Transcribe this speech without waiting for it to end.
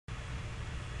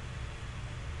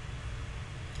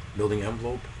Building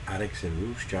envelope, attics and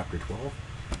roofs, chapter 12.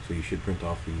 So you should print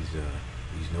off these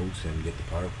notes and get the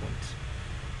PowerPoints.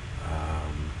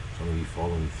 So I'm going to be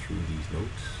following through these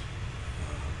notes.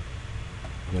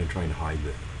 I'm going to try and hide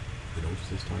the notes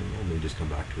this time, or maybe just come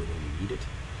back to it when we need it.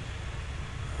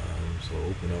 So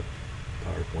open up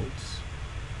PowerPoints.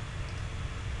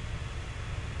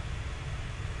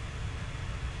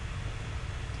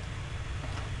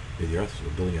 Here they are. So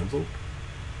building envelope,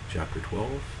 chapter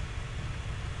 12.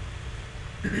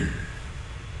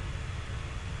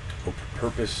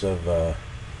 Purpose of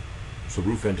so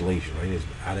roof ventilation, right? Is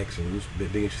attics and roofs. The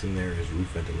biggest thing there is roof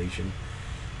ventilation.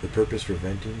 The purpose for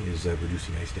venting is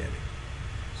reducing ice damming.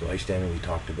 So ice damming we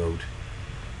talked about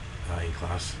in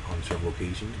class on several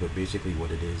occasions, but basically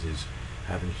what it is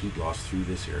having heat loss through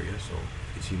this area. So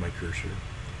you can see my cursor,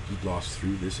 heat loss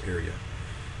through this area.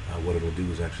 What it'll do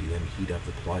is actually then heat up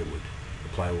the plywood. The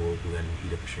plywood will then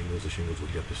heat up the shingles will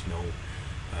heat up the snow,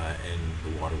 and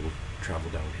the water will travel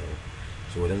downhill.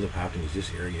 So what ends up happening is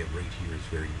this area right here is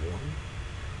very warm,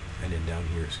 and then down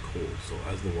here is cold. So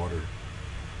as the water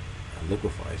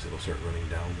liquefies, it'll start running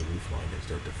down the roof line and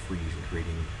start to freeze and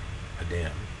creating a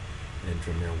dam. And then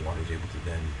from there, water is able to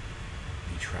then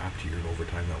be trapped here, and over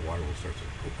time that water will start to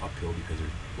go uphill because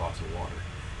there's lots of water,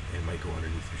 and it might go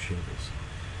underneath the shingles.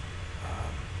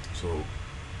 So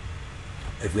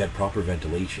if we had proper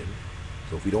ventilation,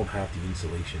 so if we don't have the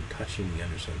insulation touching the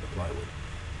underside of the plywood,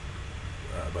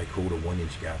 by code a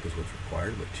 1-inch gap is what's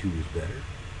required, but 2 is better.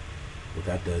 What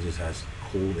that does is has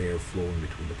cold air flowing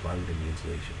between the plywood and the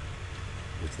insulation,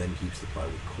 which then keeps the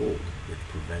plywood cold, which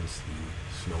prevents the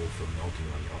snow from melting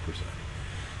on the upper side.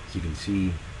 So you can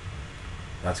see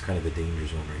that's kind of the danger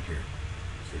zone right here.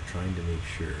 So they're trying to make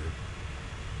sure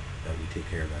that we take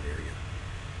care of that area.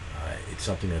 It's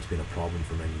something that's been a problem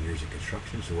for many years in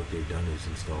construction, so what they've done is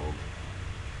installed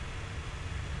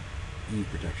eave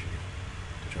protection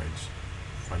to try and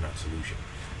find that solution.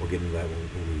 We'll get into that when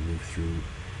we move through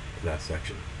that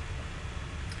section.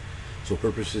 So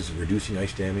purpose is reducing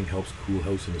ice damming, helps cool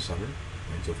house in the summer.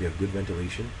 Right? So if we have good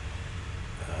ventilation,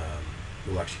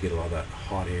 we'll actually get a lot of that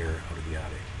hot air out of the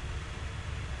attic.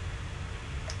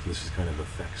 So this is kind of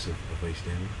effects of ice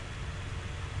damming.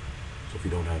 So if we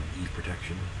don't have eave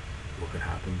protection, what could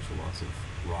happen? So lots of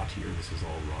rot here. This is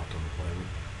all rot on the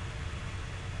plywood.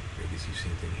 You can see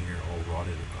same thing here, all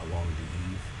rotted along the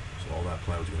eave. So all that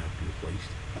plywood's going to have to be replaced.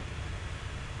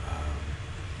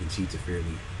 You can see it's a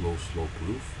fairly low slope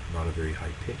roof, not a very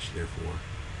high pitch, therefore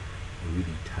a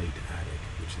really tight attic,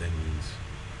 which then means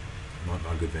not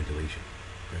good ventilation.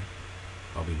 Okay?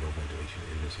 Probably no ventilation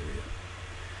in this area.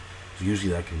 So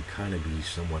usually that can kind of be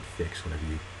somewhat fixed whenever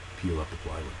you peel up the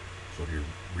plywood. So if you're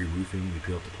re-roofing, you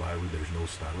peel up the plywood, there's no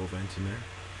spiral vents in there,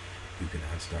 you can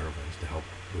add spiral vents to help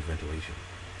with ventilation.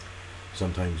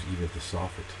 Sometimes even if the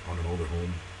soffit on an older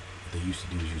home, what they used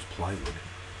to do is use plywood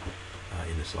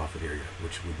in the soffit area,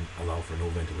 which would allow for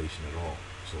no ventilation at all.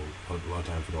 So a lot of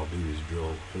times what I'll do is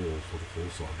drill holes with a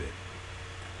hole saw bit,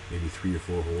 maybe 3 or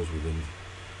 4 holes within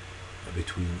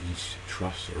between each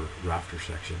truss or rafter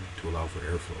section to allow for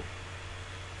airflow.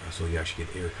 So you actually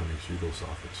get air coming through those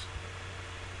soffits.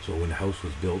 So when the house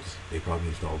was built, they probably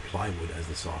installed plywood as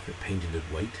the soffit, painted it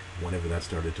white. Whenever that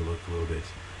started to look a little bit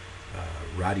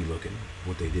ratty looking,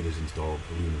 what they did is install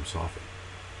aluminum soffit,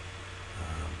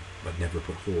 but never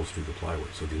put holes through the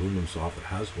plywood. So the aluminum soffit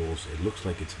has holes. It looks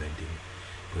like it's venting,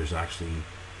 but there's actually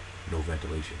no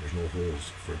ventilation. There's no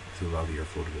holes to allow the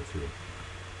airflow to go through.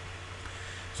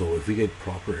 So if we get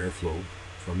proper airflow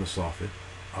from the soffit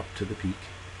up to the peak,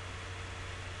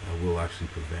 we'll actually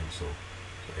prevent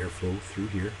airflow through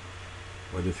here,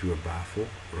 whether through a baffle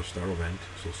or a spiral vent.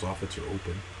 So soffits are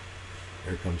open,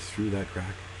 air comes through that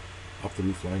crack up the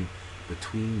roof line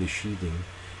between the sheathing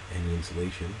and the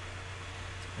insulation,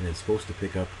 and it's supposed to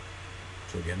pick up.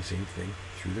 So again, same thing,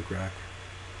 through the crack.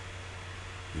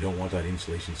 You don't want that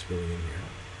insulation spilling in here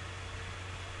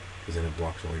because then it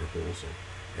blocks all your holes. So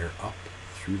air up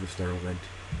through the spiral vent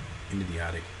into the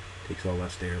attic, takes all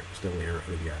that still air out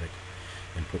of the attic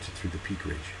and puts it through the peak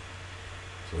ridge.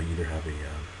 So you either have a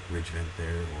ridge vent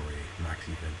there or a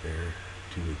maxi vent there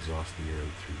to exhaust the air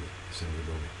through the center of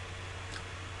the building.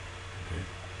 Okay.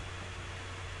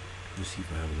 Let's see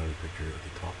if I have another picture at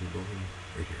the top of the building.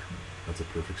 Right here. That's a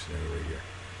perfect scenario right here.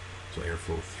 So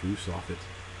airflow through soffit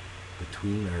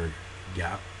between our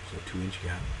gap, so 2-inch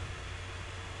gap.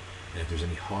 And if there's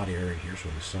any hot air in here, so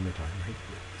in the summertime, right,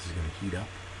 this is going to heat up.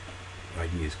 The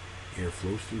idea is air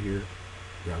flows through here,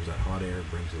 grabs that hot air,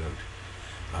 brings it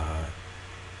out.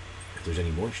 If there's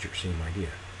any moisture, same idea.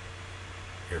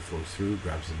 Air flows through,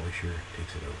 grabs the moisture,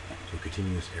 takes it out. So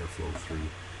continuous airflow through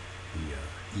the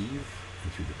eave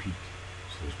and through the peak.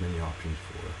 So So there's many options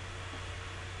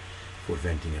for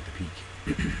venting at the peak.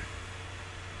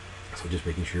 So just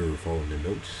making sure we're following the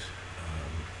notes.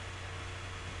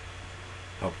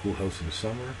 Help cool house in the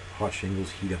summer. Hot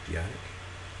shingles heat up the attic.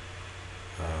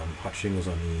 Hot shingles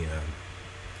on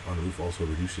the roof also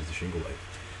reduces the shingle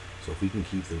life. So if we can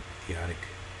keep the attic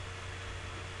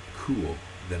cool,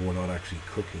 then we're not actually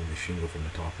cooking the shingle from the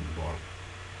top and the bottom.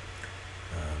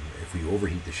 If we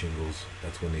overheat the shingles,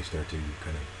 that's when they start to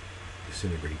kind of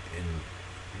disintegrate and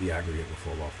the aggregate will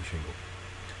fall off the shingle.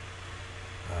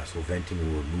 So venting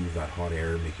will remove that hot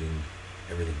air, making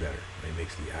everything better. It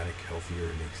makes the attic healthier,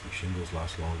 it makes the shingles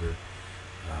last longer,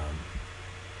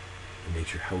 it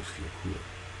makes your house feel cooler.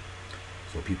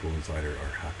 So people inside are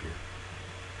happier.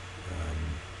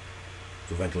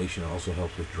 So ventilation also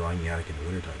helps with drying the attic in the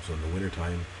wintertime. So in the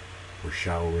wintertime, we're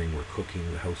showering, we're cooking,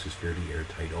 the house is fairly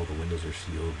airtight, all the windows are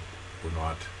sealed, we're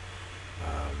not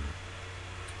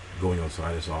going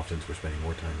outside as often, so we're spending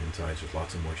more time inside, so there's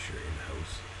lots of moisture in the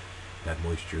house. That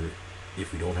moisture,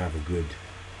 if we don't have a good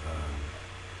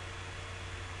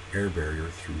air barrier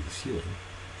through the ceiling,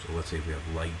 so let's say if we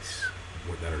have lights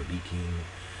that are leaking,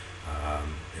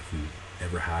 if we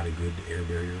ever had a good air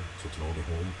barrier, so it's an older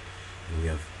home, and we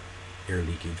have air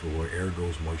leakage, well, where air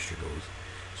goes, moisture goes.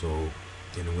 So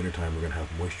in the wintertime, we're going to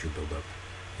have moisture build up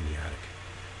in the attic.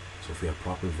 So if we have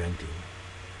proper venting,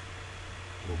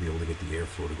 we'll be able to get the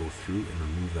airflow to go through and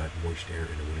remove that moist air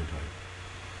in the wintertime.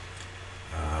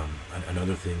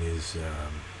 Another thing is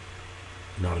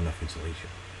not enough insulation.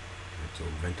 Right? So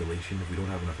ventilation, if we don't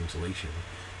have enough insulation,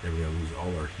 then we're going to lose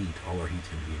all our heat. All our heat's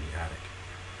going to be in the attic.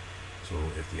 So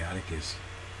if the attic is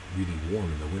really warm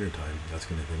in the wintertime, that's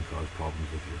going to then cause problems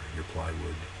with your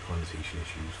plywood, condensation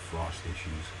issues, frost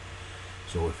issues.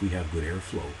 So if we have good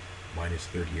airflow, minus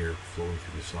 30 air flowing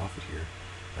through the soffit here,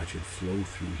 that should flow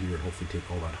through here and hopefully take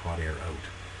all that hot air out.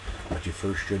 But you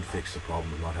first should fix the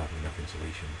problem of not having enough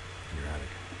insulation in your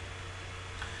attic.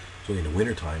 So in the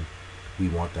wintertime, we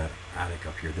want that attic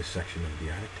up here, this section of the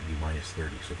attic, to be minus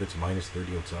 30. So if it's minus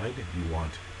 30 outside, you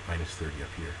want minus 30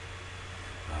 up here.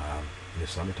 In the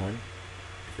summertime,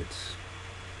 if it's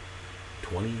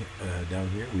 20 down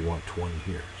here, we want 20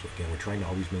 here. So again, we're trying to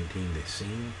always maintain the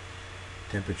same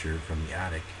temperature from the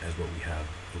attic as what we have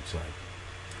outside.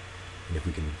 And if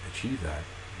we can achieve that,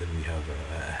 then we have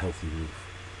a healthy roof.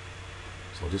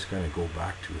 So I'll just kind of go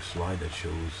back to a slide that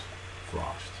shows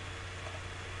frost.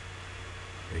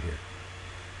 Right here.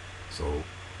 So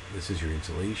this is your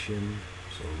insulation.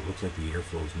 So it looks like the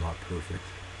airflow is not perfect.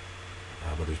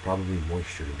 But there's probably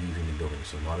moisture leaving the building.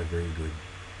 So not a very good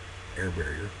air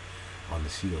barrier on the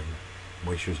ceiling.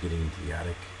 Moisture is getting into the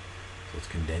attic. So it's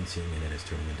condensing and then it's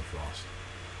turning into frost.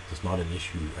 It's not an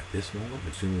issue at this moment,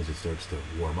 but as soon as it starts to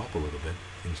warm up a little bit,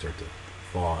 things start to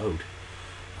thaw out,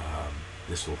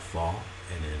 this will thaw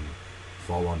and then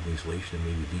fall onto the insulation and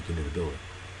maybe leak into the building.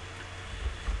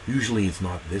 Usually it's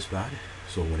not this bad,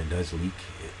 so when it does leak,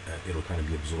 it'll kind of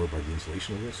be absorbed by the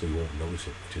insulation a little bit, so you won't notice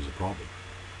it, which is a problem.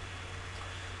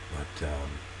 But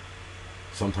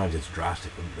sometimes it's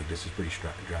drastic, like this is pretty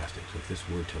drastic, so if this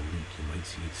were to leak, you might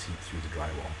see it seep through the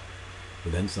drywall.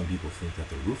 But then some people think that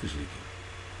the roof is leaking.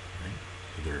 Right?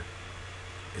 So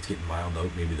it's getting mild out.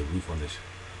 Maybe the roof on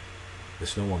the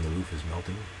snow on the roof is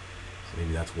melting. So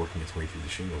maybe that's working its way through the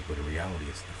shingles. But in reality,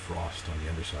 it's the frost on the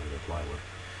underside of the plywood.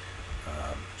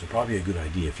 So probably a good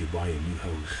idea if you buy a new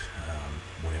house,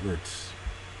 whenever it's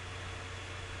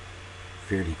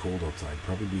fairly cold outside,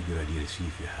 probably be a good idea to see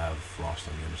if you have frost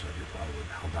on the underside of your plywood,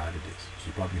 how bad it is. So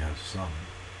you probably have some.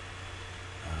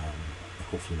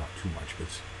 Hopefully not too much, but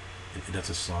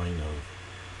that's a sign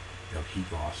of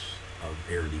heat loss, of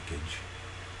air leakage.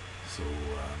 So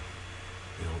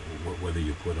whether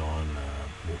you put on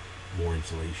more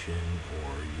insulation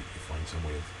or you find some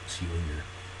way of sealing your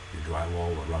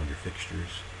drywall around your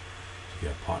fixtures. So if you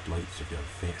have pot lights, if you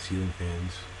have ceiling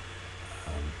fans,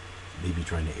 maybe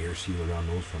trying to air seal around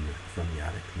those from the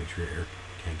attic to make sure air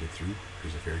can't get through,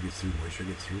 because if air gets through, moisture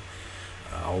gets through.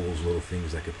 All those little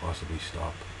things that could possibly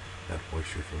stop that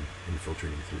moisture from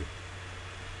infiltrating through.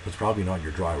 It's probably not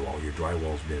your drywall. Your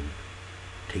drywall's been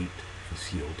taped and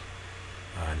sealed,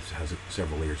 and it has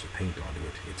several layers of paint onto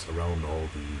it. It's around all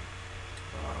the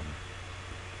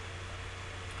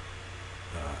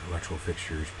electrical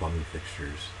fixtures, plumbing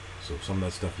fixtures. So some of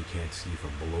that stuff you can't see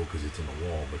from below because it's in the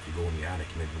wall, but if you go in the attic,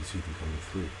 you might be able to see them coming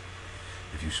through.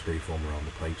 If you spray foam around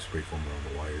the pipes, spray foam around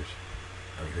the wires.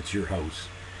 If it's your house,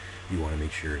 you want to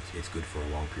make sure it's good for a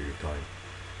long period of time.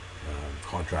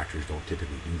 Contractors don't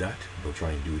typically do that. They'll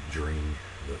try and do it during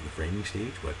the framing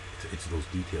stage, but it's those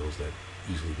details that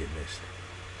easily get missed.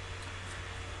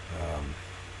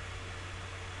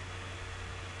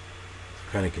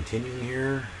 kind of continuing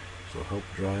here, so help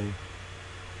dry.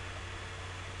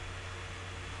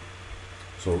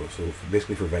 So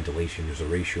basically for ventilation, there's a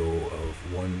ratio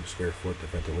of 1 square foot of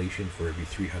ventilation for every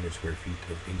 300 square feet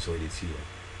of insulated ceiling.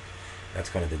 That's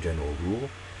kind of the general rule.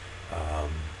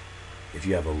 If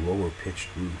you have a lower pitched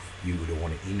roof, you would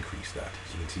want to increase that.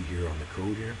 So you can see here on the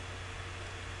code here.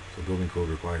 So building code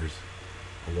requires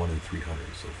a 1 in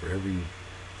 300. So for every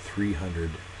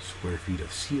 300 square feet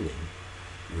of ceiling,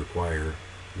 you require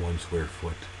 1 square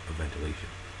foot of ventilation.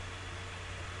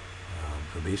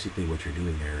 So basically what you're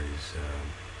doing there is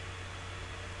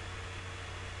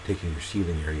taking your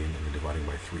ceiling area and then dividing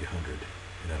by 300,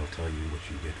 and that'll tell you what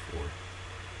you get for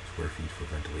square feet for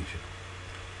ventilation.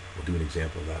 We'll do an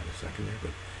example of that in a second there,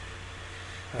 but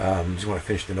just want to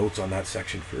finish the notes on that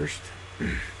section first.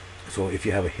 So if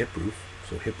you have a hip roof,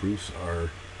 so hip roofs are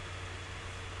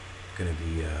going to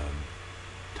be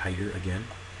tighter again,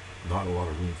 not a lot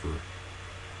of room for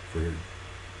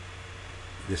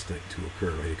this to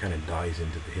occur, right? It kind of dies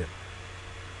into the hip,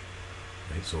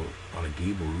 right? So on a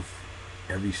gable roof,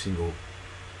 every single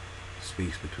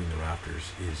space between the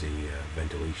rafters is a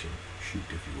ventilation chute,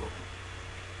 if you will.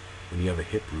 When you have a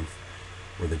hip roof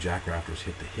where the jack rafters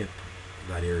hit the hip,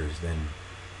 that air is then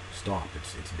stopped.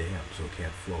 It's damp, so it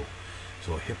can't flow.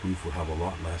 So a hip roof will have a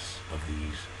lot less of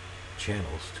these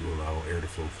channels to allow air to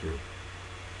flow through.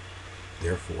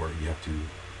 Therefore, you have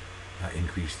to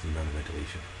increase the amount of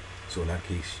ventilation. So in that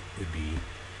case, it would be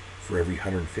for every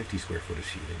 150 square foot of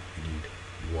ceiling, you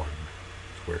need 1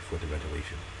 square foot of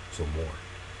ventilation, so more.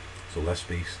 So less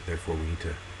space, therefore we need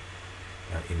to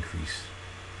increase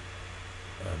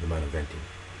the amount of venting.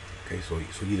 Okay, so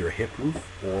either a hip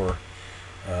roof or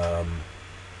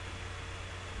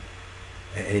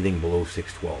anything below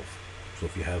 612. So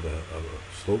if you have a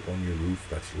slope on your roof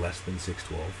that's less than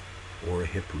 612, or a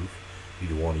hip roof,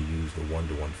 you'd want to use the 1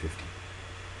 to 150.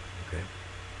 Okay.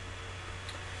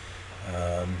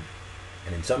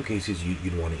 And in some cases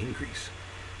you'd want to increase.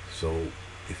 So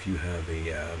if you have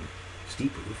a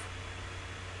steep roof,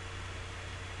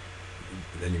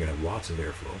 then you're going to have lots of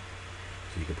airflow.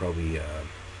 So you could probably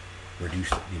reduce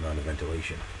the amount of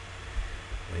ventilation.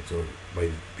 Right? So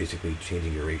by basically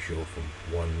changing your ratio from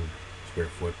 1 square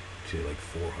foot to like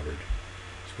 400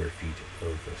 square feet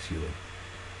of ceiling,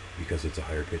 because it's a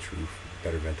higher pitch roof,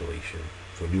 better ventilation.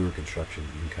 So newer construction,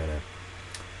 you can kind of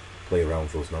play around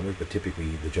with those numbers, but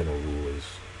typically the general rule is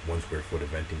 1 square foot of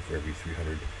venting for every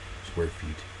 300 square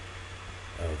feet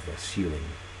of ceiling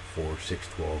for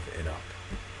 612 and up.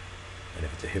 And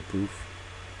if it's a hip roof,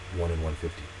 1 in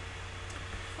 150.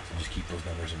 So just keep those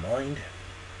numbers in mind.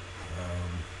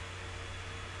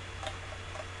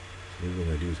 Maybe what I'm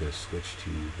going to do is going to switch to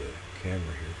the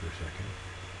camera here for a second.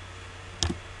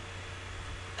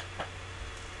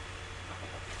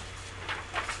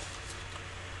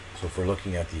 So if we're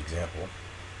looking at the example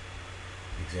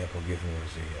given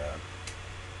was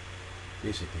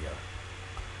basically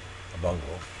a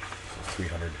bungalow, so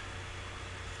 300.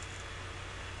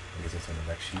 I guess that's on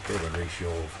the next sheet there, the ratio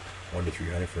of 1 to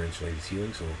 300 for insulated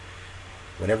ceiling. So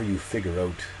whenever you figure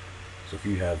out, so if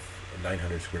you have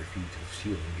 900 square feet of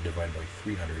ceiling, you divide by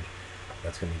 300,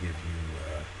 that's going to give you,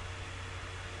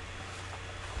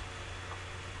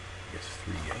 I guess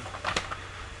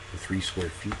 3 square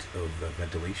feet of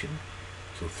ventilation.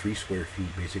 So 3 square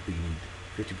feet, basically you need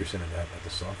 50% of that at the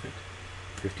soffit,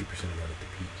 50% of that at the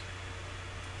peak.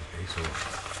 Okay, so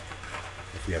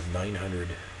if we have 900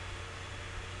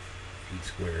 feet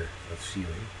square of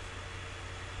ceiling,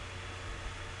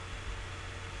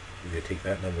 we're going to take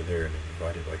that number there and then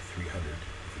divide it by 300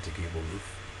 if it's a gable roof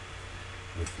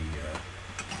with the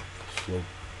slope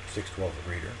 612 or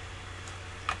greater.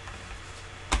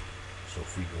 So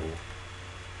if we go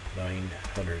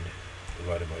 900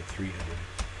 divided by 300,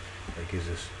 that gives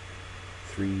us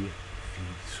 3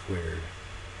 feet squared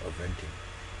of venting.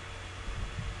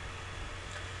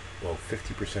 Well,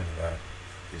 50% of that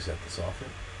is at the soffit,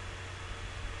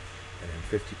 and then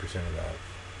 50% of that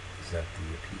is at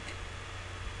the peak.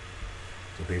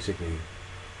 So basically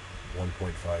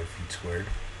 1.5 feet squared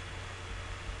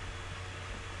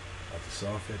at the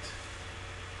soffit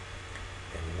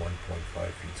and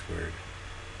 1.5 feet squared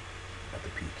at the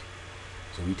peak.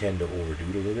 So we tend to overdo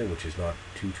it a little bit, which is not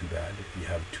too bad. If you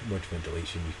have too much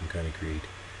ventilation, you can kind of create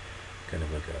kind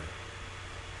of like a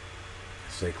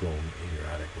cyclone in your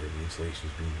attic where the insulation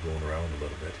is being blown around a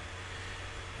little bit.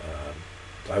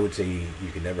 I would say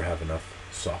you can never have enough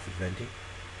soffit venting,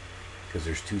 because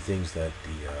there's 2 things that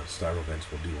the spiral vents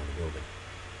will do on the building.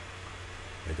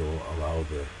 It will allow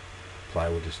the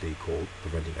plywood to stay cold,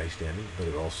 preventing ice damming, but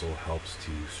it also helps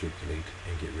to circulate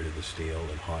and get rid of the stale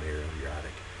and hot air of your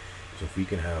attic. So if we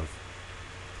can have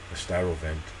a styro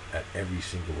vent at every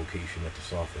single location at the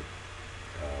soffit.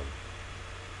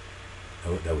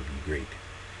 That would be great.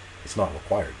 It's not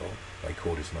required though. By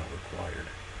code, it's not required,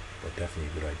 but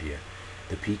definitely a good idea.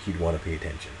 The peak, you'd want to pay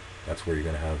attention. That's where you're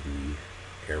going to have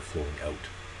the air flowing out.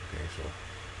 Okay, so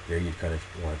there you'd kind of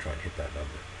want to try and hit that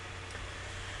number.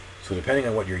 So depending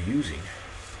on what you're using,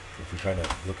 if we kind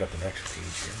of look at the next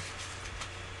page here,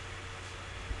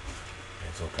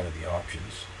 and so kind of the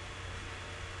options.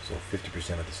 So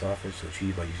 50% at the soffit, so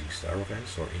achieved by using styro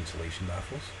vents or insulation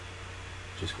baffles.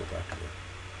 Just go back to it.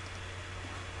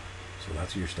 So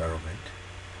that's your styro vent.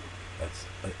 That's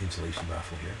an insulation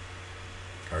baffle here.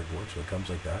 Cardboard, so it comes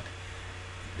like that.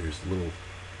 There's little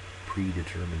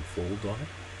predetermined folds on it,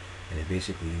 and it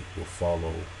basically will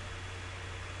follow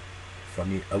from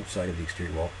the outside of the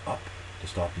exterior wall up to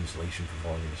stop the insulation from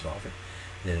falling in the soffit.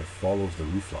 Then it follows the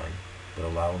roof line, but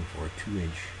allowing for a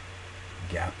 2-inch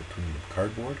gap between the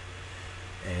cardboard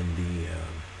and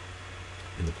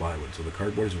the plywood. So the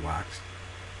cardboard is waxed.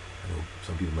 I know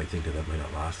some people might think that might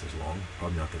not last as long.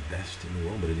 Probably not the best in the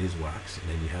world, but it is wax. And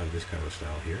then you have this kind of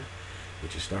style here,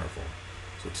 which is styrofoam.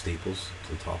 So it staples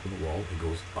to the top of the wall. It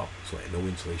goes up, so no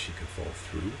insulation can fall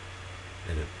through.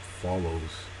 And it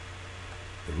follows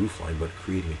the roof line, but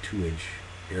creating a 2-inch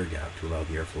air gap to allow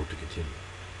the airflow to continue.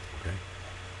 Okay.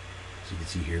 So you can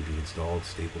see here being installed,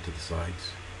 stapled to the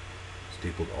sides,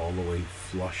 stapled all the way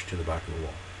flush to the back of the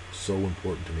wall. So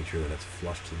important to make sure that it's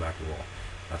flush to the back of the wall.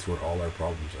 That's where all our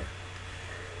problems are.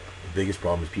 The biggest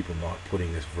problem is people not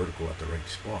putting this vertical at the right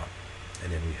spot,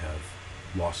 and then we have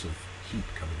loss of heat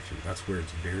coming through. That's where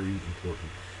it's very important.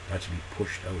 That should be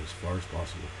pushed out as far as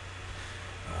possible.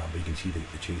 But you can see the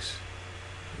chase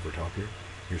over top here.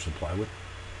 Here's some plywood.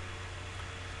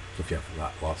 So if you have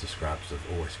lots of scraps of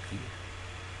OSP,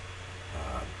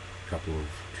 a couple of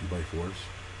 2x4s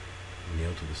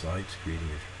nailed to the sides, creating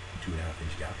a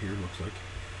 2.5-inch gap here, looks like.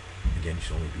 Again, it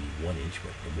should only be 1 inch,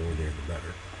 but the more there, the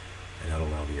better. And that'll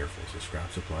allow the airflow. So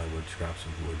scraps of plywood, scraps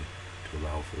of wood to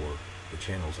allow for the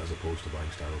channels as opposed to buying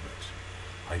styro vents.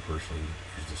 I personally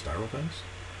use the styro vents,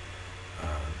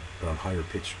 but on higher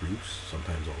pitched roofs,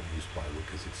 sometimes I'll use plywood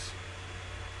because it's,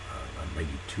 I might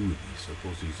need 2 of these. So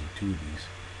opposed to using 2 of these,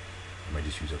 I might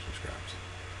just use up some scraps.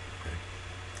 Okay.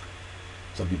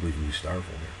 Some people even use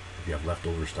styrofoam here. If you have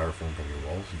leftover styrofoam from your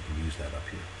walls, you can use that up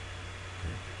here.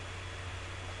 Okay.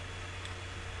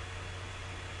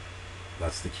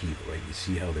 That's the key, right? You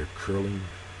see how they're curling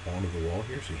onto the wall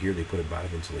here? So here they put a bat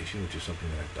of insulation, which is something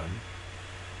that I've done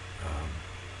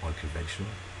on conventional.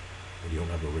 When you don't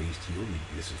have a raised heel,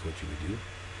 this is what you would do.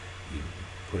 You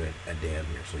put a dam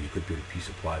here. So you could put a piece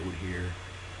of plywood here.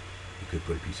 You could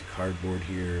put a piece of cardboard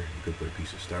here. You could put a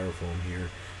piece of styrofoam here.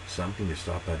 Something to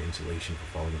stop that insulation from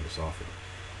falling in the soffit.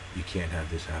 You can't have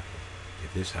this happen.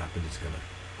 If this happens, it's going to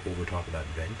go over top of that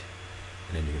vent,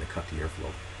 and then you're going to cut the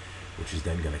airflow, which is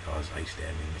then going to cause ice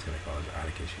damming. It's going to cause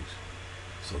attic issues.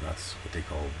 So that's what they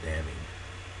call damming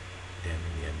the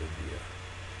end of the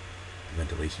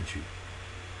ventilation chute.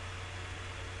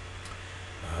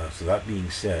 So that being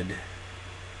said,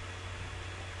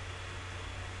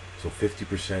 so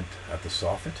 50% at the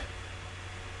soffit,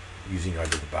 using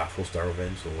either the baffle, styro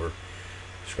vents, or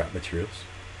scrap materials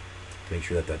to make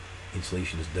sure that that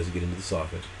insulation doesn't get into the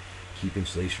soffit. Keep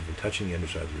insulation from touching the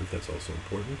underside of the roof. That's also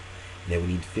important. And then we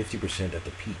need 50% at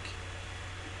the peak.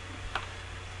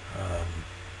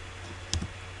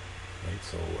 Right,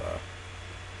 so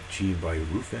achieved by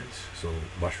roof vents, so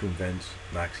mushroom vents,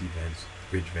 maxi vents,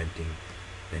 ridge venting,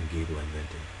 then gable end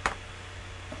venting.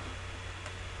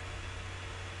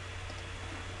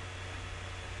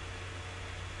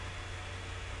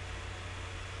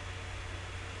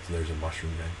 So there's a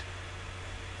mushroom vent,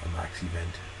 a maxi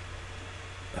vent.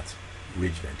 That's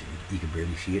ridge venting. You can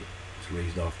barely see it. It's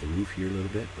raised off the roof here a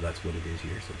little bit, but that's what it is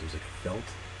here. So there's like a felt.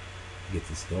 It gets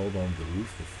installed on the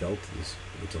roof. The felt is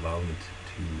what's allowing it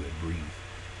to breathe.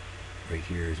 Right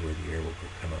here is where the air will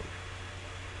come out.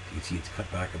 You can see it's cut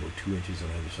back about 2 inches on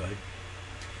either side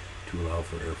to allow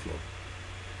for airflow.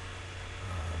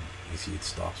 You see it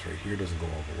stops right here. Doesn't go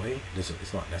all the way.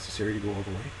 It's not necessary to go all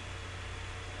the way.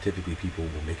 Typically people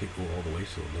will make it go all the way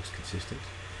so it looks consistent,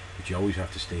 but you always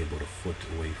have to stay about a foot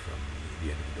away from the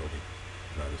end of the building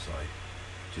on either side,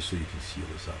 just so you can seal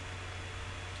this up,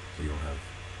 so you don't have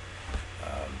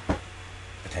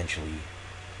potentially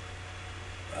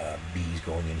bees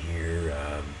going in here,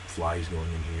 flies going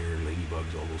in here,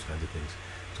 ladybugs, all those kinds of things.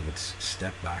 So if it's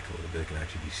stepped back a little bit, it can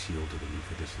actually be sealed to the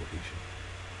roof at this location.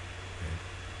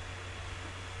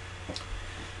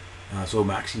 Okay. So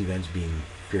maxi vents being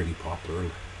fairly popular,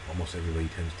 almost everybody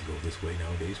tends to go this way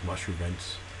nowadays. Mushroom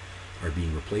vents are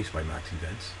being replaced by maxi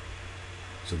vents.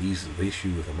 So the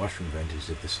issue with a mushroom vent is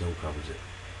if the snow covers it.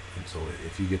 And so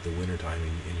if you get the winter time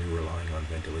and you're relying on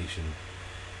ventilation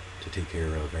to take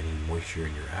care of any moisture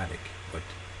in your attic, but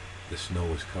the snow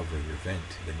is covering your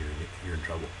vent, then you're in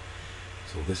trouble.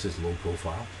 So this is low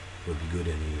profile. Would be good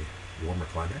in a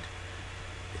warmer climate.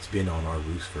 It's been on our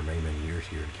roofs for many, many years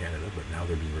here in Canada, but now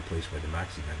they're being replaced by the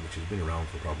Maxi Vent, which has been around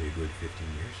for probably a good 15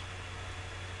 years.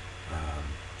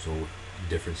 So the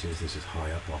difference is this is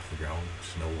high up off the ground.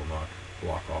 Snow will not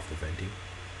block off the venting.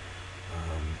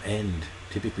 And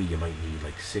typically you might need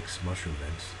like 6 mushroom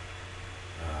vents,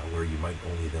 where you might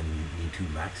only then need 2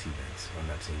 Maxi Vents on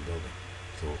that same building.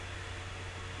 So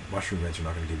mushroom vents are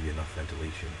not going to give you enough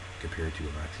ventilation compared to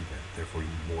a Maxi Vent. Therefore you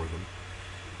need more of them,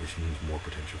 which means more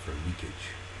potential for leakage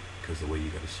because the way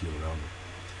you got to seal around them.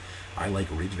 I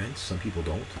like ridge vents. Some people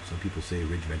don't. Some people say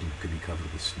ridge venting could be covered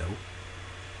with snow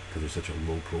because they're such a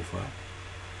low profile.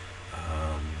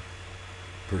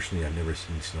 Personally, I've never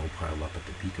seen snow pile up at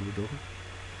the peak of a building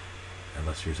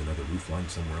unless there's another roof line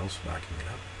somewhere else backing it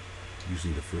up.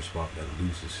 Usually the first spot that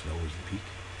loses snow is the peak.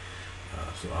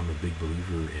 So I'm a big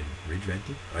believer in ridge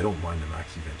venting. I don't mind the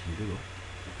Maxi Vent either though.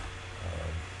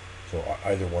 So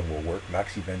either one will work.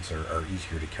 Maxi Vents are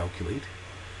easier to calculate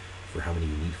for how many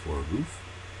you need for a roof.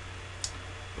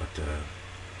 But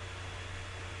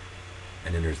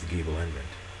and then there's the gable end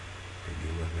vent. The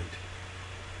gable end vent,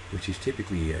 which is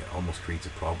typically almost creates a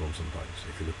problem sometimes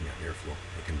if you're looking at airflow.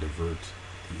 It can divert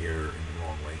the air in the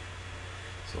wrong way.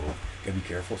 So gotta be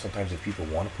careful. Sometimes if people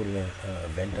want to put a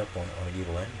vent up on a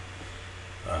gable end,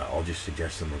 I'll just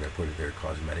suggest them we're going to put it there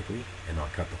cosmetically and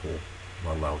not cut the hole,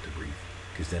 not allow it to breathe,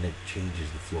 because then it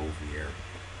changes the flow of the air.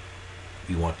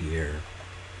 We want the air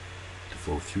to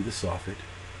flow through the soffit,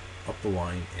 up the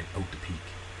line, and out the peak.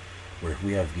 Where if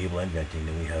we have gable end venting,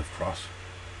 then we have cross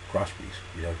breeze.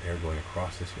 We have air going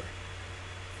across this way,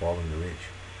 following the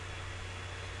ridge.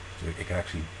 So it can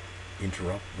actually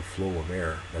interrupt the flow of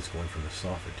air that's going from the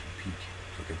soffit to the peak.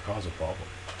 So it can cause a problem.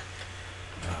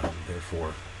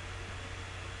 Therefore,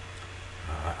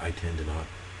 I tend to not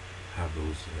have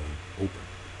those open.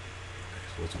 Okay,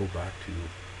 so let's go back to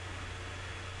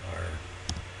our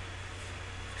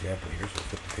example here. So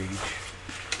flip the page.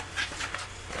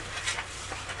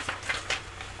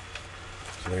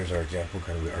 So there's our example,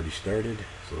 kind of we already started.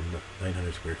 So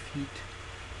 900 square feet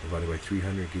divided by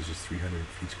 300 gives us 300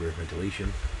 feet square of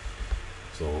ventilation.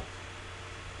 So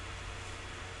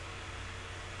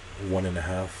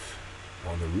 1.5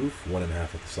 on the roof, 1.5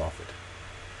 at the soffit.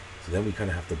 So then we kind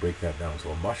of have to break that down.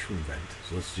 So a mushroom vent.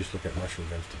 So let's just look at mushroom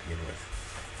vents to begin with.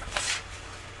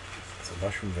 So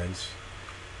mushroom vents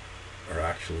are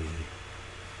actually,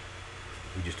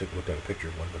 we just looked at a picture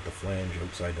of one, but the flange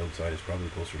outside is probably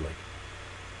closer to like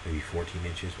maybe 14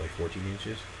 inches by 14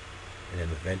 inches. And then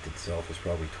the vent itself is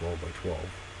probably 12 by 12.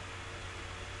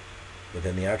 But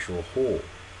then the actual hole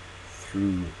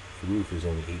through the roof is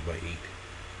only 8 by 8.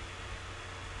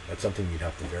 That's something you'd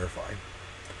have to verify.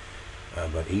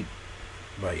 But 8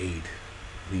 by 8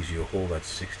 leaves you a hole that's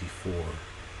 64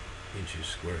 inches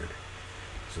squared.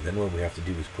 So then what we have to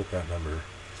do is put that number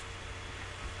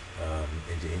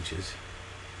into inches.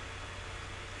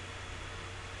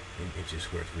 In inches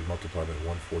squared. So we multiply by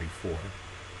 144.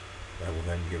 That will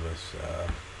then give us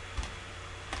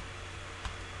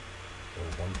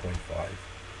 1.5.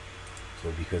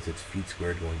 So because it's feet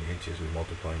squared going to inches, we're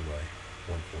multiplying by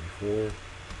 144.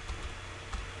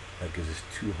 That gives us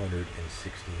 216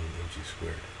 inches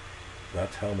squared.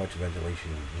 That's how much ventilation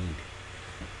we need.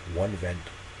 One vent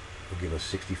will give us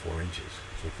 64 inches.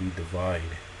 So if we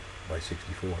divide by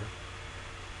 64,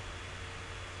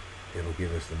 it'll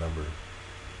give us the number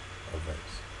of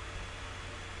vents.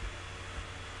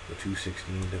 So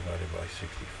 216 divided by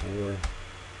 64,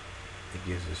 it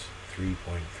gives us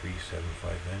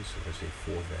 3.375 vents. So let's say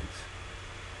 4 vents.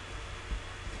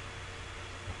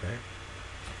 Okay.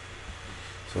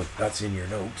 So that's in your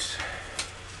notes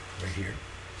right here.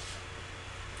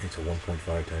 It's a 1.5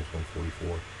 times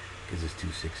 144 gives us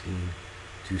 216.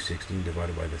 216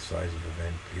 divided by the size of the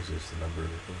vent gives us the number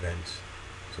of vents.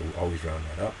 So we'll always round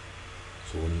that up.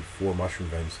 So we'll need 4 mushroom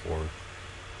vents for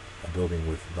a building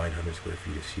with 900 square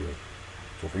feet of ceiling.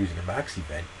 So if we're using a Maxi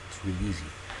Vent, it's really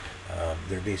easy.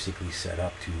 They're basically set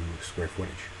up to square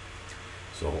footage.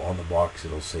 So on the box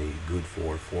it'll say good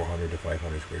for 400 to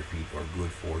 500 square feet or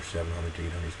good for 700 to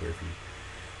 800 square feet.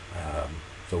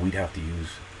 So we'd have to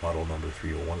use model number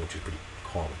 301, which is pretty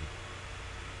common.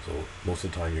 So most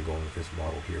of the time you're going with this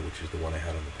model here, which is the one I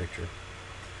had on the picture.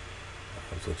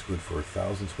 So it's good for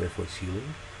 1,000 square foot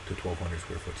ceiling to 1,200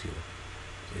 square foot ceiling.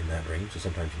 So in that range. So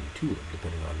sometimes you need 2 of them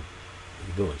depending on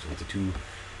the building. So it's a 2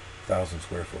 1,000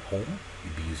 square foot home,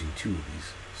 you'd be using 2 of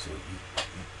these. So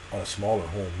on a smaller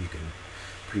home, you can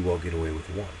pretty well get away with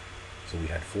 1. So we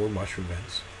had 4 mushroom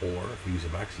vents, or if we use a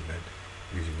maxi vent,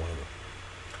 we're using 1 of them.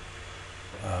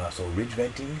 So ridge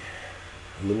venting,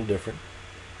 a little different.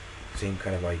 Same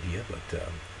kind of idea, but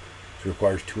it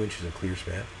requires 2 inches of clear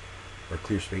span, or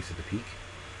clear space at the peak.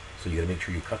 So you got to make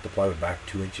sure you cut the plywood back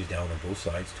 2 inches down on both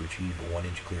sides to achieve a 1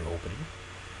 inch clear opening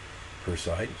per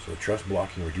side. So truss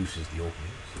blocking reduces the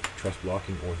opening. So truss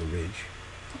blocking or the ridge.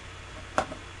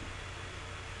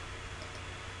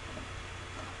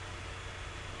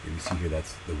 You see here,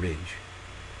 that's the ridge.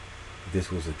 If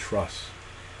this was a truss,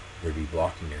 there'd be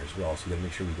blocking there as well. So we got to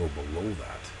make sure we go below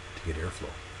that to get airflow.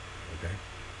 Okay.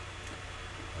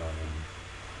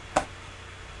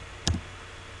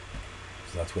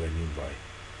 So that's what I mean by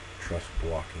truss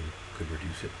blocking could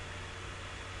reduce it.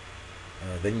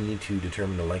 Then you need to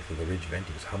determine the length of the ridge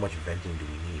venting. So how much venting do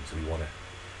we need? So we want a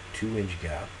 2 inch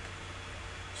gap.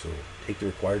 So take the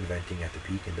required venting at the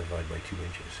peak and divide by 2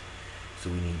 inches. So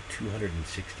we need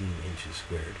 216 inches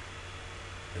squared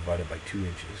divided by 2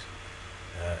 inches.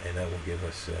 And that will give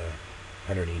us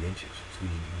 108 inches. So we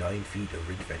need 9 feet of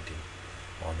ridge venting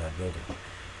on that building.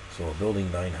 So a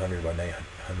building 900 by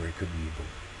 900 could be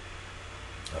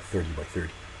 30 by 30.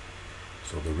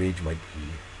 So the ridge might be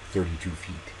 32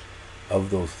 feet. Of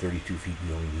those 32 feet,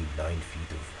 we only need 9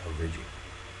 feet of ridging.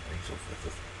 Right? So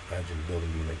imagine a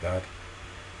building being like that,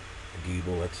 a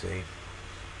gable, let's say.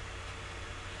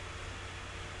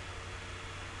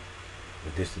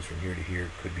 The distance from here to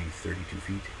here could be 32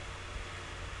 feet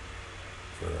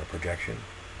for a projection.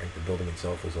 Right? The building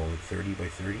itself is only 30 by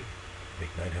 30,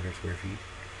 make 900 square feet.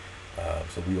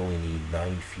 So we only need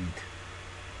 9 feet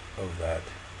of that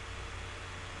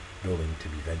building to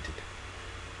be vented.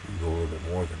 We can go a little bit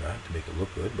more than that to make it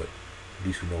look good, but at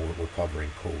least we know what we're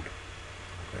covering code.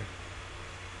 Okay.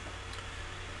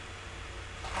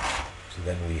 So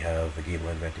then we have the gable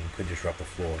end venting could disrupt the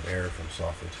flow of air from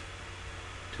soffit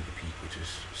to the peak, which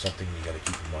is something you got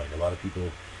to keep in mind. A lot of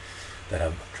people that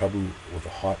have trouble with a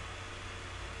hot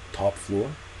top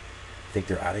floor think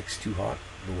their attic's too hot,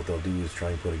 but what they'll do is try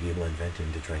and put a gable end vent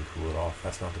in to try and cool it off.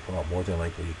 That's not the problem. More than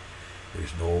likely,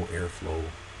 there's no airflow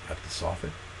at the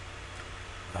soffit,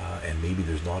 and maybe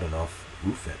there's not enough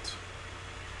roof vents.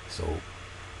 So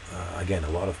again, a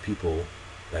lot of people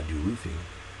that do roofing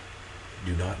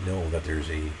do not know that there's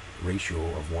a ratio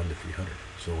of 1 to 300.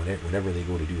 So whenever they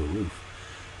go to do a roof,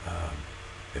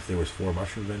 if there was 4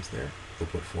 mushroom vents there, they'll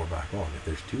put 4 back on. If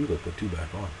there's 2, they'll put 2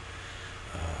 back on.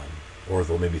 Or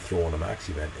they'll maybe throw on a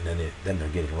maxi vent, and then they're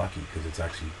getting lucky because it's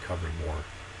actually covering more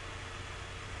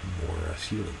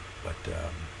ceiling. But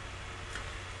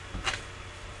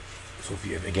so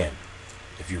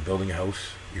if you're building a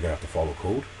house, you're gonna have to follow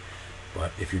code.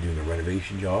 But if you're doing a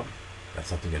renovation job, that's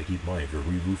something you got to keep in mind. If you're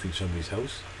re-roofing somebody's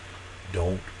house,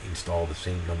 don't install the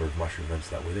same number of mushroom vents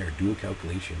that were there. Do a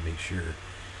calculation, make sure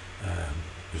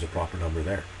there's a proper number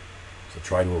there. So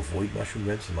try to avoid mushroom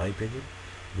vents, in my opinion.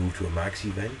 Move to a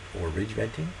maxi vent or ridge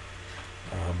venting,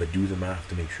 but do the math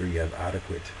to make sure you have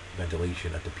adequate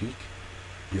ventilation at the peak.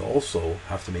 You also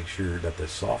have to make sure that the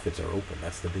soffits are open.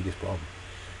 That's the biggest problem.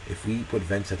 If we put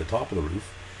vents at the top of the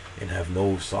roof and have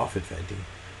no soffit venting,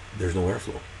 there's no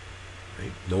airflow.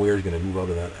 Right? No air is going to move out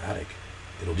of that attic.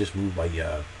 It'll just move by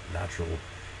natural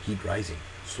heat rising,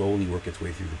 slowly work its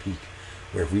way through the peak.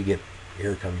 Where if we get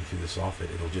air coming through the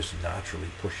soffit, it'll just naturally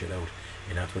push it out,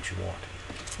 and that's what you want.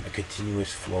 A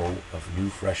continuous flow of new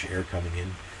fresh air coming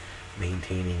in,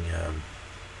 maintaining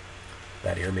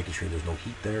that air, making sure there's no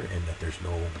heat there and that there's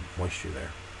no moisture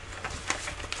there.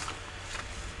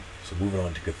 So moving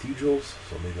on to cathedrals.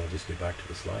 So maybe I'll just get back to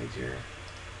the slides here.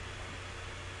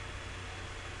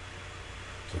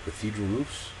 So cathedral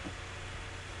roofs.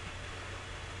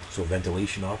 So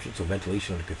ventilation options. So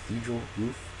ventilation on a cathedral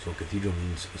roof. So cathedral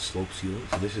means a slope ceiling.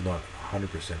 So this is not 100%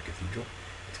 cathedral.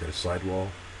 It's got a sidewall,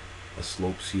 a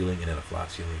slope ceiling, and then a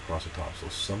flat ceiling across the top. So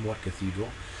somewhat cathedral,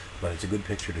 but it's a good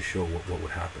picture to show what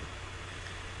would happen.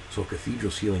 So a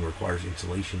cathedral ceiling requires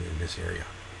insulation in this area.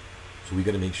 So we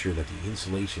got to make sure that the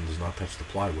insulation does not touch the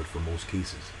plywood for most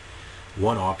cases.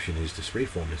 One option is to spray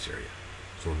foam this area.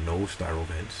 So no styro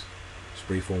vents,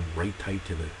 spray foam right tight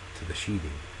to the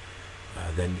sheathing,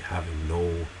 then having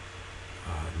no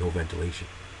ventilation.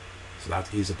 So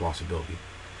that is a possibility.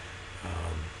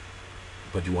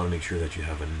 But you want to make sure that you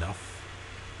have enough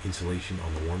insulation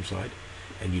on the warm side,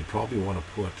 and you'd probably want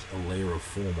to put a layer of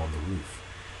foam on the roof.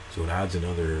 So it adds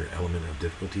another element of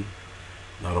difficulty.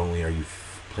 Not only are you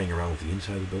playing around with the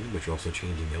inside of the building, but you're also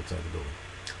changing the outside of the building.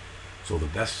 So the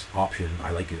best option,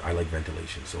 I like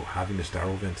ventilation. So having the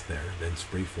styro vents there, then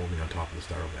spray foaming on top of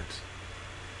the styro vents.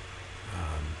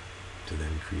 to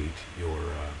then create your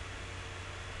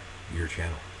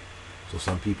channel. So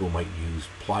some people might use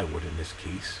plywood in this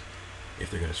case if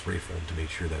they're going to spray foam to make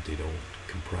sure that they don't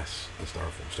compress the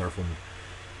styrofoam. Styrofoam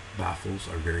baffles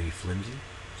are very flimsy,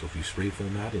 so if you spray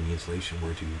foam that and the insulation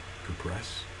were to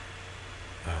compress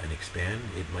and expand,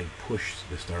 it might push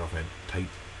the styrofoam tight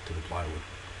to the plywood.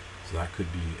 So that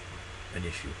could be an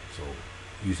issue. So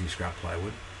using scrap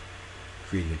plywood,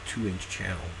 creating a 2-inch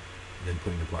channel, and then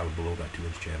putting the plywood below that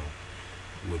 2-inch channel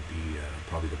would be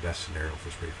probably the best scenario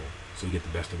for spray foam. So you get the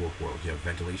best of both worlds. You have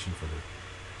ventilation from the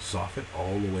soffit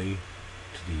all the way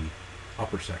to the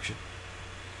upper section.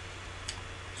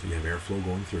 So you have airflow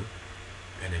going through,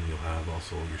 and then you'll have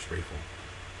also your spray foam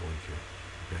going through.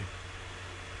 Okay.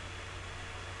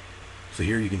 So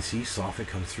here you can see soffit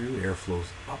comes through, air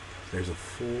flows up. There's a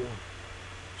full,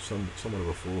 somewhat of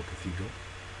a full cathedral.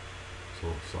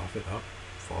 So soffit up,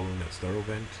 following that styro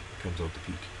vent, it comes out the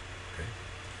peak. Okay.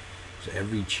 So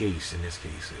every chase in this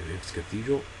case, if it's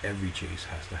cathedral, every chase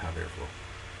has to have airflow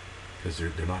because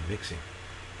they're not mixing.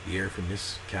 The air from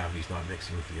this cavity is not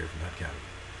mixing with the air from that cavity.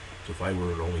 So if I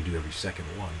were to only do every second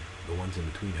one, the ones in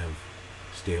between have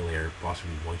stale air,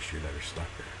 possibly moisture that are stuck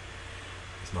there.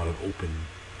 It's not an open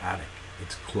attic.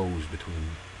 It's closed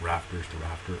between rafters to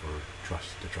rafter or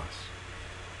truss to truss.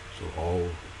 So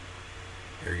all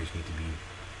areas need to be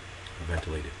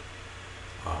ventilated.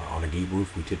 On a gate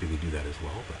roof, we typically do that as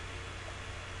well, but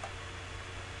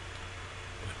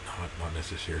not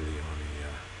necessarily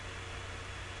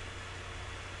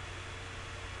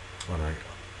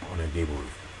on a gable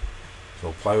roof.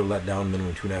 So plywood let down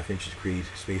minimum 2.5 inches to create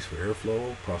space for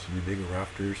airflow, possibly bigger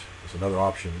rafters. So another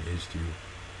option is to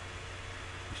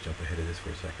just jump ahead of this for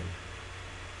a second.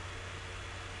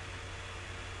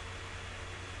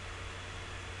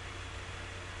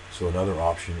 So another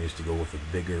option is to go with a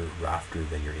bigger rafter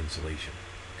than your insulation.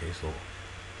 Okay, so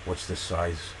what's the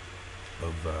size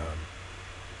of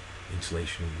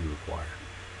insulation we require?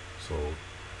 So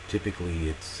typically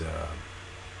it's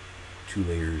 2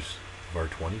 layers of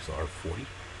R20, so R40.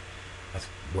 That's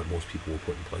what most people will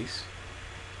put in place,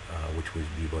 which would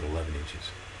be about 11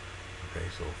 inches. Okay,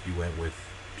 so if you went with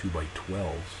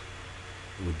 2x12s,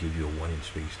 it would give you a 1-inch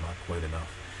space, not quite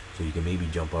enough. So you can maybe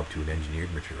jump up to an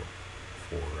engineered material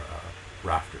for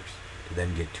rafters to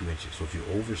then get 2 inches. So if you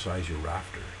oversize your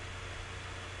rafter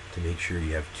to make sure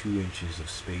you have 2 inches of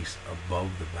space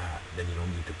above the bat, then you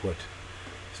don't need to put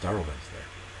styro vents there.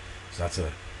 So that's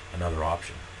another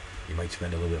option. You might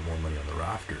spend a little bit more money on the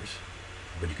rafters,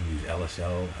 but you can use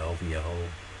LSL, LVL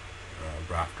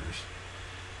rafters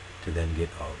to then get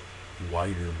a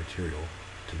wider material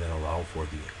to then allow for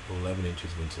the 11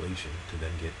 inches of insulation to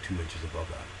then get 2 inches above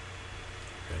that.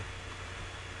 Okay.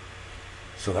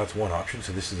 So that's one option.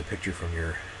 So this is a picture from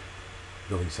your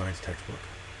building science textbook.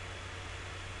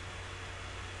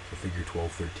 So figure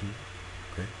 12.13.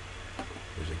 Okay.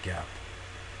 There's a gap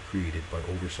created by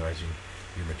oversizing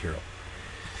your material.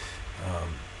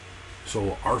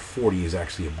 So R40 is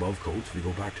actually above code. So if we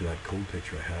go back to that code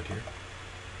picture I had here.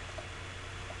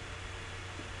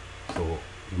 So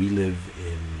we live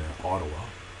in Ottawa.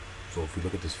 So if we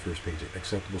look at this first page,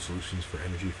 acceptable solutions for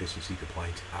energy efficiency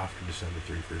compliance after December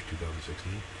 31st,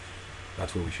 2016.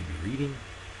 That's what we should be reading.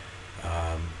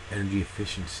 Energy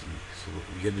efficiency. So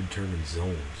we got to determine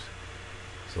zones.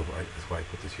 So that's why I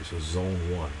put this here. So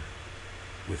zone 1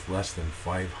 with less than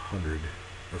 500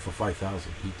 or for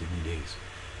 5,000 heat degree days.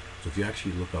 So if you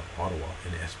actually look up Ottawa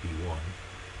in SB1,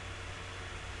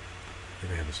 I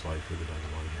think I have a slide further down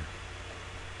the line here.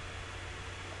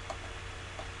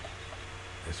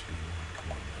 SB1,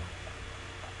 come on now.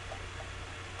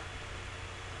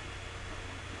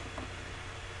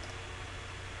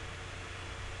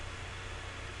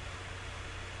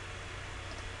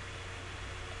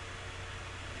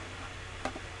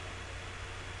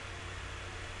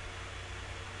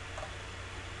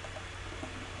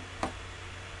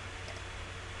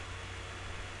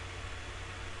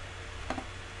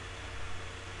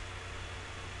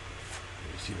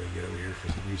 Let's see if I can get over here. For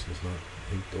some reason it's not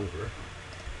linked over.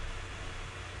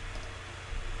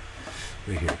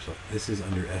 Right here. So this is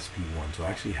under SB1. So I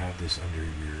actually have this under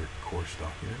your course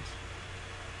documents.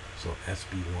 So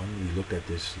SB1, we looked at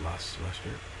this last semester.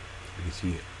 You can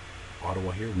see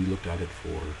Ottawa here. We looked at it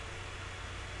for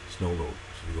snow load.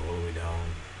 So we go all the way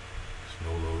down,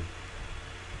 snow load.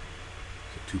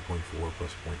 So 2.4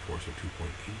 plus 0.4, so 2.8.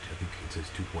 I think it says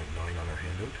 2.9 on our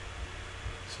handout.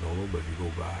 Snow load, but if you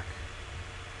go back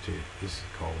to this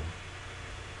column,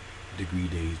 degree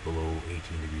days below 18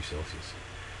 degrees Celsius.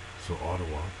 So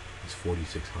Ottawa is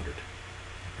 4,600.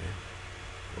 Okay,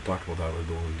 we'll talk about that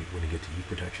when we get to heat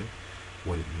protection,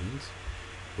 what it means.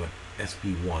 But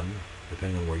SB1,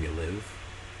 depending on where you live,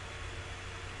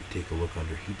 you take a look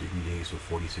under heat degree days with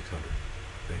 4,600.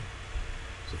 Okay,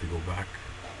 so if we go back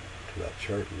to that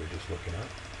chart we were just looking at,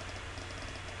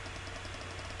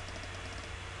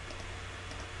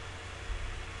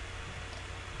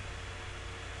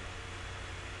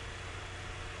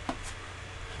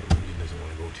 for some reason doesn't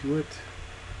want to go to it.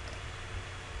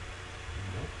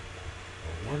 Nope,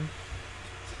 wrong one.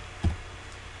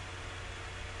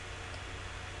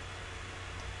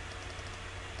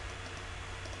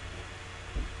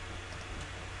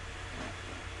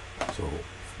 So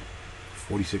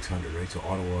 4,600, right? So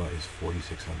Ottawa is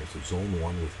 4,600. So zone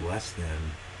 1 with less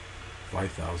than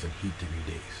 5,000 heat degree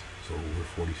days. So over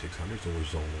 4,600, so we're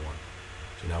zone 1.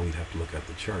 So now we'd have to look at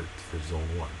the chart for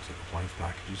zone 1. So compliance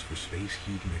packages for space,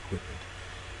 heat, and equipment.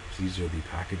 So these are the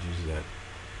packages that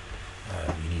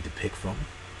you need to pick from.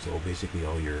 So basically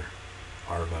all your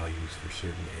R values for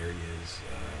certain areas.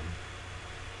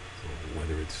 So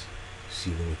whether it's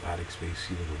ceiling with attic space,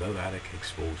 ceiling without attic,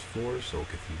 exposed floors, so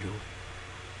cathedral,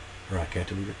 or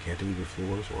cantilever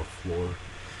floors, or a floor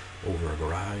over a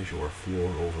garage, or a floor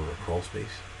over a crawl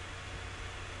space.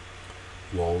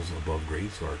 Walls above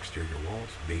grade, so our exterior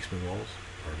walls, basement walls,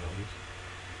 R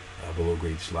values. Below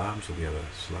grade slab, so we have a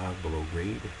slab below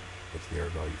grade. What's the R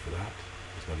value for that?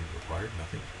 It's not even required,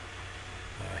 nothing.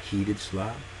 Heated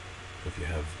slab, so if you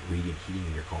have radiant heating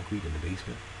in your concrete in the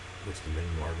basement, what's the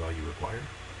minimum R value required?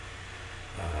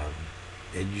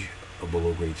 Edge of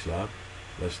below grade slab,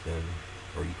 less than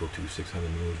or equal to 600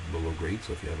 millimeters below grade,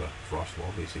 so if you have a frost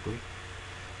wall basically,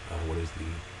 what is the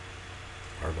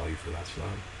R value for that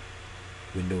slab?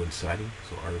 Window and siding,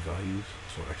 so R values,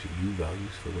 so actually U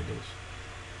values for windows.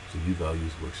 So U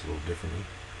values works a little differently.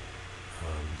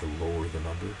 The lower the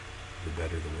number, the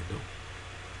better the window.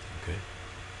 Okay.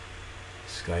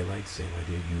 Skylight, same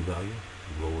idea, U value,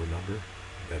 lower number,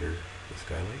 better the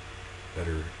skylight,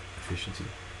 better efficiency.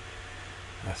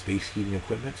 Space heating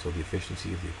equipment, so the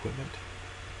efficiency of the equipment.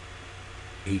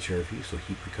 HRV, so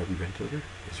heat recovery ventilator,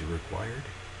 is it required?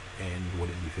 And what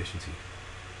is the efficiency?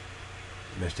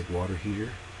 Domestic water heater,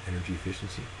 energy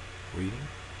efficiency, rating.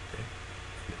 Okay,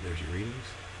 there's your ratings.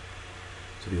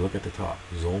 So if you look at the top,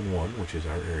 zone 1, which is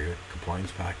our area,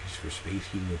 compliance package for space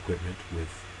heating equipment with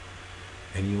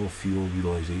annual fuel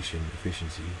utilization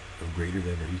efficiency of greater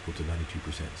than or equal to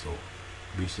 92%. So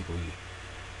basically,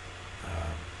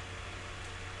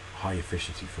 high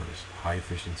efficiency furnace, high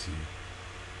efficiency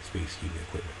space heating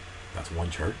equipment. That's one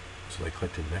chart. So I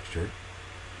click to the next chart.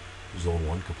 Zone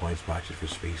 1 compliance package for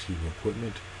space heating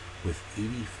equipment with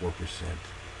 84%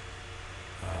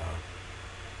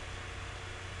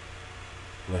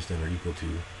 less than or equal to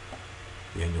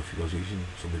the annual utilization.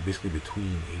 So they're basically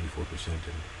between 84%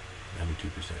 and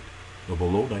 92%. No,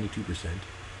 below 92%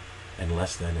 and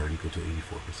less than or equal to 84%.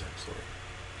 Sorry.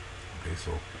 Okay,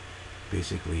 so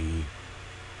basically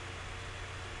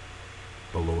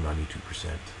below 92%,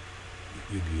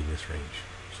 you'd be in this range.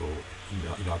 So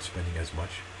you're not spending as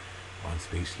much on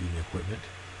space heating equipment.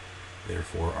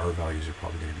 Therefore, our values are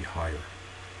probably going to be higher.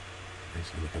 Okay,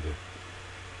 so look at the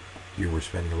here we're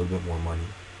spending a little bit more money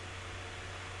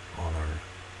on our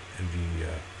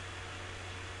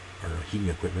our heating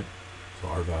equipment. So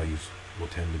our values will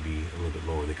tend to be a little bit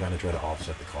lower. They kind of try to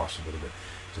offset the cost a little bit.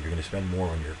 So if you're going to spend more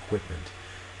on your equipment,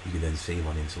 you can then save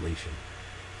on insulation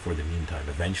for the meantime.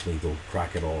 Eventually they'll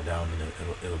crack it all down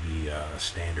and it'll be a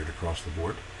standard across the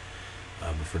board.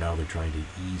 But for now they're trying to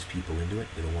ease people into it.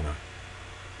 They don't want to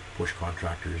push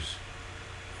contractors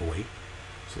away.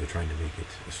 So they're trying to make it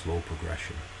a slow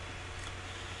progression.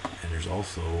 And there's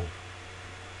also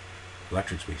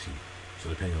electric space heating. So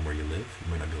depending on where you live,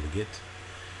 you might not be able to get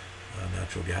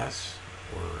natural gas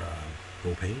or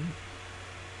propane.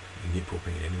 You can get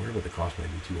propane anywhere, but the cost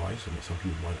might be too high. So some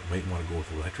people might want to go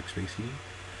with electric space heating.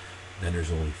 Then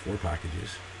there's only 4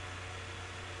 packages,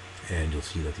 and you'll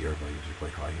see that the R values are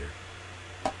quite high here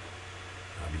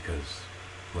because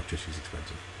electricity is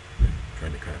expensive. I'm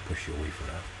trying to kind of push you away from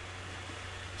that.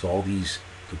 So all these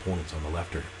components on the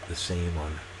left are the same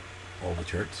on all the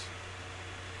charts.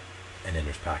 And then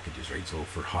there's packages, right? So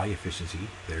for high efficiency,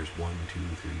 there's 1, 2,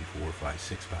 3, 4, 5,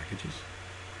 6 packages.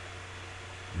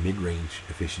 Mid-range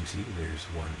efficiency, there's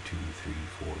 1, 2, 3,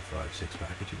 4, 5, 6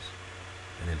 packages.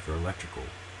 And then for electrical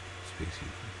space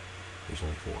heating, there's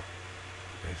only 4.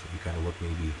 Okay, so you kind of look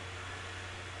maybe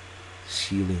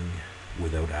ceiling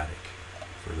without attic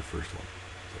for the first one.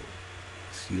 So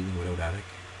ceiling without attic,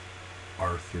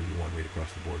 R31 right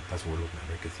across the board. That's what we're looking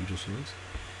at, right? Cathedral ceilings,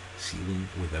 ceiling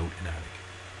without an attic.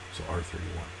 So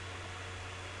R31.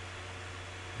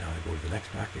 Now I go to the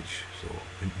next package. So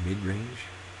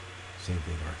mid-range, same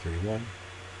thing, R31.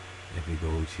 And if we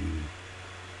go to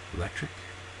electric,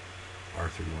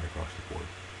 R31 across the board.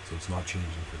 So it's not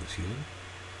changing for the ceiling.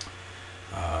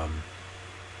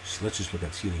 So let's just look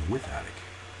at ceiling with attic.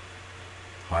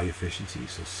 High efficiency,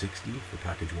 so 60 for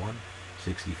package 1,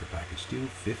 60 for package 2,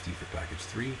 50 for package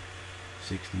 3,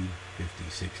 60, 50,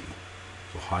 60.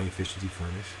 So high efficiency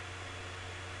furnace.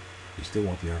 You still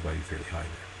want the R value fairly high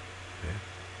there. Okay?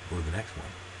 Go to the next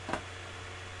one.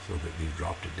 So that they've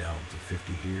dropped it down to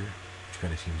 50 here, which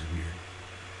kind of seems weird.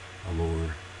 A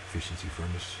lower efficiency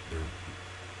furnace, they're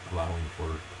allowing for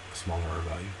a smaller R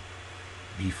value.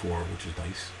 B4, which is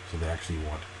nice, so they actually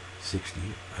want 60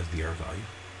 as the R value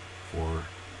for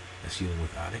a ceiling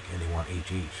with attic, and they want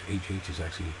HH. HH is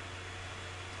actually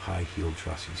high heel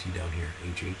truss. You see down here,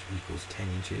 HH equals 10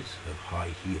 inches of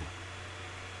high heel.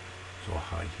 So a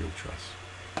high heel truss.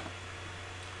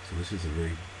 So this is a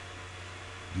very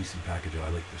decent package. I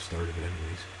like the start of it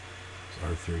anyways. So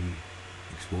R30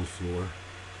 exposed floor.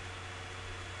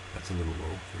 That's a little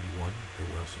low, 31.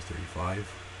 Everywhere else is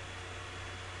 35.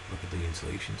 Look at the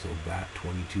insulation. So BAT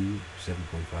 22,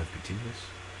 7.5 continuous,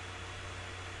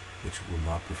 which will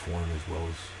not perform as well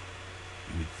as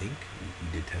you would think.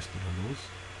 We did testing on those.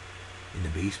 In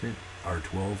the basement,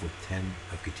 R12 with 10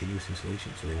 of continuous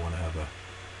insulation. So they want to have a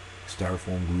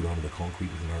styrofoam glued onto the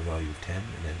concrete with an R value of 10,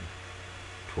 and then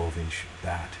 12-inch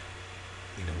BAT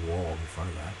in a wall in front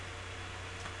of that.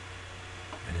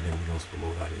 And then everything else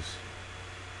below that is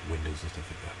windows and stuff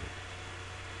like that. But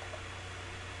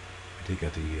I take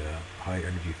out the high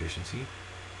energy efficiency.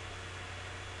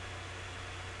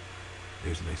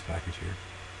 There's a nice package here.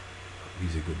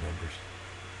 These are good numbers.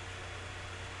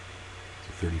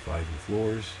 So 35 in the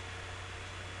floors.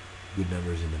 Good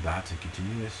numbers in the bats and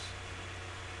continuous.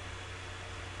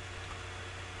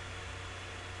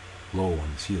 Low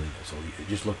on the ceiling. So you're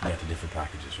just looking at the different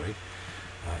packages, right?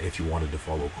 If you wanted to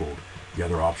follow code. The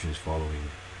other option is following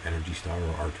Energy Star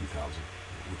or R2000,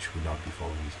 which would not be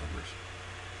following these numbers.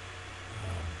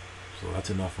 So that's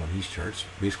enough on these charts.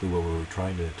 Basically what we're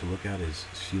trying to look at is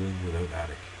ceiling without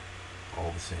attic.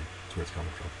 All the same. That's where it's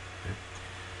coming from. Okay?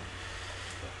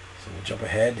 So we'll jump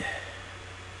ahead.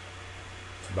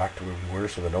 So back to where we were.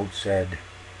 So the note said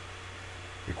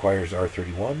requires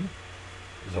R31,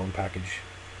 zone package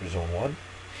for zone 1.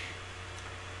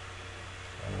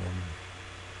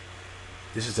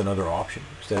 This is another option.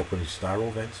 Instead of putting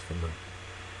spiral vents from the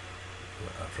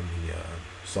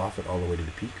soffit all the way to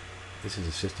the peak, this is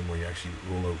a system where you actually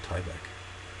roll out Tyvek.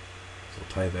 So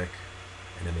Tyvek,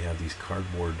 and then they have these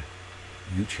cardboard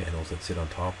U-channels that sit on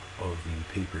top of the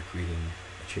paper, creating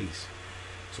a chase.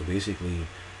 So basically,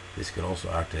 this could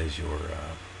also act as your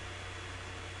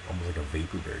almost like a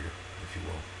vapor barrier, if you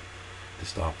will, to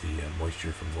stop the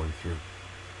moisture from going through.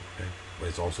 Okay, but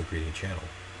it's also creating a channel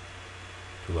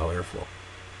to allow airflow.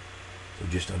 So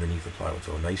just underneath the plywood.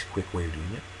 So a nice quick way of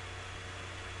doing it.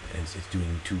 And it's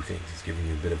doing two things. It's giving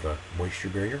you a bit of a moisture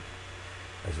barrier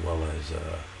as well as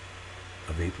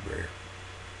a vapor barrier.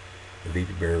 The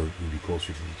vapor barrier would be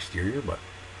closer to the exterior, but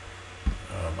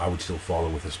I would still follow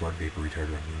with a smart vapor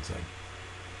retarder on the inside,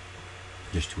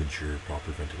 just to ensure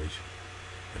proper ventilation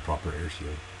and proper air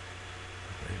sealing.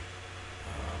 Okay.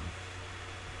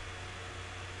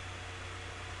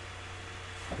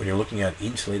 When you're looking at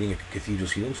insulating a cathedral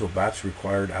ceiling, so bats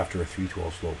required after a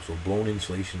 312 slope. So blown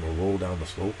insulation will roll down the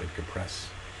slope and compress.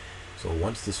 So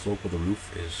once the slope of the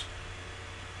roof is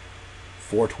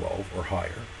 412 or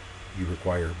higher, you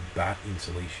require bat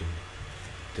insulation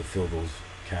to fill those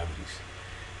cavities,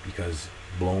 because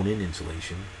blown in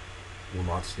insulation will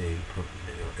not stay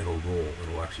permanent. It'll roll.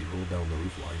 It'll actually roll down the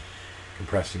roof line,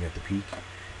 compressing at the peak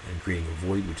and creating a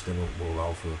void, which then will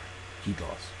allow for heat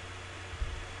loss.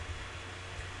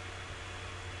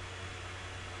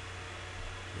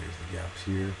 There's the gaps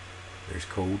here. There's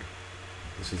code.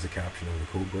 This is the caption of the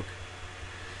code book.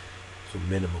 So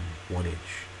minimum 1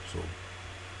 inch. So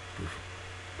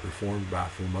performed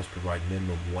bathroom must provide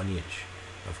minimum 1 inch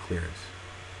of clearance,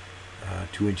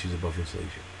 2 inches above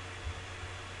insulation.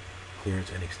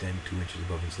 Clearance and extend 2 inches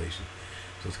above insulation.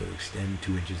 So it's going to extend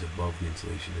 2 inches above the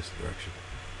insulation this direction.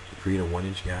 So create a 1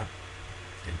 inch gap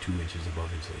and 2 inches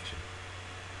above insulation.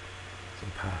 So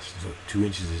pass. So 2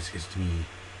 inches is to me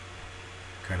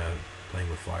kind of playing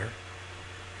with fire,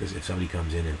 because if somebody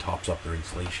comes in and tops up their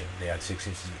insulation, they add 6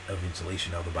 inches of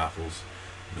insulation, now the baffle's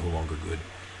no longer good.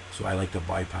 So I like to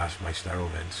bypass my styro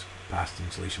vents past the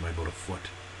insulation by about a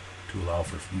foot to allow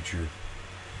for future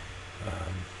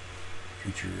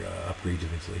upgrades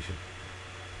of insulation.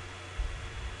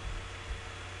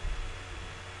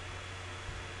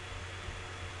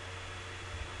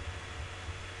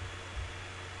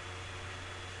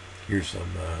 Here's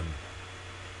some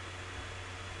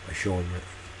by showing that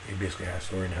it basically has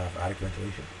story and a half attic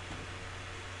ventilation.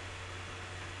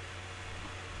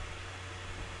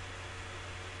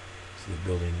 So the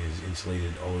building is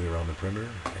insulated all the way around the perimeter,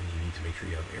 and you need to make sure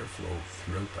you have airflow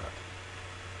throughout that.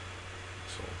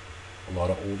 So a lot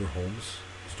of older homes,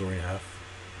 story and a half,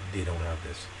 they don't have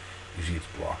this. Usually it's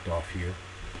blocked off here,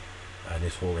 and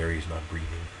this whole area is not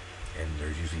breathing, and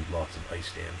there's usually lots of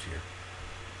ice dams here.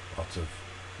 Lots of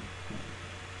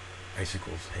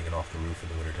icicles hanging off the roof in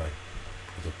the wintertime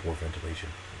because of poor ventilation,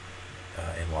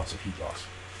 and lots of heat loss.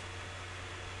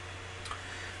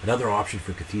 Another option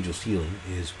for cathedral ceiling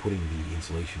is putting the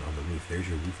insulation on the roof. There's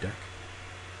your roof deck.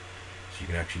 So you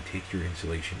can actually take your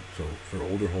insulation. So for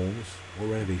older homes or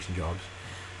renovation jobs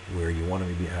where you want to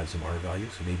maybe add some R value,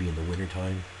 so maybe in the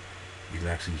wintertime you can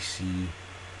actually see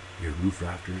your roof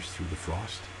rafters through the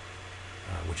frost,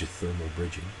 which is thermal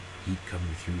bridging, heat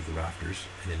coming through the rafters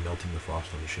and then melting the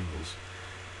frost on the shingles,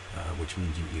 which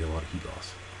means you get a lot of heat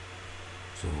loss.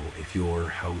 So if your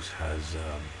house has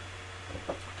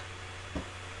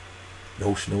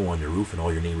no snow on your roof and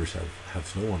all your neighbors have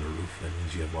snow on their roof, that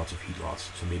means you have lots of heat loss.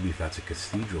 So maybe if that's a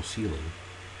cathedral ceiling,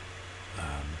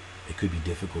 it could be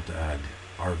difficult to add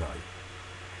R value.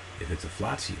 If it's a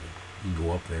flat ceiling, you can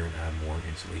go up there and add more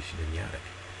insulation in the attic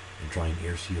and try and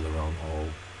air seal around all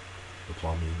the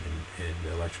plumbing and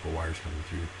the electrical wires coming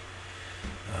through.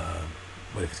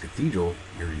 But if it's cathedral,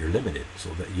 you're limited, so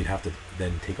that you'd have to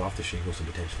then take off the shingles and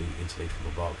potentially insulate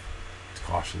from above. It's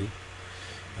costly,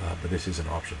 but this is an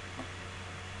option.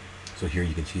 So here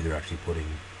you can see they're actually putting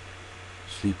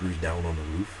sleepers down on the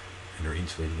roof and they're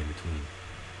insulating in between.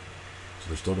 So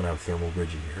they're still going to have thermal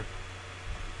bridging here,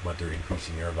 but they're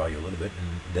increasing air value a little bit,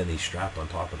 and then they strap on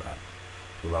top of that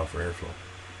to allow for airflow.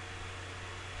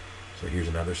 So here's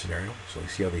another scenario. So you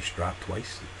see how they strap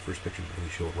twice? The first picture didn't really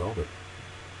show it well, but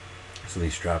so they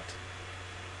strapped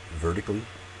vertically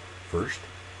first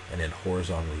and then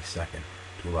horizontally second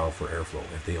to allow for airflow.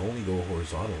 If they only go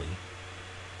horizontally,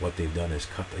 what they've done is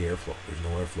cut the airflow. There's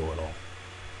no airflow at all.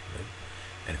 Right?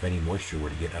 And if any moisture were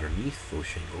to get underneath those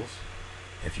shingles,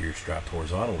 if you're strapped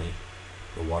horizontally,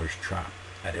 the water's trapped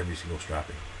at every single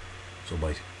strapping. So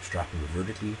by strapping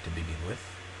vertically to begin with,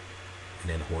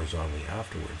 and then horizontally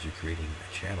afterwards, you're creating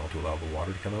a channel to allow the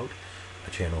water to come out,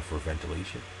 a channel for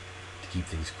ventilation, to keep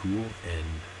things cool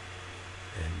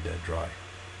and dry.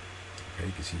 Okay,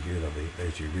 you can see here that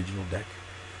there's the original deck.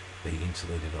 They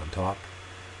insulated on top,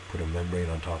 put a membrane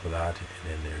on top of that, and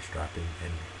then they're strapping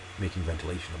and making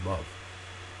ventilation above.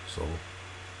 So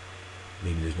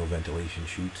maybe there's no ventilation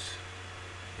chutes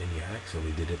in the attic, so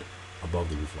they did it above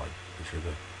the roof line. Make sure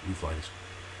the roof line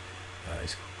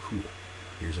is cool.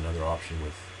 Here's another option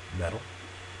with metal.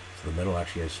 So the metal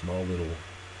actually has small little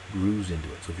grooves into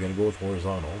it. So if you're going to go with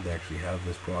horizontal, they actually have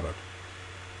this product,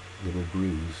 little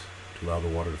grooves to allow the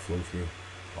water to flow through,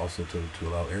 also to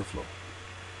allow airflow.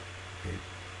 Okay,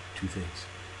 two things.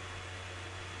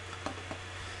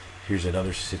 Here's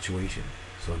another situation.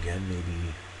 So again,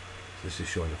 maybe this is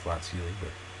showing a flat ceiling,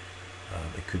 but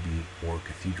it could be more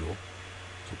cathedral.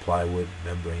 So plywood,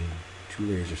 membrane, 2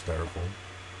 layers of styrofoam,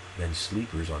 then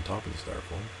sleepers on top of the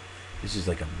styrofoam. This is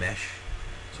like a mesh,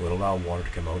 so it'll allow water to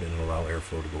come out and it'll allow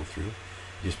airflow to go through.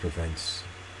 It just prevents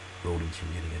rodents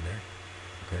from getting in there.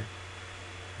 Okay,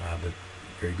 but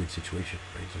very good situation,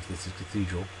 right? So if this is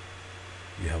cathedral,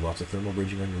 you have lots of thermal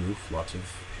bridging on your roof, lots of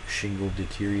shingle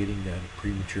deteriorating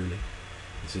prematurely.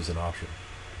 This is an option.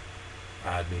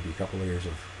 Add maybe a couple layers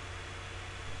of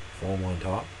foam on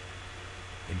top,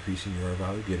 increasing your R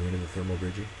value, getting rid of the thermal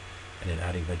bridging, and then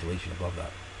adding ventilation above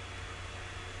that.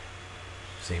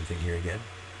 Same thing here again.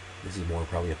 This is more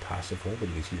probably a passive home, but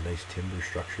you can see the nice timber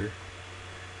structure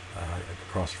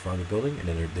across the front of the building, and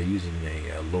then they're using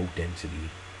a low density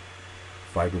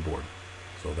fiberboard.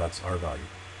 So that's R value.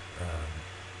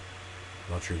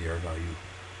 Not sure the R value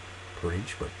per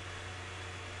inch, but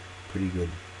pretty good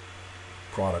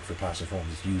product for passive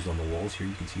homes. It's used on the walls here,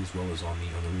 you can see, as well as on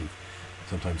the roof.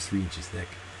 Sometimes 3 inches thick,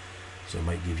 so it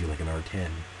might give you like an R10,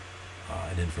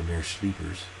 and then from there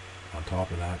sleepers on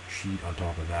top of that, sheet on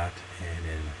top of that, and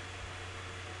then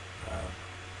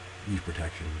leaf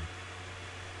protection,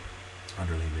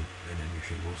 underlayment, and then your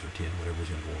shingles or tin, whatever's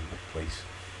going to go in place.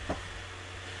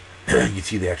 You can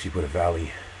see they actually put a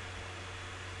valley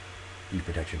leaf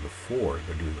protection before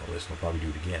they're doing all this. They'll probably do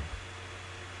it again.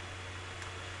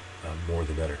 More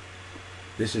the better.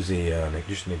 This is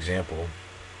just an example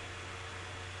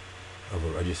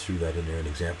of I just threw that in there, an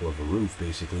example of a roof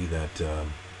basically that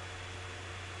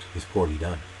is poorly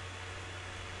done.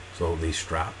 So they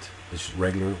strapped this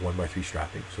regular 1x3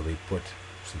 strapping. So they put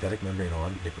synthetic membrane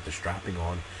on, they put the strapping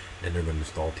on, and they're going to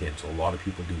install tin. So a lot of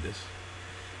people do this.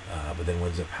 But then what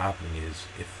ends up happening is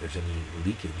if there's any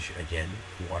leakage, again,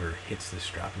 water hits this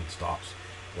strap and it stops.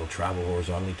 It'll travel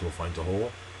horizontally until it finds a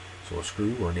hole, so a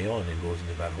screw or a nail, and then goes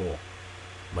into that hole.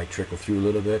 Might trickle through a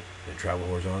little bit, then travel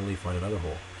horizontally, find another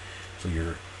hole. So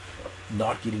you're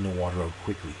not getting the water out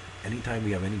quickly. Anytime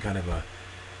we have any kind of a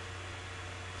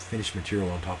finished material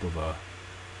on top of a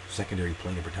secondary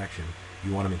plane of protection,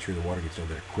 you want to make sure the water gets out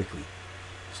there quickly.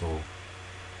 So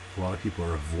a lot of people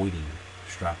are avoiding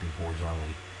strapping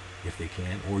horizontally if they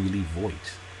can, or you leave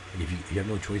voids. And if you have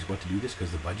no choice but to do this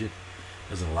because the budget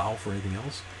doesn't allow for anything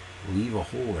else, leave a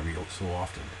hole every so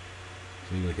often.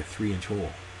 So maybe like a 3-inch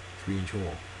hole, 3-inch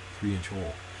hole, 3-inch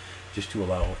hole, just to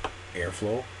allow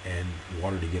airflow and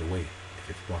water to get away if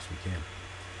it possibly can.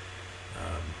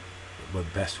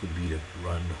 But best would be to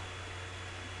run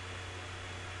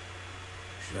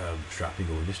strapping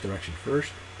going this direction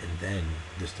first and then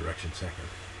this direction second.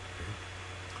 Okay?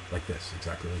 Like this,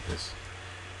 exactly like this.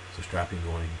 So strapping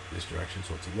going this direction,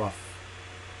 so it's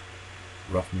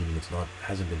rough meaning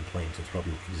hasn't been planed, so it's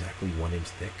probably exactly 1 inch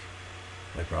thick,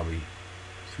 like probably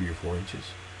 3 or 4 inches,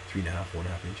 3.5, 4.5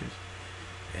 inches,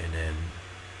 and then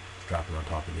strapping on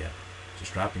top again. So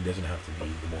strapping doesn't have to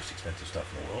be the most expensive stuff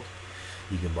in the world.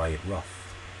 You can buy it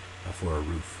rough for a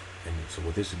roof. And so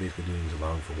what this is basically doing is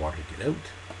allowing for water to get out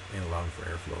and allowing for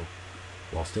airflow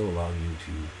while still allowing you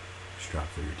to strap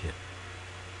for your tin.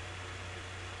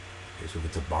 Okay, so if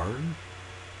it's a barn,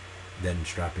 then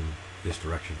strapping this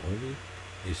direction only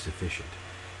is sufficient.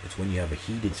 It's when you have a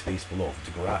heated space below. If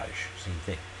it's a garage, same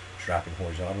thing. Strapping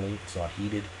horizontally, it's not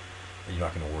heated, and you're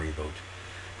not going to worry about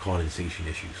condensation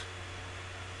issues.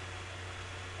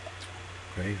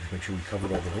 Okay, just make sure we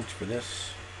covered all the notes for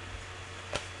this.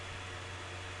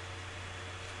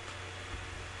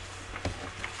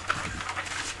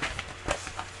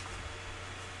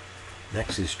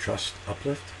 Next is truss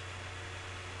uplift.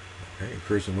 Okay, it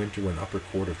occurs in winter when the upper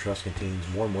cord of truss contains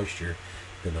more moisture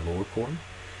than the lower cord.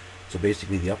 So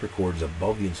basically the upper cord is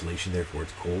above the insulation, therefore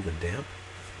it's cold and damp.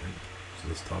 Right? So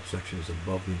this top section is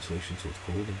above the insulation, so it's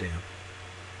cold and damp.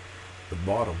 The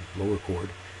bottom, lower cord,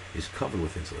 is covered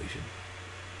with insulation.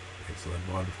 Okay, so that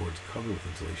bottom cord is covered with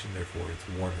insulation, therefore it's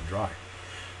warm and dry.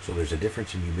 So there's a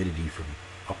difference in humidity from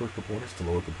upper components to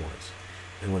lower components.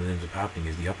 And what ends up happening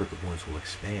is the upper components will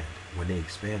expand. When they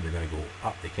expand, they're going to go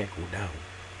up. They can't go down.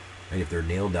 Right? If they're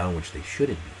nailed down, which they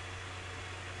shouldn't be,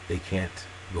 they can't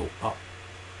go up.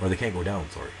 Or they can't go down,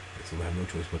 sorry. So they have no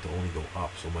choice but to only go up.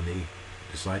 So when they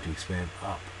decide to expand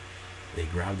up, they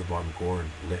grab the bottom core and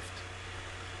lift.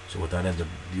 So what that ends up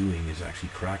doing is actually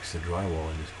cracks the drywall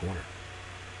in this corner.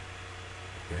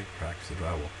 Okay, cracks the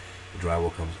drywall. The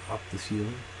drywall comes up the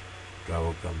ceiling.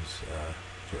 Drywall comes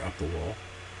up the wall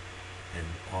and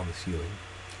on the ceiling,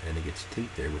 and it gets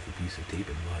taped there with a piece of tape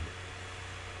and mud.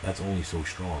 That's only so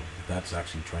strong. If that's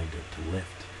actually trying to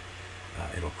lift,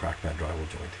 it'll crack that drywall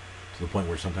joint to the point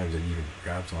where sometimes it even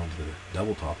grabs onto the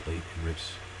double top plate and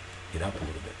rips it up a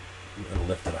little bit. It'll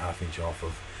lift it a ½ inch off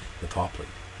of the top plate.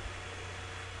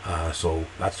 So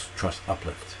that's truss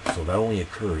uplift. So that only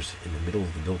occurs in the middle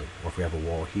of the building. Or if we have a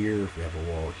wall here, if we have a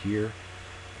wall here,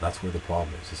 that's where the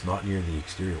problem is. It's not near the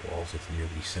exterior walls, it's near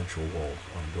the central walls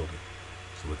on the building.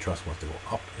 So the truss wants to go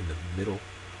up in the middle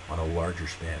on a larger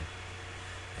span,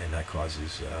 and that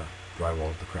causes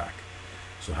drywall to crack.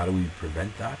 So how do we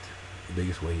prevent that? The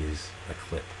biggest way is a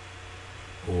clip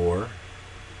or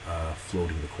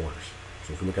floating the corners.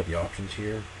 So if we look at the options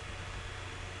here,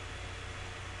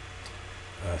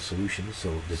 solutions,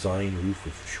 so design roof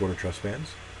with shorter truss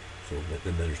spans, so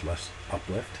then there's less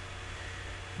uplift.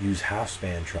 Use half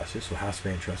span trusses. So half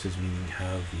span trusses meaning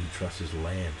have the trusses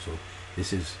land. So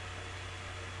this is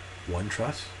one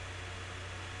truss,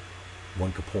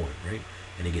 one component, right?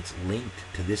 And it gets linked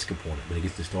to this component, but it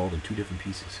gets installed in two different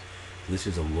pieces. So this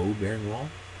is a load bearing wall.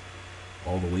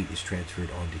 All the weight is transferred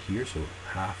onto here, so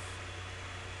half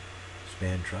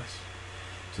span truss.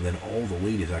 So then all the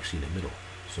weight is actually in the middle.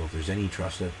 So if there's any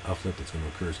truss uplift that's going to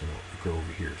occur, it's going to occur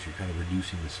over here. So you're kind of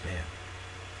reducing the span.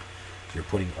 So you're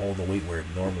putting all the weight where it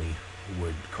normally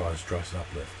would cause truss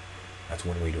uplift. That's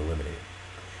one way to eliminate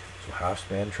it. So half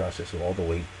span trusses, so all the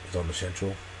weight is on the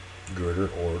central girder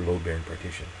or load bearing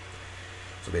partition.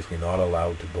 So basically not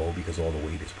allowed to bow because all the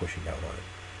weight is pushing down on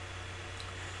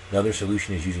it. Another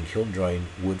solution is using kiln drying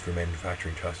wood for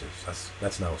manufacturing trusses.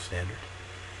 That's now a standard.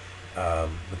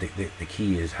 But the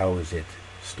key is, how is it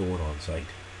stored on site?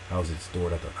 How is it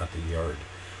stored at the yard?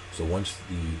 So once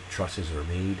the trusses are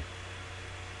made,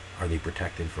 are they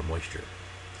protected from moisture?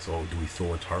 So do we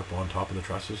throw a tarp on top of the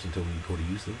trusses until we go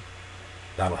to use them?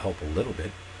 That'll help a little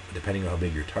bit, but depending on how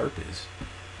big your tarp is,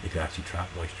 it can actually trap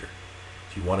moisture.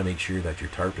 So you want to make sure that your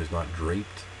tarp is not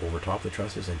draped over top of the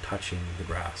trusses and touching the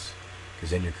grass,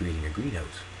 because then you're creating a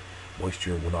greenhouse.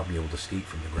 Moisture will not be able to escape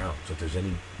from the ground. So if there's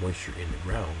any moisture in the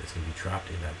ground, it's going to be trapped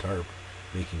in that tarp,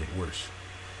 making it worse.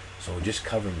 So just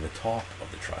covering the top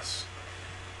of the truss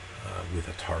with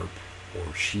a tarp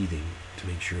or sheathing to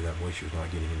make sure that moisture is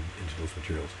not getting into those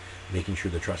materials. Making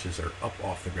sure the trusses are up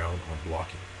off the ground on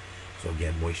blocking. So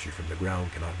again, moisture from the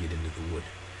ground cannot get into the wood.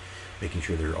 Making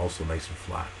sure they're also nice and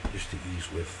flat, just to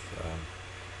ease with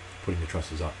putting the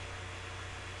trusses up.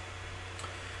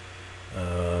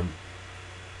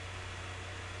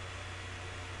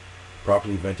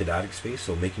 Properly vented attic space,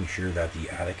 so making sure that the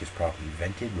attic is properly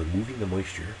vented, removing the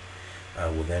moisture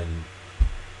will then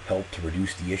help to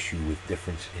reduce the issue with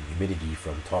difference in humidity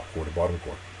from top core to bottom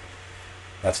core.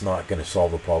 That's not going to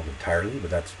solve the problem entirely,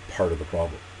 but that's part of the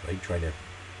problem, right? Trying to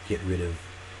get rid of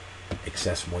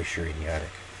excess moisture in the attic.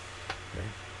 Okay?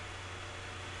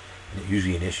 And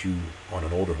usually an issue on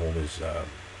an older home is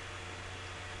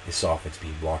soffits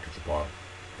being blocked at the bottom,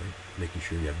 right? Making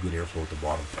sure you have good airflow at the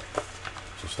bottom.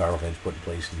 So spiral fence put in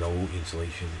place, no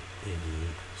insulation in the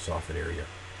soffit area.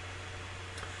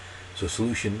 So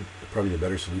solution, probably the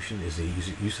better solution, is the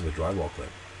use of a drywall clip.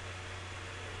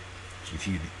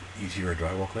 So you see our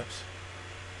drywall clips?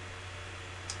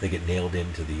 They get nailed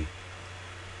into the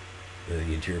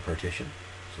interior partition.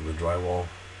 So the drywall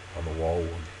on the wall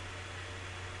will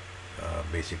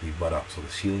basically butt up. So the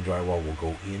ceiling drywall will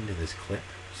go into this clip,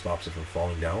 stops it from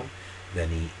falling down. Then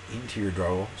the interior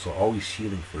drywall, so always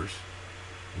ceiling first,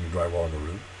 when you drywall in the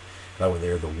room. That way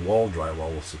there, the wall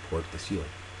drywall will support the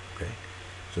ceiling. Okay?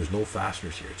 So there's no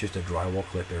fasteners here. It's just a drywall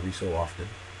clip every so often.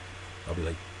 Probably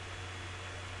like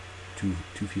two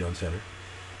feet on center,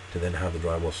 to then have the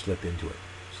drywall slip into it.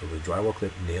 So the drywall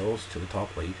clip nails to the top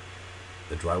plate.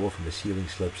 The drywall from the ceiling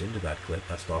slips into that clip.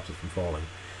 That stops it from falling.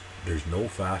 There's no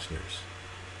fasteners.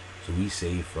 So we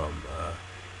say from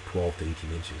 12 to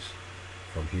 18 inches.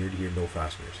 From here to here, no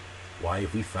fasteners. Why?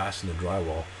 If we fasten the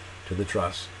drywall to the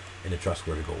truss, and the truss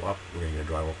were to go up, we're going to get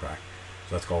a drywall crack.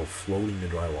 So that's called floating the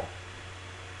drywall.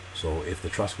 So if the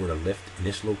truss were to lift in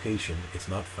this location, it's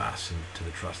not fastened to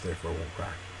the truss, therefore it won't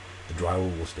crack. The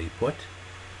drywall will stay put,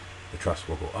 the truss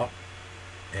will go up,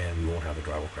 and we won't have a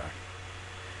drywall crack.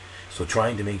 So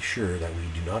trying to make sure that we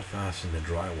do not fasten the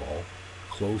drywall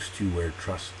close to where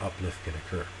truss uplift can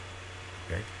occur.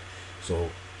 Okay? So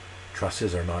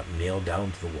trusses are not nailed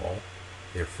down to the wall,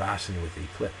 they're fastened with a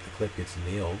clip. The clip gets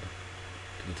nailed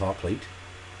to the top plate,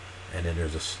 and then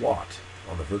there's a slot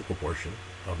on the vertical portion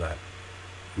of that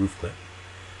roof clip,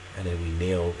 and then we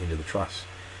nail into the truss.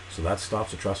 So that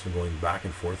stops the truss from going back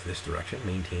and forth this direction,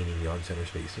 maintaining the on-center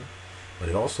spacing, but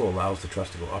it also allows the truss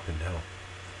to go up and down.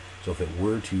 So if it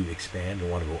were to expand and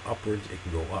want to go upwards, it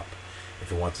can go up.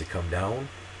 If it wants to come down,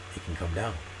 it can come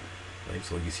down. Right?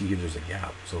 So you see here there's a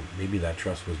gap. So maybe that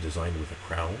truss was designed with a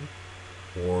crown,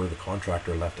 or the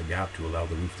contractor left a gap to allow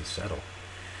the roof to settle.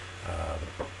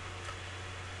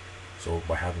 So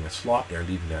by having a slot there,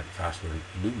 leaving that fastener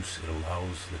loose, it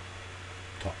allows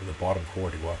the bottom core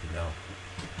to go up and down.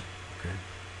 Okay.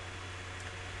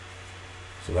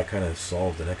 So that kind of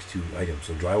solves the next two items.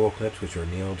 So drywall clips, which are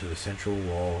nailed to the central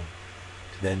wall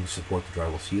to then support the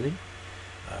drywall ceiling.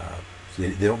 So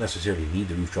they don't necessarily need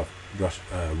the roof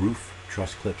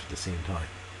truss clips at the same time.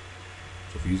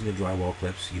 So if you're using the drywall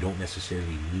clips, you don't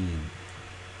necessarily need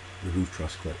the roof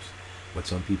truss clips. What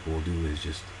some people will do is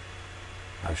just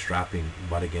have strapping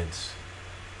butt against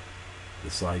the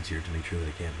sides here to make sure that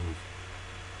it can't move.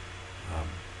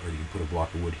 Or you can put a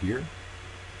block of wood here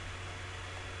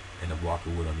and a block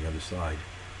of wood on the other side.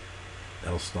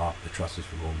 That'll stop the trusses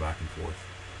from going back and forth.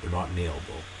 They're not nailed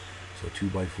though. So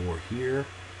 2x4 here,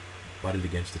 butted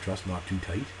against the truss, not too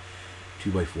tight.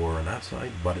 2x4 on that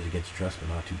side, butted against the truss, but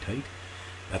not too tight.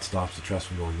 That stops the truss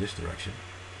from going this direction.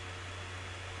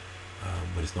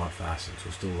 But it's not fastened, so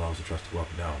it still allows the truss to go up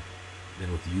and down.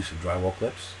 Then with the use of drywall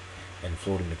clips and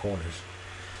floating the corners,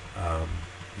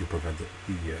 you'll prevent the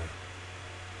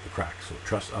cracks. So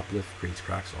truss uplift creates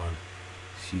cracks on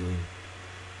ceiling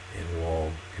and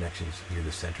wall connections near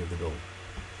the center of the building.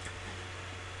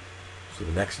 So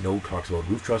the next note talks about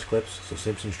roof truss clips. So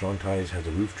Simpson Strong Ties has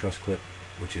a roof truss clip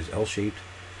which is L-shaped.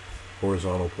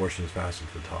 Horizontal portion is fastened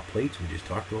to the top plates. We just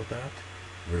talked about that.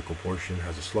 The vertical portion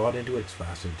has a slot into it. It's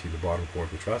fastened to the bottom core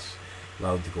of the truss,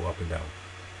 allowed to go up and down.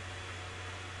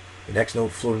 The next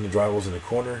note, floating the drywalls in the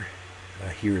corner.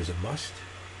 Here is a must.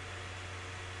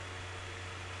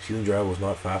 Ceiling drywall is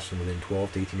not fastened within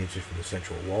 12 to 18 inches from the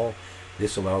central wall.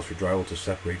 This allows for drywall to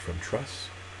separate from truss,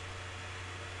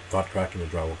 not cracking the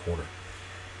drywall corner.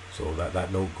 So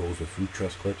that note goes with roof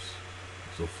truss clips.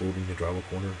 So floating the drywall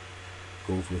corner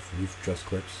goes with roof truss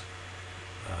clips.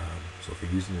 So if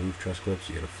you're using the roof truss clips,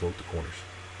 you got to float the corners.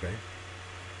 Okay.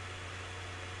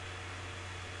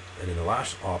 And then the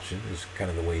last option is kind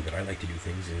of the way that I like to do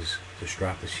things, is to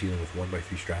strap the ceiling with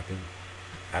 1x3 strapping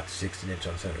at 16"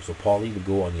 on center. So poly would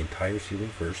go on the entire ceiling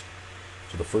first.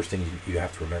 So the first thing you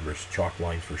have to remember is chalk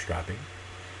lines for strapping.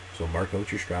 So mark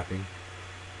out your strapping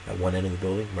at one end of the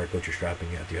building, mark out your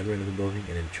strapping at the other end of the building,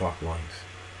 and then chalk lines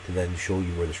to then show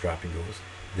you where the strapping goes.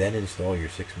 Then install your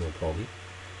 6mm poly.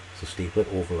 So staple it,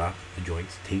 overlap the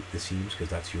joints, tape the seams because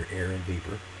that's your air and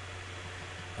vapor.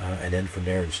 And then from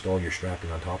there install your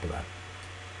strapping on top of that.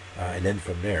 And then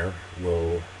from there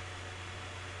we'll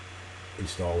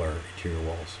install our interior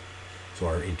walls. So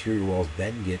our interior walls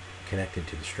then get connected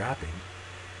to the strapping,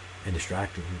 and the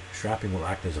strapping will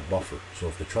act as a buffer. So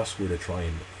if the truss were to try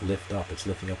and lift up, it's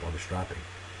lifting up on the strapping,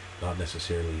 not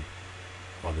necessarily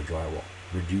on the drywall,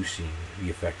 reducing the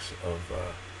effects of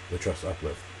the truss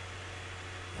uplift.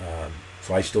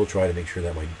 So I still try to make sure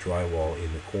that my drywall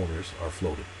in the corners are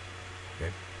floated.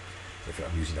 Okay, if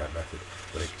I'm using that method,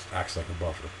 but it acts like a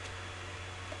buffer.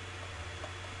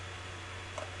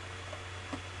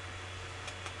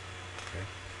 Okay,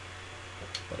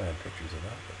 but I have pictures of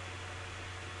that.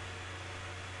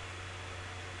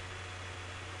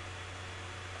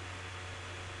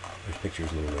 There's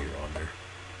pictures a little later on there.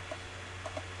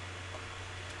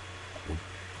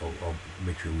 I'll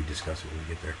make sure we discuss it when we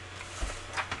get there.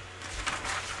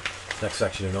 Next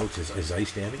section of notes is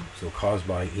ice damming, so caused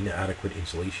by inadequate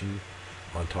insulation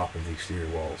on top of the exterior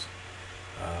walls.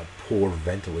 Poor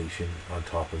ventilation on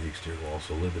top of the exterior walls,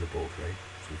 so a little bit of both, right?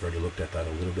 So we've already looked at that a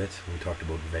little bit when we talked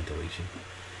about ventilation.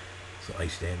 So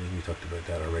ice damming, we talked about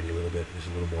that already a little bit. There's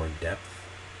a little more in depth.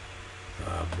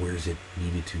 Where is it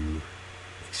needed to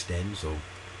extend? So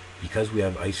because we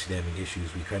have ice damming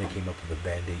issues, we kind of came up with a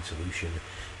band-aid solution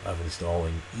of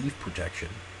installing eave protection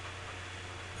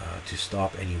to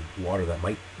stop any water that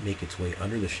might make its way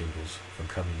under the shingles from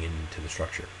coming into the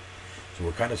structure. So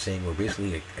we're kind of saying we're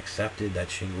basically accepted that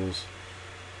shingles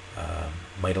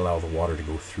might allow the water to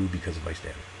go through because of ice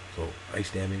damming. So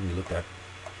ice damming we looked at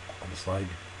on the slide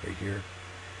right here.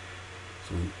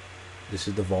 So this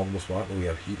is the vulnerable spot where we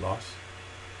have heat loss.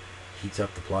 Heats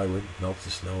up the plywood, melts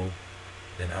the snow,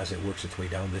 then as it works its way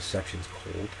down, this section's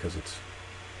cold because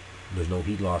there's no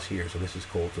heat loss here, so this is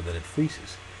cold, so then it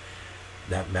freezes.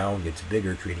 That mound gets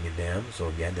bigger, creating a dam. So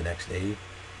again, the next day,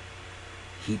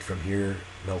 heat from here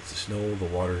melts the snow, the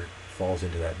water falls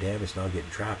into that dam, it's now getting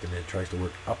trapped, and then it tries to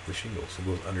work up the shingle. So it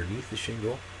goes underneath the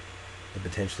shingle and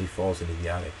potentially falls into the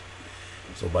attic.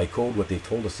 So by code, what they've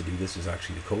told us to do, this is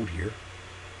actually the code here.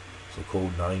 So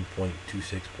code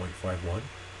 9.26.51,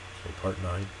 so part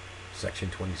 9, section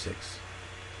 26,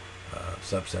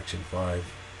 subsection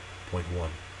 5.1,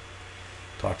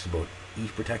 talks about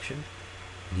eave protection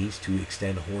needs to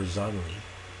extend horizontally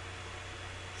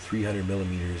 300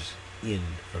 millimeters in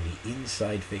from the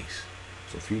inside face.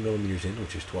 So 3 millimeters in,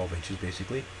 which is 12 inches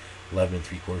basically, 11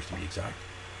 3/4 to be exact.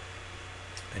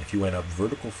 And if you went up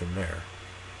vertical from there,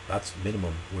 that's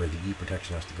minimum where the eave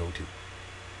protection has to go to.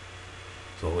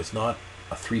 So it's not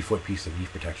a 3-foot piece of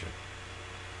eave protection.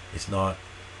 It's not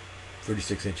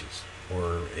 36 inches,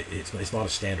 or it's not a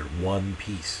standard one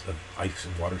piece of ice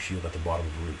and water shield at the bottom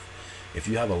of the roof. If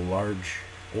you have a large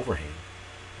overhang,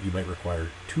 you might require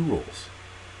 2 rolls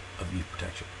of eave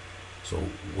protection. So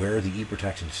where the eave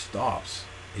protection stops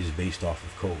is based off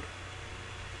of code.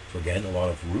 So again, a lot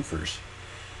of roofers,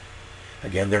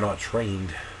 again, they're not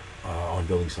trained on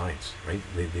building science, right?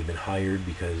 They've been hired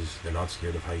because they're not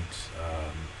scared of heights,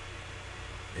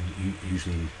 and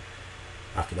usually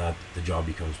after that the job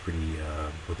becomes pretty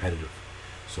repetitive.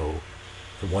 So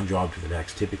from one job to the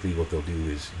next, typically what they'll do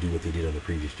is do what they did on the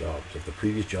previous job. So if the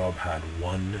previous job had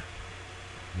 1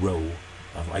 row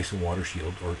of ice and water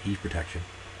shield or eave protection,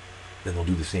 then they'll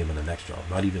do the same on the next job,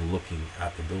 not even looking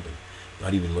at the building,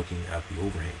 not even looking at the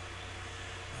overhang.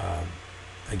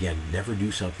 Again, never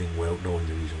do something without knowing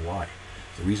the reason why.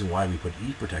 The reason why we put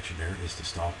eave protection there is to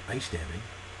stop ice damming,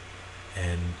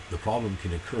 and the problem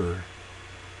can occur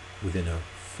within a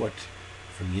foot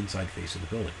from the inside face of the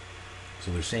building.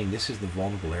 So they're saying this is the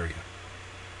vulnerable area.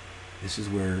 This is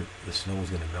where the snow is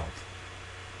going to melt.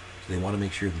 So they want to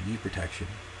make sure the eave protection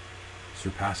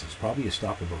surpasses, probably a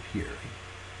stop about here. Right?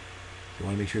 They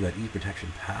want to make sure that eave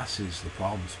protection passes the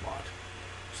problem spot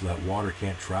so that water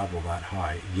can't travel that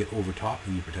high, get over top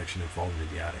of the eave protection and fall into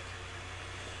the attic.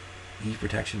 Eave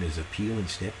protection is a peel and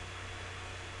snip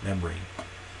membrane.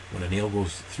 When a nail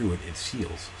goes through it, it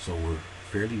seals. So we're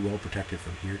fairly well protected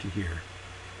from here to here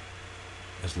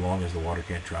as long as the water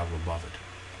can't travel above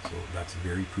it. So that's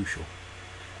very crucial.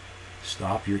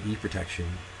 Stop your eave protection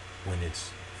when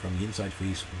it's from the inside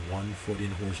face 1 foot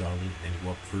in horizontally and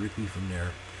go up vertically from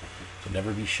there. So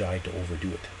never be shy to overdo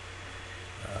it.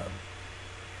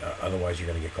 Otherwise you're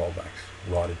going to get callbacks.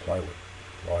 Rotted plywood,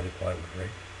 right?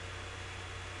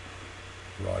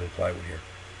 Rotted plywood here.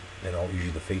 And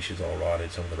usually the fascia is all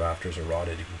rotted, some of the rafters are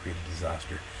rotted, it can create a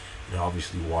disaster. And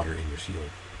obviously water in your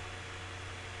ceiling.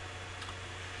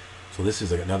 So this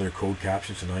is another code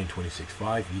caption, so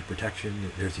 926.5, eave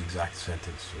protection, there's the exact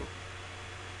sentence. So,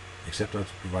 except as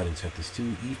provided in sentence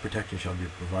 2, eave protection shall be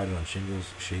provided on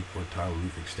shingles, shake, or tile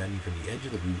roof extending from the edge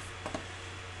of the roof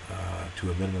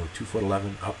to a minimum of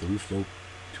 2'11" up the roof slope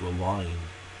to a line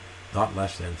not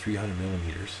less than 300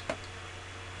 millimeters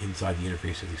inside the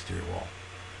interface of the exterior wall.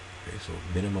 Okay, so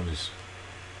minimum is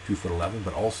 2'11",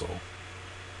 but also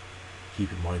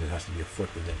keep in mind it has to be a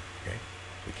foot within. Okay,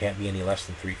 it can't be any less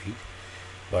than 3 feet,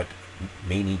 but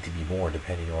may need to be more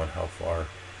depending on how far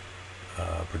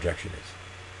projection is.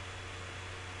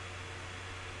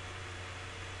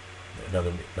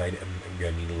 Another item I'm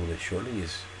going to need a little bit shortly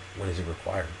is, when is it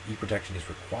required? Eave protection is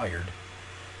required.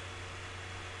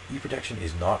 Eave protection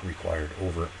is not required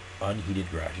over unheated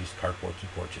garages, carports,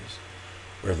 and porches,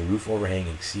 where the roof overhang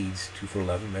exceeds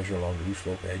 2'11" measure along the roof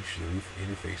slope edge to the roof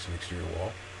interface of the exterior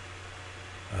wall.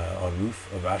 On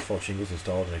roof of asphalt shingles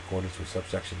installed in accordance with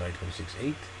subsection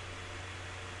 926.8.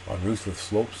 On roofs with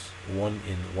slopes 1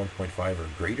 in 1.5 or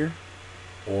greater,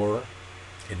 or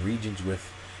in regions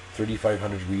with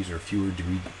 3,500 degrees or fewer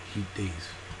degree heat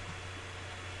days.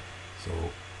 So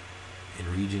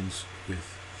in regions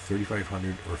with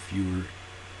 3,500 or fewer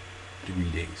degree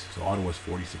days. So Ottawa's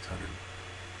 4,600.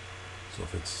 So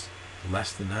if it's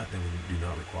less than that, then we do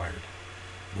not require it.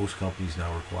 Most companies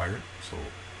now require it. So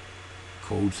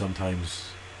code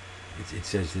sometimes, it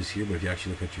says this here, but if you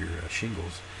actually look at your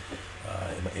shingles,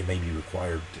 it may be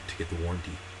required to get the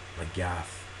warranty. Like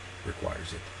Gaff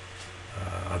requires it.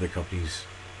 Other companies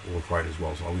will require it as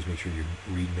well. So always make sure you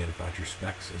read manufacturer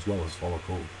specs as well as follow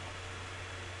code.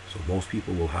 So most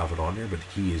people will have it on there, but the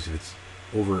key is if it's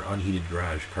over unheated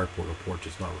garage, carport, or porch,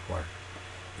 it's not required.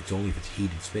 It's only if it's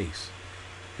heated space.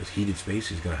 Because heated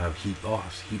space is going to have heat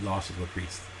loss. Heat loss is what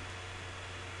creates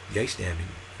the ice damming,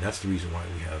 and that's the reason why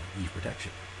we have eave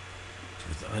protection. So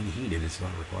if it's unheated, it's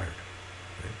not required.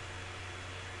 Okay?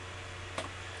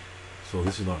 So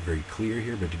this is not very clear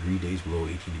here, but degree days below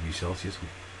 18 degrees Celsius.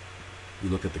 We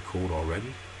looked at the code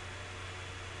already.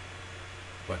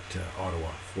 But Ottawa,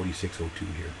 4602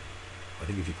 here. I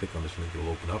think if you click on this link,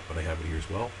 it'll open up, but I have it here as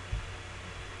well.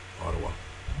 Ottawa,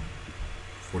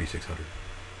 4600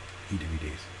 heat degree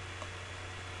days.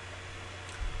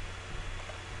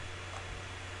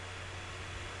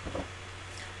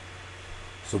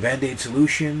 So Band-Aid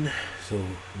solution, so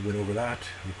we went over that,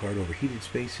 required over heated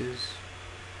spaces.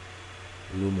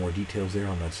 A little more details there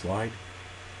on that slide.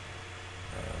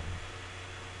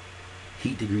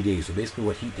 Heat degree days. So basically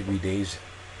what heat degree days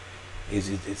is,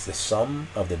 it's the sum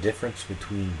of the difference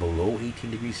between below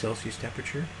 18 degrees Celsius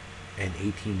temperature and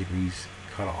 18 degrees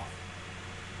cutoff.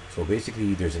 So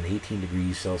basically there's an 18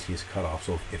 degrees Celsius cutoff.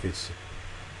 So if it's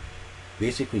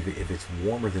basically if it's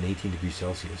warmer than 18 degrees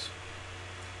Celsius,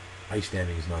 ice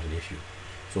damming is not an issue.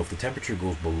 So if the temperature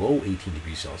goes below 18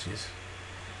 degrees Celsius,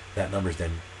 that number is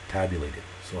then tabulated.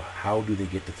 So how do they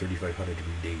get to 3,500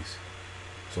 degree days?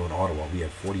 So in Ottawa, we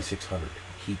have 4,600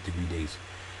 heat degree days.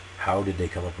 How did they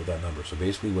come up with that number? So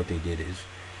basically what they did is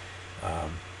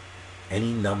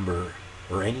any number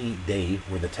or any day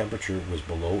where the temperature was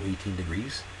below 18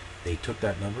 degrees, they took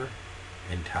that number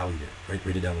and tallied it, write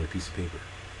it down on a piece of paper.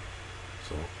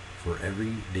 So for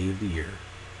every day of the year,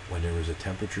 when there was a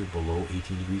temperature below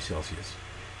 18 degrees Celsius,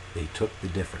 they took the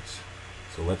difference.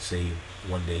 So let's say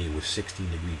one day it was 16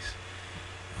 degrees.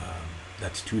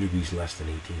 That's 2 degrees less than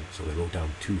 18. So they wrote down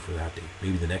 2 for that day.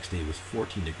 Maybe the next day it was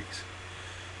 14 degrees.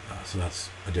 So that's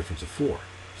a difference of 4.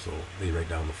 So they write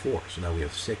down the 4. So now we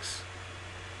have 6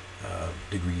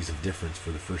 degrees of difference for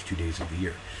the first 2 days of the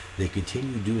year. They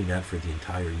continue doing that for the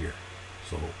entire year.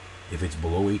 So if it's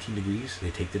below 18 degrees, they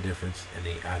take the difference and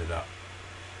they add it up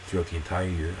throughout the entire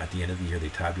year. At the end of the year, they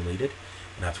tabulate it,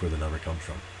 and that's where the number comes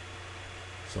from.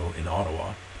 So in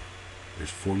Ottawa,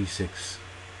 there's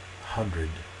 4,600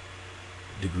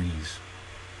 degrees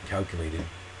calculated,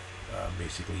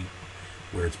 basically,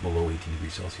 where it's below 18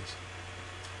 degrees Celsius.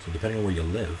 So depending on where you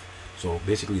live, so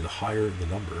basically the higher the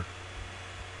number,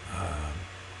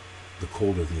 the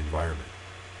colder the environment.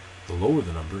 The lower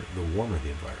the number, the warmer the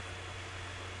environment.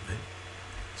 Right?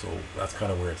 So that's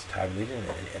kind of where it's tabulated,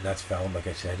 and that's found, like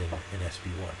I said, in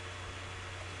SB1,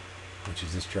 which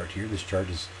is this chart here. This chart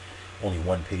is only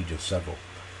one page of several.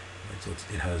 Right? So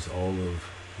it has all of,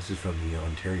 this is from the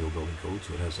Ontario Building Code,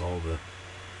 so it has all the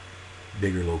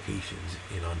bigger locations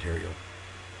in Ontario.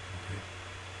 Okay.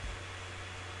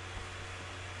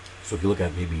 So if you look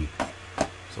at maybe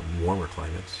some warmer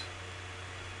climates,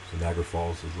 so Niagara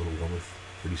Falls is a little warmer,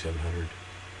 3,700.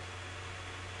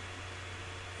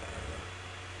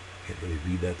 Can't really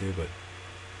read that there, but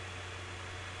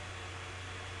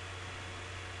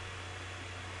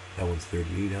that one's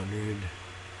 3,800.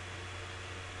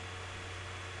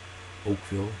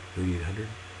 Oakville, 3,800.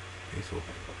 Okay,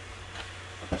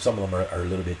 so some of them are a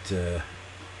little bit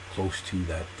close to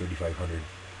that 3,500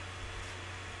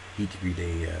 heat degree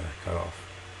day cutoff.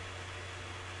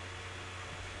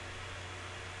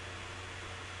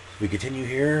 So we continue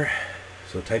here.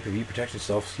 So type of heat protection,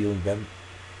 self-sealing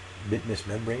bitmus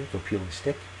membrane, so peeling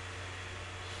stick.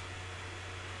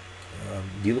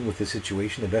 Dealing with this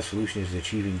situation, the best solution is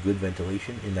achieving good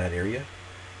ventilation in that area.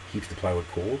 Keeps the plywood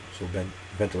cold, so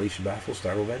ventilation baffles,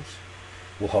 styro vents,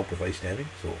 will help with ice damming.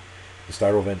 So the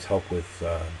styro vents help with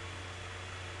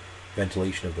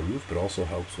ventilation of the roof, but also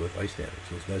helps with ice damming.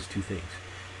 So it does two things.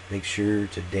 Make sure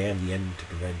to dam the end to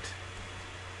prevent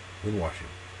wind washing.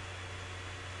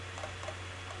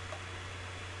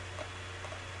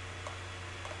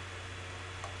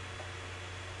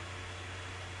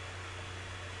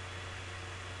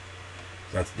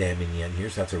 So that's damming the end here,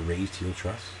 so that's a raised heel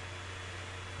truss.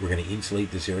 We're going to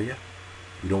insulate this area.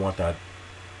 We don't want that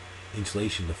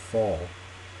insulation to fall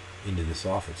into the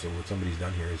soffit. So what somebody's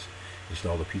done here is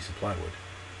installed a piece of plywood,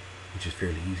 which is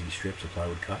fairly easy, strips of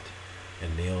plywood cut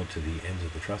and nailed to the ends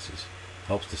of the trusses.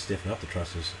 Helps to stiffen up the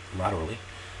trusses laterally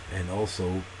and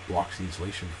also blocks the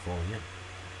insulation from falling in.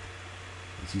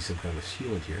 You see some kind of a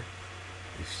sealant here.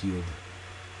 They've sealed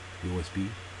the OSB.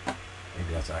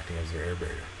 Maybe that's acting as their air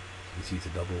barrier. You see it's a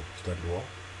double studded wall.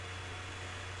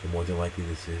 So more than likely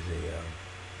this is a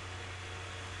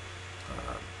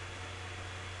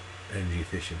energy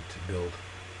efficient build,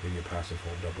 maybe a passive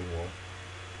foam double wall.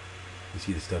 You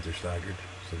see the studs are staggered,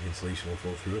 so the insulation will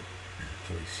flow through it.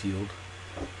 So it's sealed.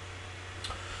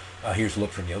 Here's a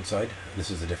look from the outside. This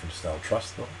is a different style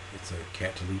truss though. It's a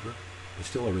cantilever. It's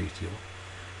still a raised heel.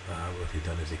 What they've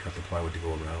done is they cut the plywood to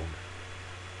go around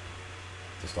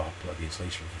to stop the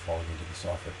insulation from falling into the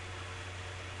soffit.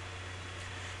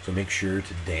 So make sure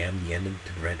to dam the end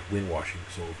to prevent wind washing.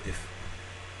 So if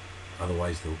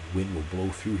otherwise the wind will blow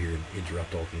through here and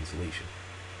interrupt all the insulation.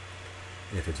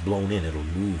 And if it's blown in, it'll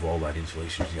move all that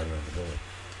insulation to the other end of the building.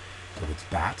 So if it's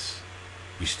bats,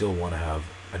 you still want to have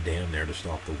a dam there to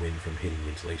stop the wind from hitting the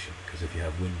insulation. Because if you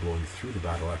have wind blowing through the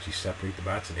bat, it'll actually separate the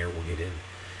bats and air will get in.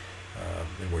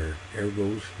 And where air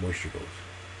goes, moisture goes.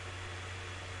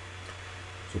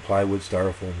 So plywood,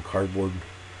 styrofoam, cardboard,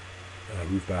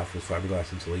 roof baffles,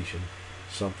 fiberglass insulation,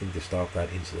 something to stop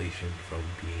that insulation from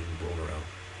being blown around.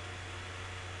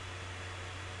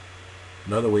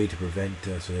 Another way to prevent,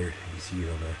 so there you see it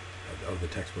on the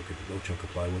textbook, a low chunk of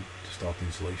plywood to stop the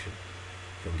insulation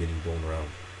from getting blown around.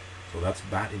 So that's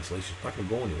bat insulation. It's not going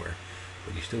to go anywhere,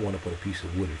 but you still want to put a piece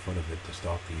of wood in front of it to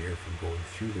stop the air from going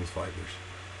through those fibers.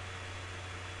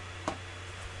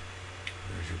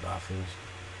 There's your baffles,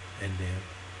 end dam.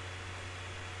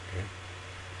 Okay.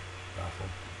 Baffle.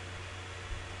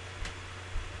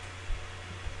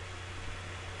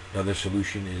 Another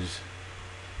solution is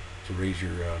to raise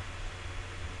your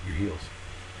heels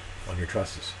on your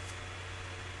trusses.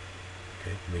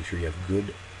 Okay, make sure you have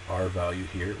good R value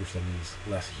here, which then means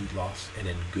less heat loss, and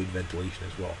then good ventilation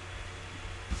as well.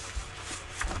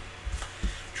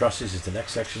 Trusses is the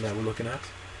next section that we're looking at.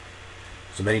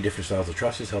 So many different styles of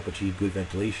trusses help achieve good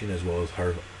ventilation as well as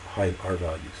high R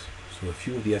values. So a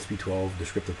few of the SB12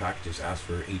 descriptive packages ask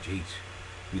for HH.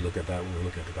 We look at that when we're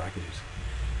looking at the packages.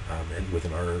 And with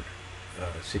an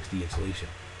R60 insulation.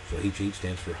 So HH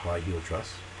stands for high heel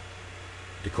truss.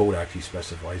 The code actually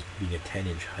specifies being a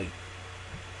 10-inch height.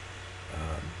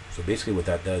 So basically what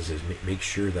that does is make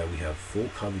sure that we have full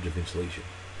coverage of insulation.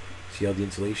 See how the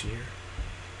insulation here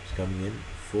is coming in?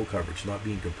 Full coverage, not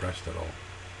being compressed at all.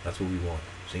 That's what we want.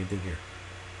 Same thing here.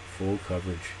 Full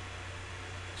coverage.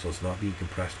 So it's not being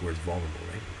compressed where it's vulnerable,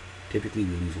 right? Typically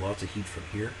we lose lots of heat from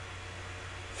here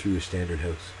through a standard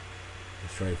house.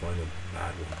 Let's try to find a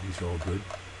bad one. These are all good.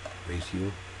 Raised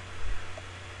heel.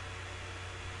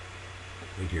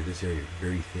 Right here, this area,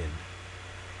 very thin.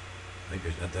 Like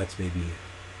that's maybe,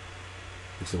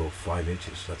 it's about 5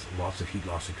 inches. That's lots of heat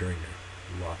loss occurring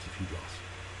there. Lots of heat loss.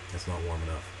 That's not warm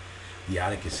enough. The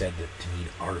attic is said to need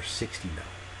R60 now.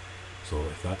 So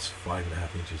if that's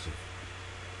 5.5 inches of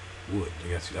wood, I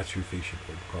guess that's your fascia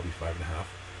wood, probably 5.5.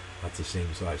 That's the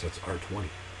same size. That's R20.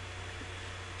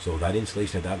 So that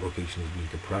insulation at that location is being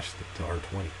compressed to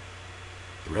R20.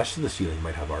 The rest of the ceiling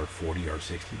might have R40,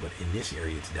 R60, but in this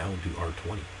area it's down to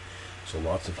R20. So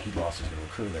lots of heat loss is going to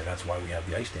occur there. That's why we have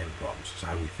the ice damming problems. So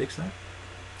how do we fix that?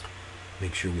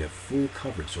 Make sure we have full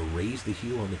coverage. So raise the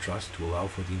heel on the truss to allow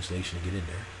for the insulation to get in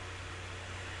there.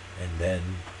 And then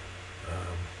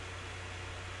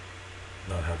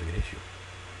not having an issue.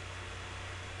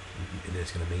 And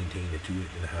it's going to maintain the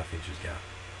 2.5 inches gap.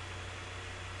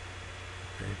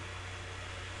 Okay.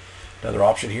 Another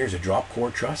option here is a drop core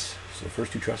truss. So the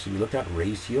first two trusses we looked at,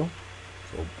 raised heel.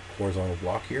 So horizontal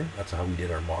block here. That's how we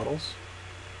did our models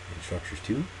in structures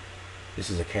too. This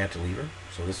is a cantilever.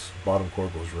 So this bottom core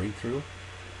goes right through.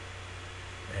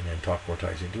 And then top core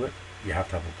ties into it. You have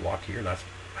to have a block here. That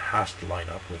has to line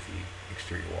up with the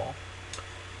exterior wall.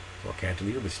 So a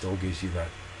cantilever, but still gives you that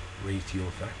raised heel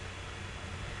effect.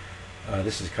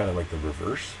 This is kind of like the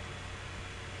reverse.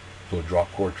 So a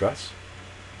drop core truss.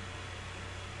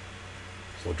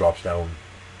 So it drops down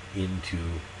into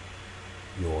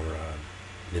your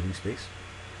living space.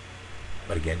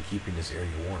 But again, keeping this area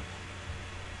warm.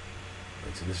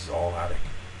 Right, so this is all attic,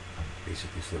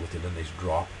 basically, so that within a nice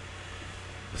drop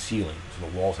the ceiling. So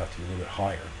the walls have to be a little bit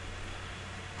higher.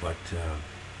 But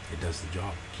it does the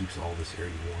job. It keeps all this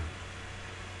area warm.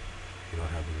 You're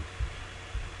not having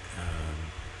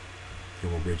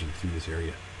thermal bridging through this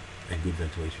area. And good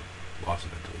ventilation. Lots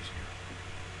of ventilation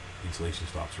here. Insulation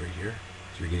stops right here.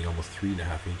 So you're getting almost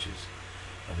 3.5 inches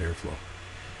of airflow.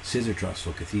 Scissor truss,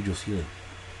 so cathedral ceiling.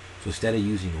 So instead of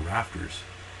using rafters,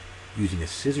 using a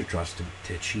scissor truss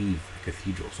to achieve a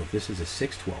cathedral. So if this is a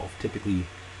 6.12, typically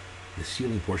the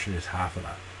ceiling portion is half of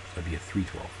that. So that'd be a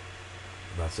 3.12.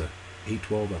 If that's a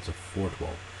 8.12, that's a 4.12.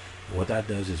 And what that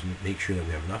does is make sure that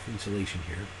we have enough insulation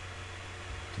here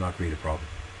to not create a problem.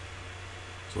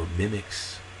 So it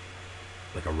mimics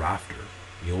like a rafter.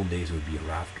 In the old days it would be a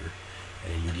rafter,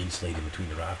 and then you'd insulate in between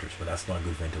the rafters, but that's not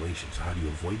good ventilation. So how do you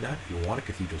avoid that? If you want a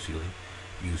cathedral ceiling,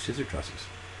 use scissor trusses.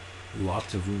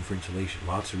 Lots of room for insulation,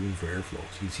 lots of room for airflow.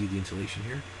 So you see the insulation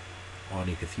here? On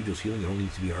a cathedral ceiling, it only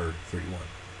needs to be R31.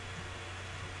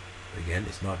 But again,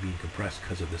 it's not being compressed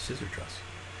because of the scissor truss.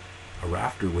 A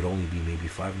rafter would only be maybe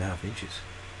 5.5 inches,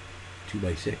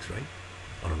 2x6, right?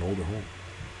 On an older home.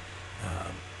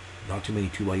 Not too many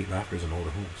 2x8 rafters on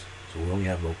older homes. So we only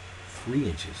have about 3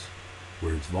 inches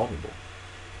where it's vulnerable.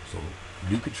 So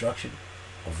new construction,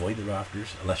 avoid the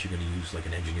rafters unless you're going to use like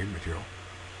an engineered material.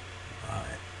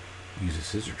 Use a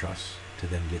scissor truss to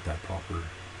then get that proper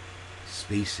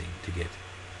spacing to get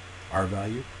R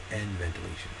value and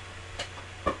ventilation.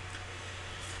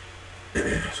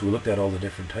 So we looked at all the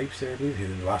different types there, I believe. Here,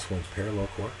 the last one's parallel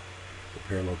core. So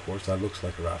parallel core, so that looks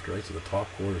like a rafter, right? So the top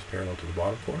core is parallel to the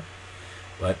bottom core.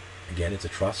 But again, it's a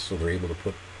truss, so they're able to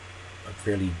put a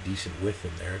fairly decent width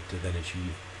in there to then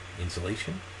achieve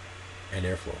insulation and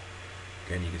airflow.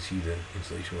 Again, you can see the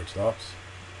insulation where it stops.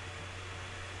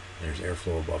 There's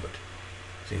airflow above it.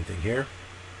 Same thing here.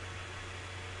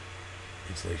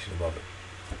 Insulation above it.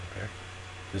 Okay.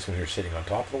 This one here is sitting on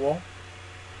top of the wall.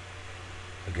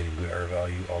 So getting good R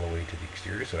value all the way to the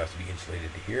exterior, so it has to be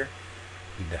insulated to here.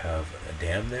 You need to have a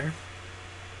dam there.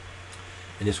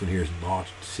 And this one here is not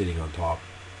sitting on top.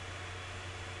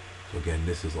 So again,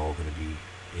 this is all going to be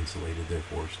insulated,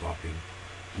 therefore stopping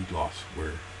heat loss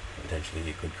where potentially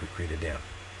it could create a dam.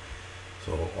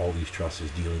 So all these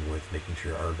trusses dealing with making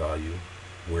sure R value,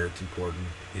 where it's important,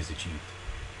 is achieved.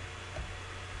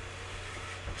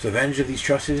 So the advantage of these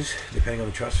trusses, depending on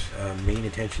the truss, main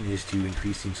intention is to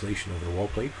increase the insulation over the wall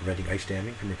plate, preventing ice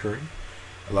damming from occurring,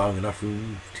 allowing enough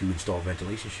room to install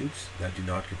ventilation chutes that do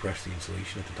not compress the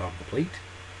insulation at the top of the plate.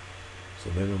 So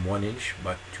minimum 1 inch,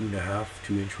 but 2.5,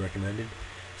 2 inch recommended.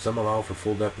 Some allow for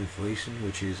full depth insulation,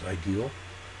 which is ideal.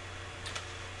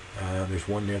 There's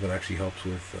one there that actually helps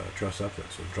with truss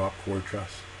uplift, so drop core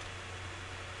truss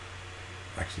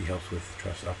actually helps with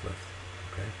truss uplift.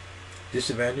 Okay.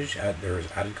 Disadvantage, there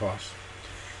is added cost.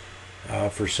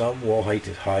 For some, wall height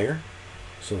is higher,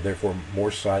 so therefore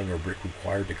more siding or brick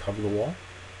required to cover the wall.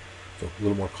 So a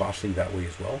little more costly that way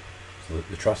as well. So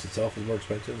the truss itself is more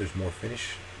expensive, there's more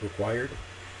finish required.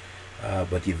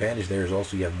 But the advantage there is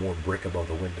also you have more brick above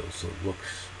the windows, so it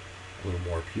looks a little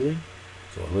more appealing.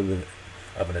 So a little bit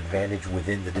of an advantage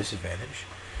within the disadvantage.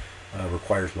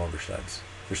 Requires longer studs.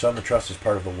 For some, the truss is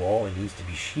part of the wall and needs to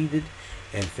be sheathed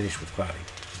and finished with cladding.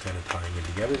 So kind of tying it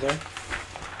together there.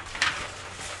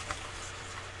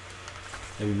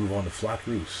 Then we move on to flat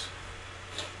roofs.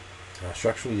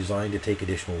 Structurally designed to take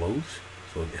additional loads.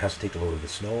 So it has to take the load of the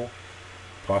snow,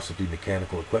 possibly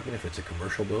mechanical equipment if it's a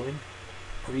commercial building,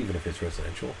 or even if it's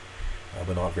residential,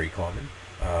 but not very common.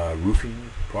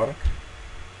 Roofing product.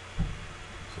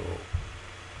 So,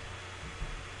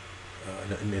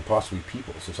 and possibly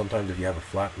people. So sometimes if you have a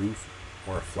flat roof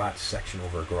or a flat section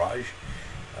over a garage,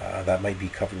 that might be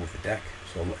covered with a deck.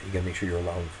 So you gotta make sure you're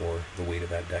allowing for the weight of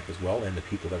that deck as well, and the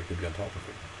people that are going to be on top of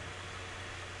it.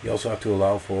 You also have to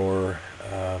allow for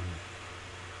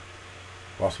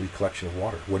possibly collection of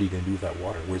water. What are you going to do with that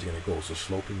water? Where's it going to go? So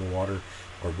sloping the water,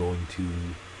 or going to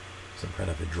some kind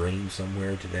of a drain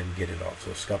somewhere to then get it off.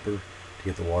 So a scupper to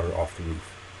get the water off the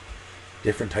roof.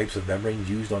 Different types of membranes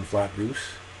used on flat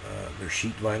roofs. There's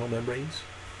sheet vinyl membranes.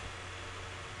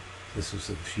 This is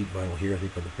the sheet vinyl here, I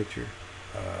think, on the picture.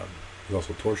 There's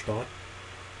also torched on.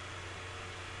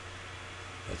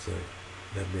 That's a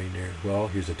membrane there as well.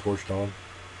 Here's a torched on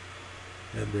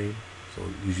membrane. So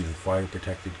usually the fire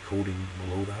protected coating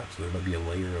below that. So there might be a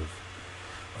layer of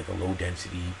like a low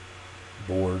density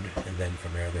board, and then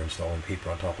from there they're installing paper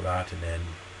on top of that, and then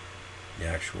the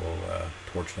actual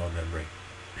torched on membrane.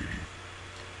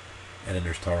 And then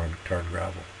there's tar and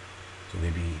gravel. So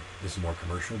maybe this is more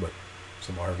commercial, but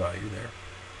some R value there.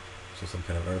 So some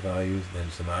kind of R values,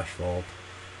 then some asphalt,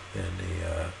 then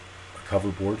a cover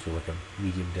board, so like a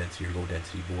medium density or low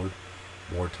density board,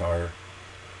 more tar,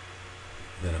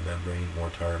 then a membrane, more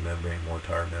tar, membrane, more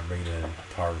tar, membrane, and then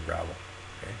tar and gravel.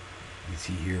 Okay, you can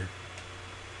see here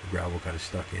the gravel kind of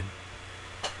stuck in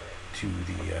to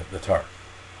the tar.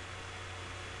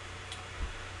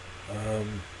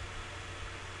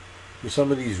 With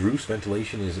some of these roofs,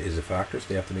 ventilation is a factor, so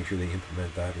they have to make sure they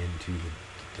implement that into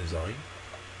the design.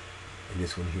 And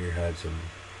this one here had some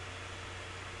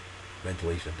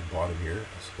ventilation at the bottom here,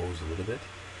 I suppose a little bit,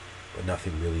 but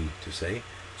nothing really to say.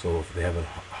 So if they have a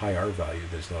high R value,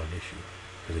 then it's not an issue,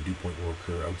 because a dew point will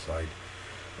occur outside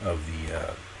of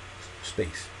the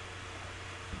space.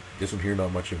 This one here,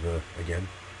 not much of a, again,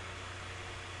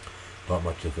 not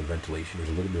much of a ventilation. There's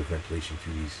a little bit of ventilation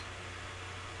through these,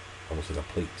 almost like a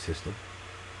plate system.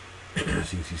 So you can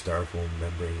see styrofoam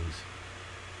membranes,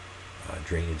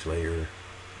 drainage layer,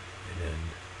 and then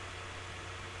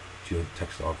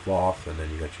geotextile cloth, and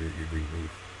then you got your green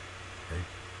roof. Okay.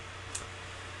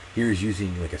 Here is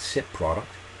using like a SIP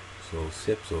product. So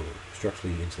SIP, so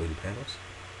structurally insulated panels.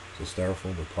 So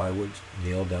styrofoam or plywood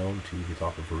nailed down to the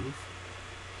top of a roof.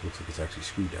 It looks like it's actually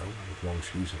screwed down with long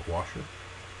screws and a washer.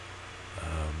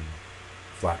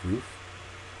 Flat roof,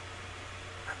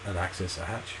 an access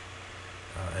hatch,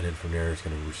 and then from there it's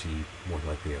going to receive more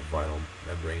likely a vinyl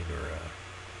membrane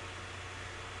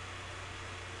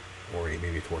or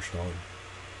maybe a torched on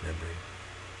membrane.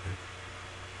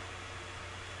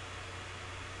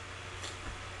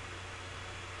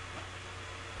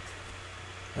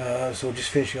 Okay. So just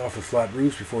finishing off with flat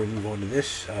roofs before we move on to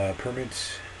this,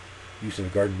 permits, use of a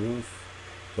garden roof.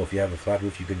 So if you have a flat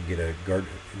roof, you can get a garden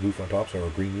roof on top, or a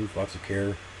green roof. Lots of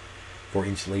care for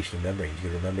installation of membranes. You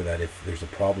can remember that if there's a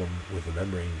problem with the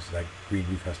membranes, that green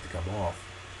roof has to come off,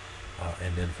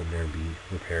 and then from there be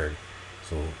repaired.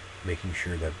 So making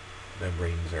sure that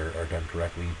membranes are done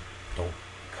correctly. Don't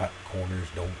cut corners.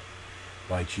 Don't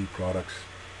buy cheap products.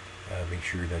 Make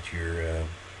sure that you're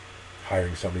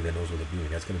hiring somebody that knows what they're doing.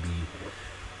 That's going to be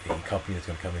a company that's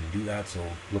going to come in and do that. So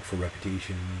look for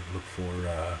reputation. Look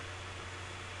for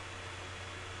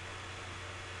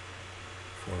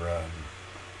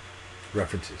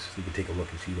references, so you can take a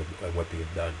look and see what they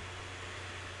have done.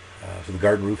 So the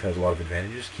garden roof has a lot of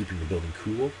advantages, keeping the building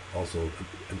cool, also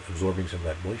absorbing some of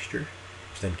that moisture,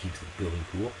 which then keeps the building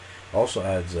cool. Also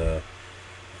adds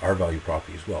R value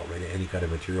property as well, right? Any kind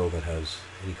of material that has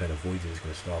any kind of void is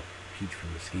going to stop heat from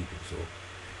escaping. So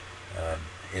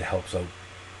it helps out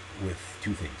with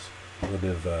two things: a little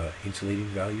bit of insulating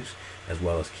values, as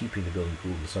well as keeping the building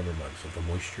cool in the summer months. So the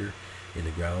moisture in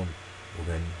the ground will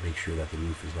then make sure that the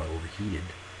roof is not overheated,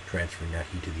 transferring that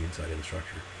heat to the inside of the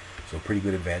structure. So pretty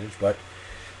good advantage, but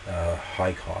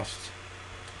high costs.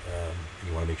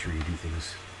 You want to make sure you do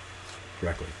things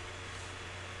correctly.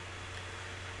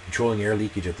 Controlling air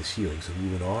leakage at the ceiling. So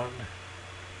moving on,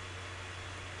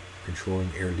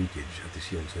 controlling air leakage at the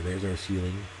ceiling. So there's our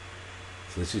ceiling.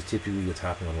 So this is typically what's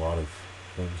happening on a lot of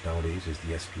homes nowadays, is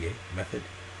the SPA method.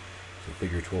 So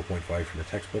figure 12.5 from the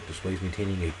textbook displays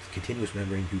maintaining a continuous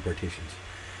membrane through partitions.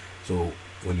 So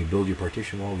when you build your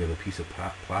partition wall, we have a piece of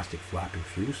plastic flapping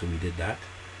through, so we did that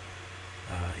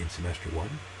in semester 1.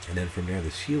 And then from there,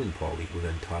 the ceiling poly will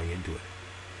then tie into it,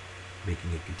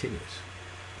 making it continuous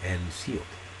and sealed.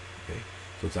 Okay,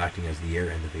 so it's acting as the air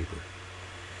and the vapor.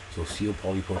 So sealed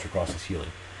poly approach across the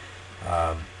ceiling.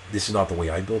 This is not the way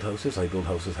I build houses. I build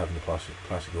houses having the plastic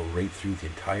go right through the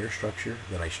entire structure.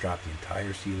 Then I strap the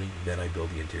entire ceiling. Then I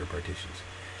build the interior partitions.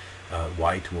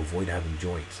 Why? To avoid having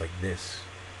joints like this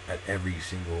at every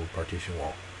single partition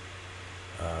wall.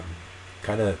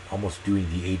 Kind of almost doing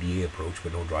the ADA approach,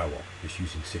 but no drywall. Just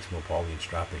using 6mm poly and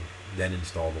strapping. Then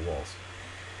install the walls.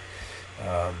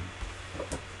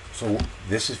 So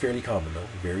this is fairly common though,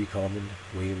 very common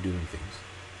way of doing things.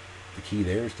 The key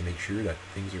there is to make sure that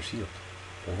things are sealed,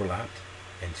 overlapped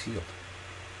and sealed.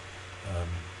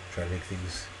 Try to make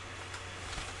things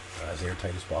as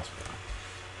airtight as possible.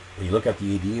 When you look at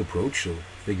the AD approach, so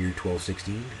figure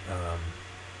 1216,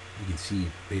 you can see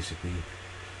basically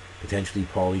potentially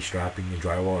poly strapping and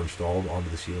drywall are installed onto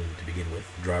the ceiling to begin with.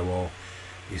 The drywall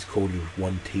is coated with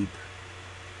one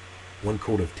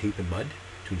coat of tape and mud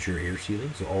to ensure air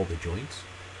sealing, so all the joints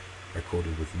are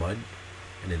coated with mud,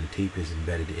 and then the tape is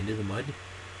embedded into the mud,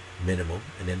 minimum,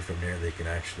 and then from there they can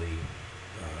actually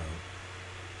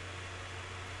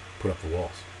put up the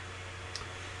walls.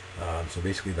 So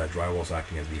basically that drywall is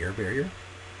acting as the air barrier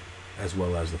as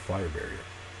well as the fire barrier.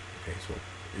 Okay, so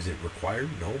is it required?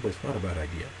 No, but it's not a bad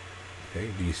idea. Okay,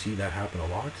 do you see that happen a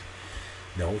lot?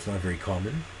 No, it's not very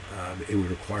common. It would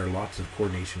require lots of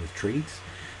coordination with trades.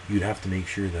 You'd have to make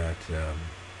sure that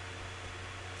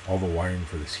all the wiring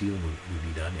for the ceiling would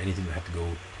be done. Anything that had to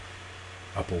go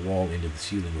up a wall into the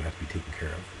ceiling would have to be taken care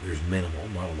of. There's minimal,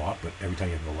 not a lot, but every time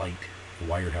you have the light, the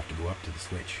wire would have to go up to the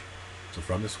switch. So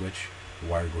from the switch, the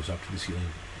wire goes up to the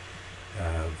ceiling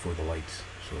for the lights.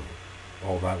 So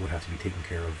all that would have to be taken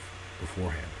care of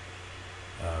beforehand.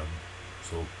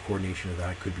 So coordination of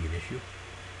that could be an issue.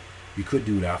 You could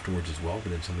do it afterwards as well,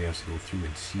 but then somebody has to go through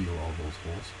and seal all those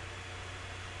holes.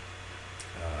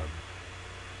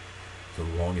 So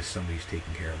long as somebody's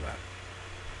taking care of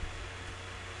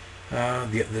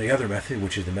that. The other method,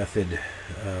 which is the method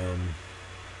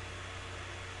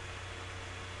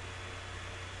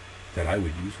that I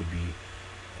would use, would be,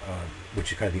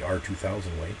 which is kind of the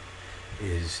R2000 way,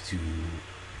 is to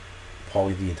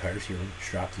poly the entire ceiling,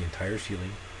 strap the entire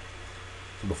ceiling.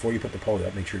 So before you put the poly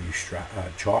up, make sure you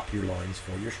chalk your lines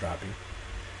for your strapping.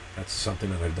 That's something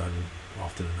that I've done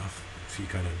often enough. So you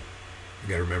got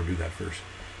to remember to do that first.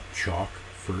 Chalk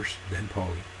first, then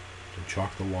poly. So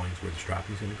chalk the lines where the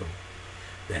strapping is going to go.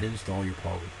 Then install your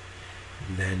poly.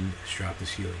 Then strap the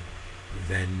ceiling.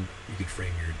 Then you can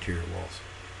frame your interior walls.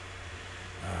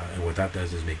 And what that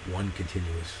does is make one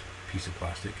continuous piece of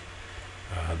plastic.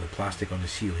 The plastic on the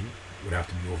ceiling would have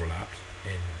to be overlapped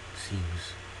and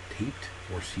seams taped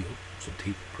or sealed. So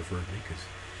tape preferably, because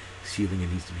sealing,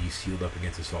 it needs to be sealed up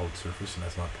against a solid surface, and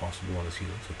that's not possible on a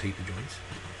ceiling. So tape the joints.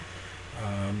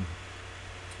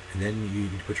 And then you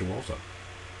need to put your walls up.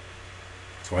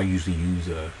 So I usually use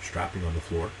strapping on the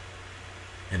floor,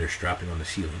 and there's strapping on the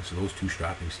ceiling. So those two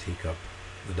strappings take up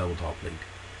the double top plate.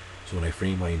 So when I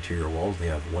frame my interior walls, they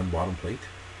have one bottom plate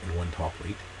and one top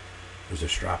plate. There's a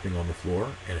strapping on the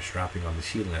floor and a strapping on the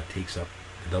ceiling that takes up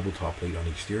the double top plate on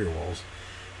the exterior walls,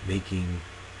 making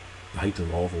the height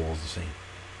of all the walls the same.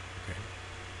 Okay.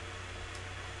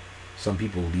 Some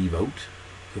people leave out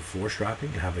the floor strapping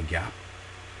and have a gap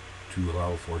to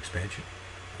allow for expansion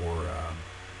or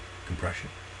compression.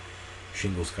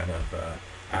 Shingles kind of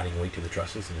adding weight to the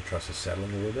trusses, and the trusses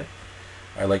settling a little bit.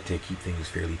 I like to keep things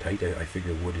fairly tight. I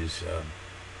figure wood is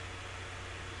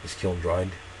kiln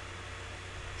dried,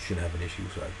 shouldn't have an issue.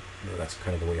 So that's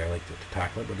kind of the way I like to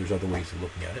tackle it. But there's other ways of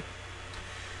looking at it.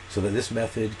 So that this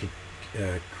method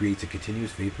creates a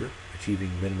continuous vapor,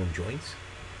 achieving minimum joints.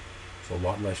 So a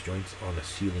lot less joints on a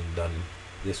ceiling done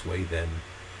this way than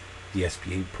the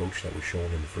SPA approach that was shown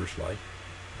in the first slide.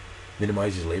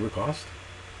 Minimizes labor cost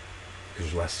because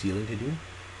there's less sealing to do.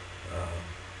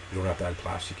 You don't have to add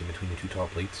plastic in between the two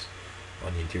top plates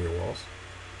on the interior walls.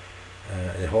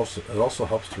 And it also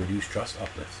helps to reduce truss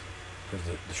uplift because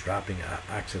the strapping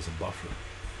acts as a buffer.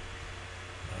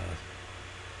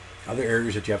 Other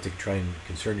areas that you have to try and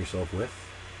concern yourself with.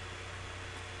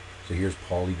 So here's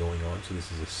poly going on. So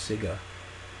this is a Siga,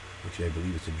 which I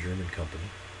believe is a German company.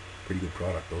 Pretty good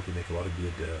product though. They make a lot of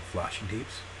good flashing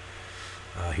tapes.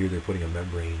 Here they're putting a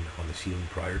membrane on the ceiling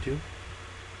prior to.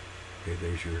 Okay,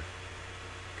 there's your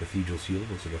cathedral ceiling.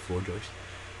 Looks like a floor joist.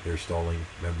 They're installing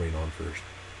membrane on first.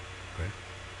 Okay.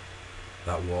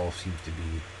 That wall seems to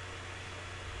be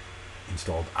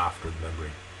installed after the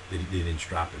membrane. They didn't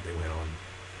strap it. They went on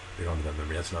right onto that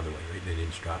membrane. That's another way, right? They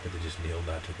didn't strap it. They just nailed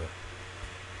that to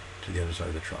the other side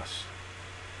of the truss.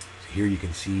 So here you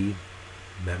can see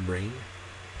membrane,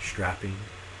 strapping,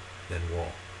 then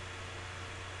wall.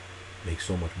 Makes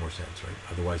so much more sense, right?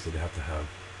 Otherwise they'd have to have,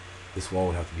 this wall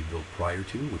would have to be built prior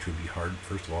to, which would be hard,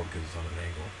 first of all, because it's on an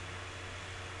angle.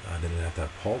 Then it'd have to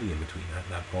have poly in between that,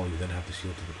 and that poly would then have to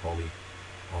seal to the poly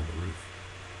on the roof.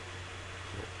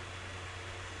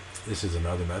 So this is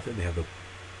another method. They have the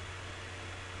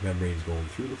membranes going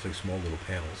through. Looks like small little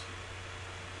panels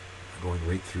going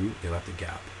right through. They left a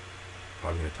gap.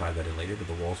 Probably going to tie that in later, but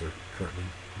the walls are currently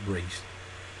braced.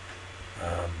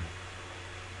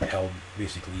 held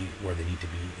basically where they need to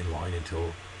be in line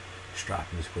until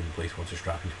strapping is put in place. Once the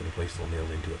strapping is put in place, they'll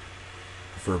nail into it.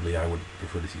 Preferably, I would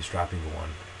prefer to see strapping go on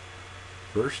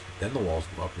first, then the walls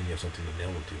go up, and you have something to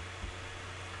nail them to.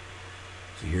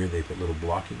 So here they put little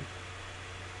blocking.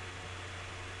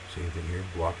 Same thing here,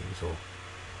 blocking. So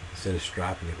instead of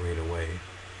strapping it right away,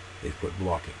 they've put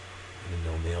blocking, and then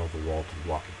they'll nail the wall to the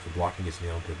blocking. So blocking is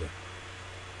nailed to the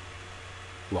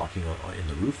blocking in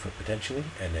the roof potentially,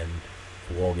 and then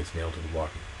the wall gets nailed to the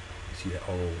blocking. You see that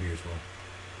all over here as well.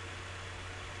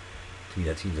 To me,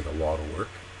 that seems like a lot of work.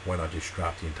 Why not just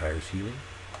strap the entire ceiling?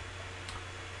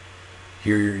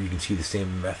 Here you can see the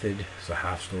same method. It's a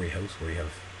half-story house where you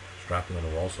have strapping on the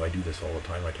wall. So I do this all the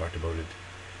time. I talked about it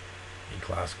in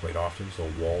class quite often. So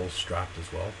walls strapped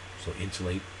as well. So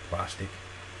insulate plastic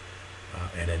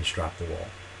and then strap the wall.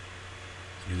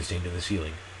 Do the same to the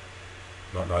ceiling.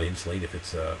 Not insulate if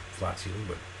it's a flat ceiling,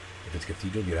 but if it's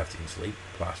cathedral, you'd have to insulate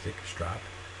plastic, strap,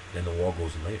 then the wall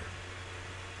goes in later.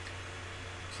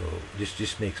 So this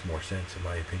just makes more sense, in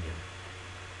my opinion,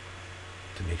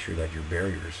 to make sure that your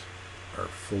barriers are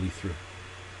fully through.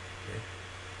 Okay?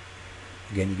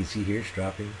 Again, you can see here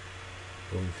strapping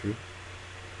going through.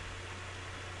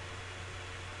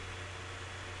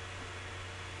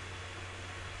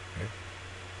 Okay.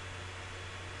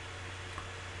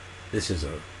 This is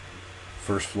a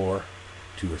first floor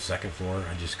to a second floor.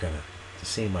 I just kind of, the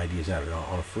same idea as that.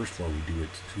 On a first floor,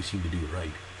 we seem to do it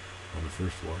right on the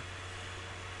first floor.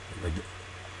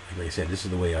 Like I said, this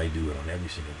is the way I do it on every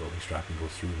single building. Strapping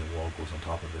goes through and the wall goes on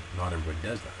top of it. Not everybody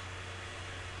does that.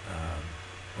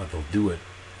 But they'll do it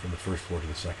from the first floor to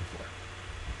the second floor.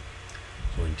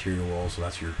 So interior walls, so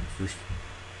that's your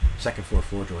second floor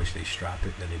floor joist. They strap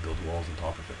it, then they build walls on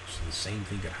top of it. So the same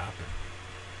thing could happen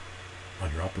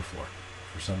on your upper floor.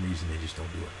 For some reason, they just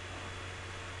don't do it.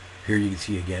 Here you can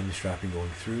see again the strapping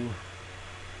going through,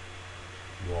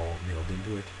 wall nailed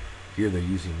into it. Here they're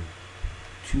using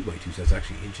 2x2, so that's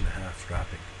actually 1.5 inch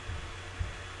strapping.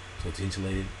 So it's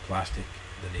insulated plastic,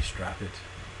 then they strap it,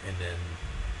 and then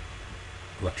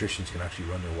electricians can actually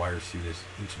run their wires through this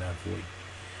 1.5 inch void.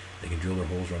 They can drill their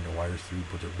holes, run their wires through,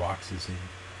 put their boxes in.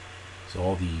 So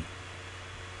all the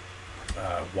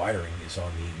wiring is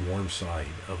on the warm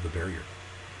side of the barrier,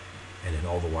 and then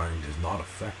all the wiring does not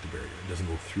affect the barrier. It doesn't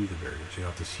go through the barrier, so you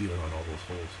don't have to seal it on all those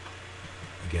holes.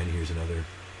 Again, here's another,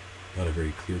 not a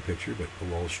very clear picture, but the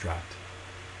wall is strapped.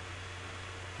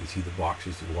 You see the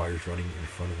boxes, the wires running in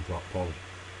front of the poly.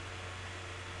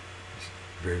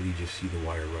 Barely just see the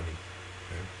wire running.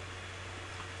 Okay.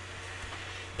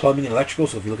 Plumbing and electrical.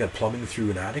 So if you look at plumbing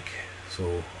through an attic,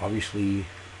 so obviously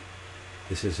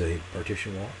this is a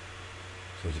partition wall.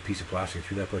 So there's a piece of plastic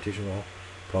through that partition wall.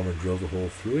 Plumber drills a hole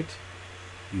through it.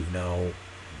 You've now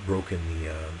broken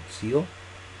the seal.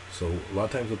 So a lot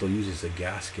of times what they'll use is a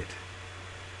gasket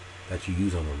that you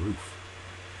use on the roof,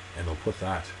 and they'll put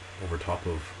that over top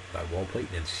of that wall plate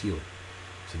and then seal it.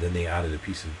 So then they added a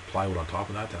piece of plywood on top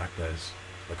of that to act as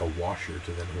like a washer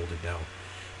to then hold it down.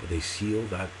 But they seal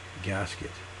that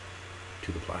gasket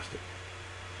to the plastic.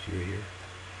 See right here?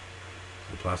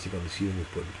 The plastic on the ceiling was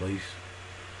put in place.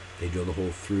 They drilled the hole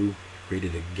through,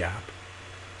 created a gap.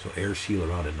 So air seal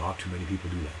around it. Not too many people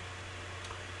do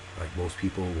that. Like most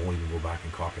people won't even go back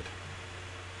and caulk it.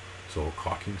 So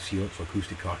caulking, seal it, so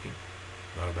acoustic caulking,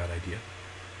 not a bad idea.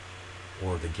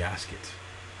 Or the gasket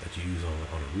that you use on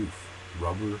a roof.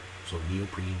 Rubber, so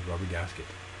neoprene rubber gasket.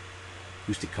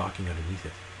 Acoustic caulking underneath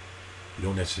it. You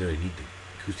don't necessarily need the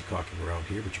acoustic caulking around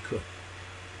here, but you could.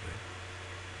 Okay?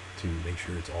 To make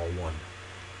sure it's all one.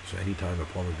 So anytime a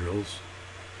plumber drills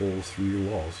holes through your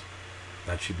walls,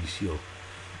 that should be sealed.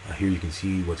 Here you can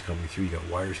see what's coming through. You got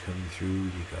wires coming through.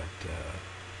 You got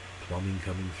plumbing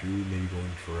coming through. Maybe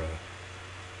going for a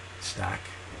stack.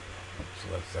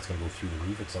 So that's going to go through the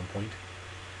roof at some point.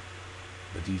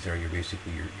 But these are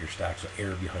basically your stacks of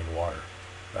air behind water.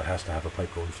 That has to have a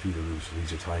pipe going through the roof. So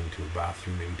these are tying to a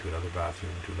bathroom, maybe to another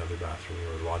bathroom,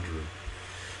 or a laundry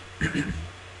room.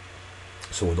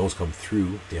 So when those come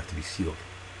through, they have to be sealed.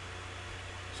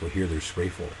 So here there's spray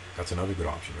foaming. That's another good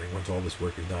option, right? Once all this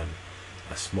work is done,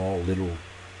 a small little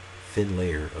thin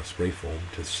layer of spray foam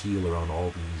to seal around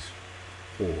all these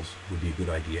holes would be a good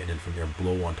idea. And then from there,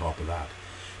 blow on top of that.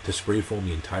 To spray foam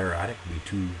the entire attic would be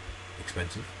too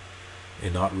expensive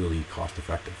and not really cost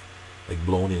effective. Like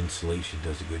blown insulation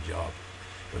does a good job.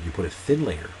 But you put a thin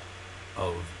layer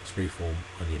of spray foam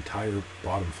on the entire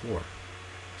bottom floor.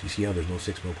 So you see how there's no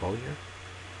 6mm poly here?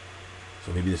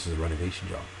 So maybe this is a renovation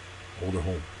job. Older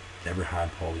home, never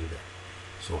had poly there.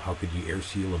 So how could you air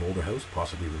seal an older house?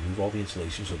 Possibly remove all the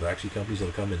insulation. So there are actually companies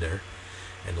that'll come in there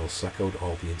and they'll suck out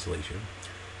all the insulation,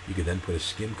 You could then put a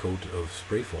skim coat of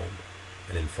spray foam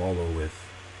and then follow with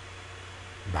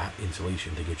matte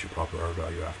insulation to get your proper R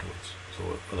value afterwards.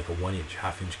 So like a 1-inch,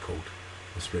 half-inch coat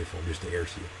of spray foam just to air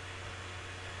seal.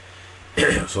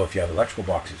 So if you have electrical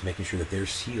boxes, making sure that they're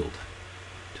sealed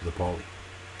to the poly.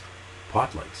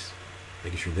 Pot lights,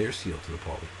 making sure they're sealed to the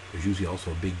poly. There's usually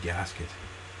also a big gasket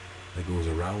that goes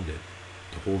around it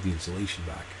to hold the insulation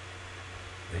back.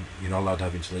 And you're not allowed to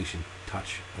have insulation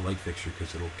touch a light fixture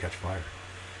because it'll catch fire.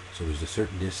 So there's a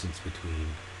certain distance between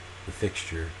the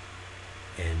fixture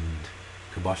and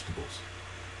combustibles.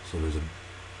 So there's a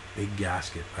big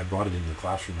gasket. I brought it into the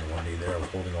classroom the one day there. I was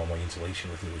holding all my insulation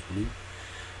with it. It was blue.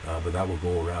 But that will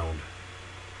go around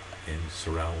and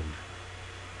surround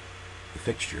the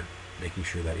fixture, making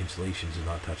sure that insulation does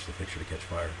not touch the fixture to catch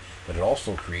fire. But it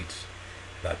also creates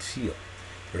that seal.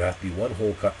 There would have to be one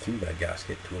hole cut through that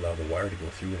gasket to allow the wire to go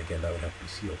through, and again, that would have to be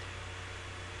sealed.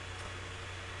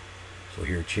 So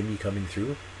here, chimney coming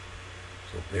through.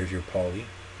 So there's your poly.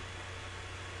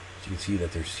 So you can see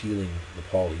that they're sealing the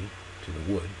poly to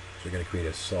the wood. So they're going to create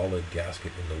a solid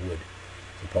gasket in the wood.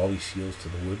 The poly seals to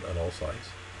the wood on all sides.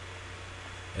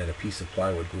 And a piece of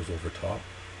plywood goes over top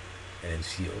and then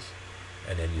seals.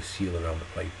 And then you seal around the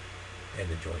pipe and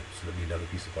the joint. So there'll be another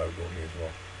piece of plywood going here as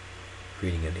well,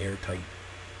 creating an airtight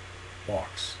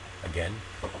box. Again,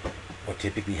 what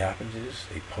typically happens is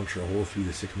they puncture a hole through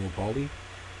the 6mm poly,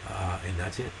 and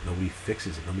that's it. Nobody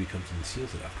fixes it. Nobody comes in and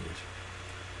seals it afterwards.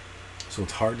 So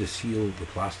it's hard to seal the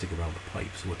plastic around the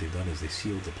pipe. So what they've done is they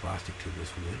sealed the plastic to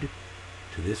this wood,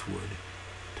 to this wood,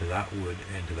 to that wood,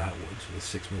 and to that wood. So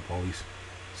the 6mm poly's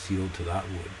sealed to that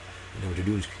wood. And then what they're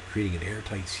doing is creating an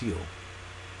airtight seal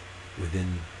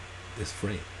within this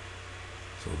frame.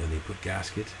 So then they put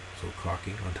gasket, so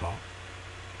caulking on top,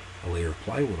 a layer of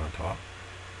plywood on top,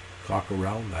 caulk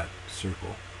around that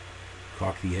circle,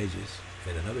 caulk the edges,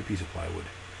 and another piece of plywood,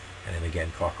 and then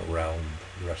again caulk around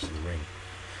the rest of the ring,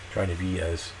 trying to be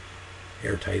as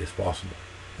airtight as possible.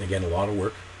 And again, a lot of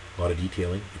work, a lot of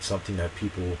detailing. It's something that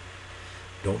people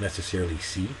don't necessarily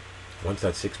see. Once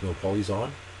that 6mm poly's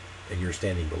on and you're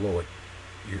standing below it,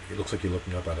 it looks like you're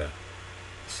looking up at a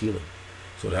ceiling.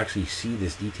 So to actually see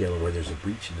this detail where there's a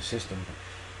breach in the system,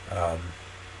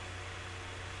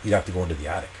 you'd have to go into the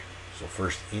attic. So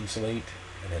first insulate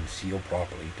and then seal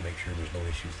properly to make sure there's no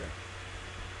issues there.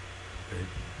 Okay.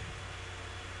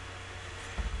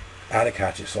 Attic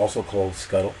hatches, also called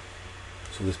scuttle.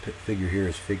 So this figure here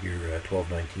is figure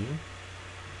 1219.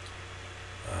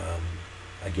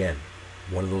 Again,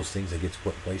 one of those things that gets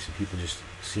put in place and people just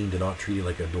seem to not treat it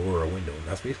like a door or a window. And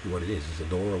that's basically what it is. It's a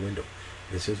door or a window.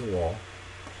 This is a wall.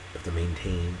 You have to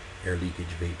maintain air leakage,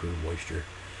 vapor, moisture,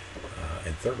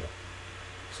 and thermal.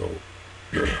 So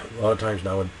a lot of times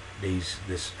nowadays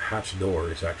this hatch door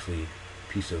is actually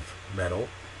a piece of metal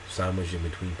sandwiched in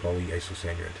between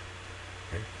polyisosanurate.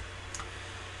 Okay?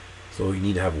 So you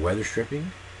need to have weather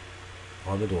stripping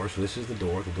on the door. So this is the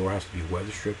door. The door has to be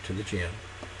weather stripped to the jamb.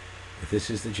 If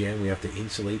this is the jamb, we have to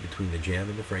insulate between the jamb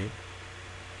and the frame.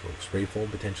 So spray foam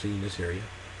potentially in this area,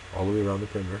 all the way around the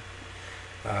perimeter.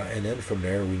 And then from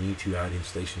there, we need to add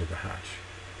insulation to the hatch.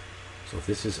 So if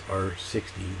this is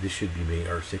R60, this should be made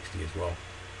R60 as well.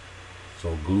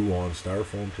 So glue on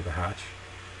styrofoam to the hatch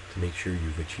to make sure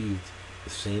you've achieved the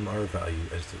same R value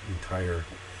as the entire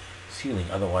ceiling.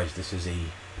 Otherwise, this is a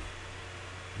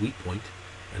weak point,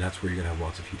 and that's where you're going to have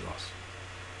lots of heat loss.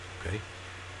 Okay?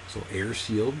 So air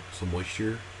sealed, so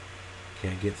moisture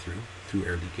can't get through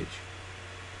air leakage.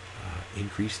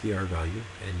 Increase the R value,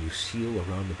 and you seal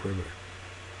around the perimeter.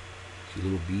 See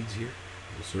little beads here,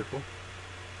 little circle.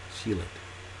 Seal it.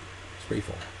 Spray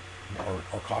foam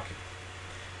or caulking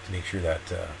to make sure that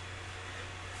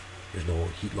there's no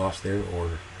heat loss there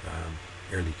or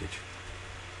air leakage.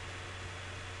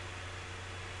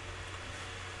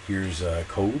 Here's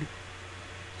code.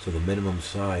 So the minimum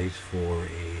size for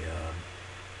a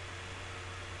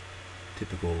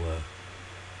typical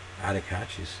attic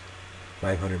hatch is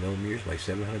 500 millimeters by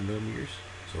 700 millimeters,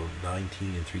 so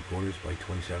 19 3/4 by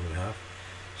 27.5.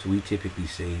 So we typically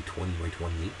say 20 by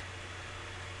 28.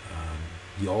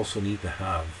 You also need to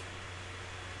have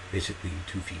basically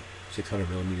 2 feet, 600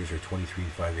 millimeters or 23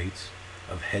 5/8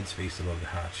 of headspace above the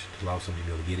hatch to allow somebody to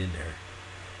be able to get in there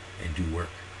and do work.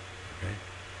 Okay,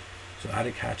 so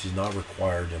attic hatch is not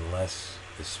required unless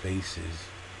the space is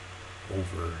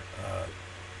over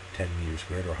 10 meters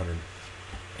squared or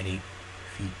 108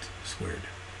 feet squared.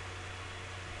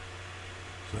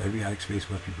 So every attic space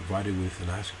must be provided with an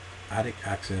attic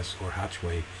access or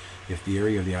hatchway if the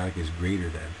area of the attic is greater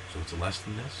than, so it's less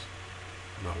than this,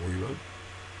 I'm not worried about,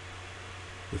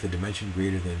 with a dimension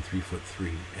greater than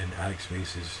 3'3", and attic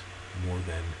space is more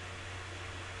than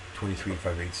 23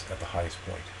 5/8 at the highest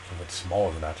point. So if it's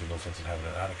smaller than that, there's no sense in having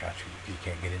an attic hatch. You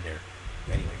can't get in there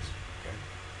anyways. Okay.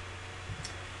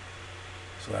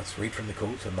 So that's right from the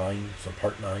code. So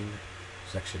part 9,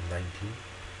 section 19,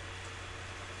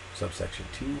 subsection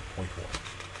 2.1.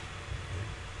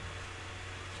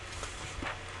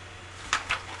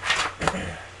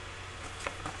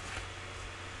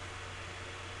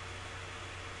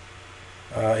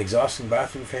 Exhausting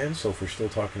bathroom fans. So if we're still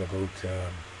talking about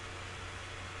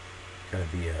kind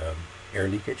of the air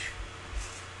leakage.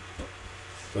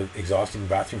 So exhausting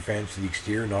bathroom fans to the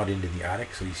exterior, not into the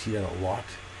attic. So you see that a lot,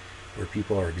 where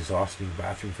people are exhausting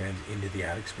bathroom fans into the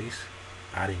attic space,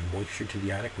 adding moisture to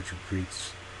the attic, which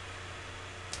creates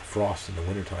frost in the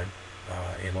wintertime,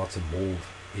 and lots of mold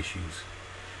issues.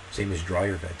 Same as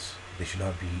dryer vents. They should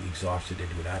not be exhausted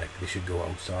into an attic. They should go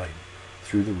outside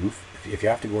through the roof. If you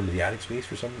have to go into the attic space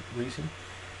for some reason,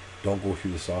 don't go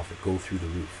through the soffit, go through the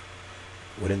roof.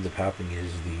 What ends up happening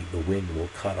is the wind will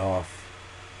cut off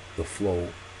the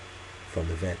flow from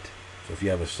the vent. So if you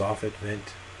have a soffit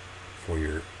vent for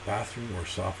your bathroom or a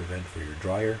soffit vent for your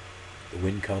dryer, the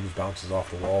wind comes, bounces off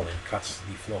the wall, and cuts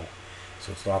the flow.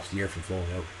 So it stops the air from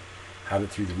flowing out. Have it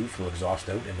through the roof, it'll exhaust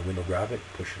out, and the wind will grab it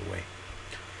and push it away.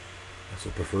 And so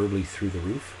preferably through the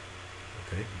roof,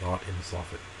 okay, not in the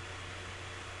soffit.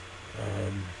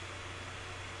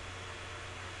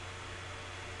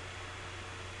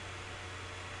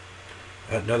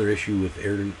 Another issue with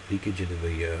air leakage into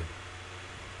the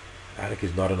attic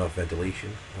is not enough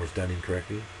ventilation, or it's done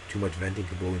incorrectly. Too much venting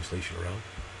can blow insulation around.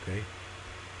 Okay.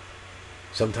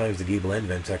 Sometimes the gable end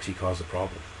vents actually cause a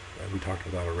problem. We talked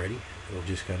about that already. It'll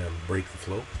just kind of break the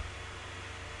flow.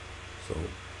 So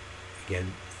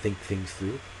again, think things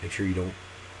through. Make sure you don't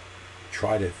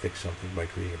try to fix something by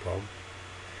creating a problem.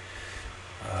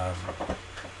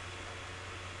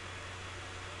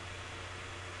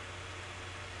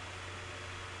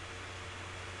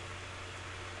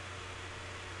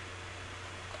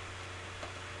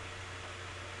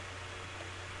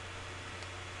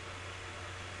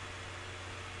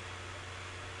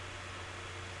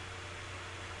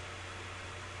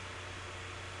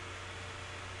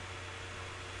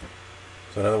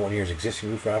 So another one here is existing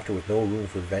roof rafter with no room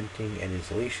for venting and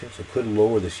insulation, so could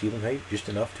lower the ceiling height just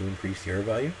enough to increase the air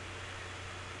value.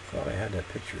 Thought I had that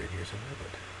picture in here somewhere,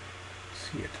 but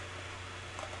see it.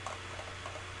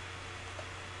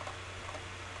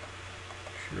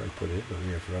 Sure I put it in, but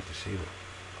maybe I forgot to save it.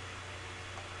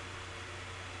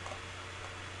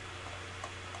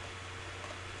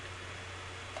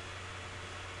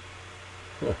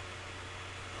 Huh.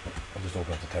 I'll just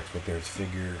open up the textbook there. It's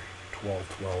figure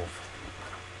 12.12.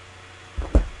 So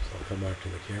I'll come back to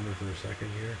the camera for a second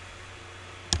here.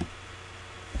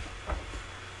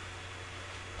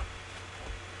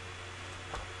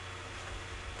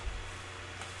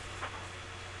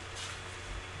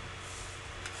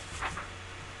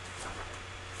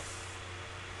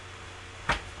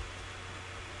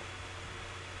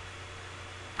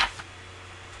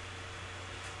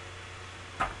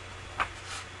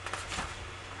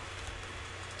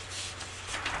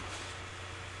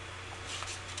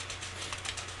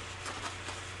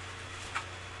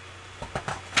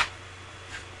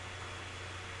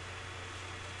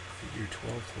 Figure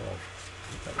 12.12.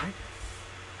 Is that right?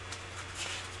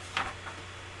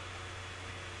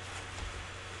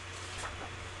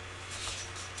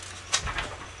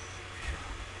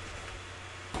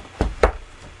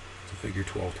 So figure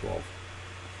 12.12.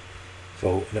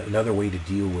 So another way to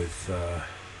deal with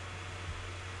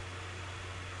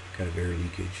kind of air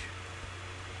leakage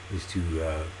is to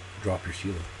drop your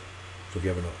ceiling. So if you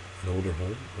have an older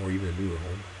home or even a newer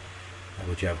home,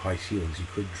 but you have high ceilings, you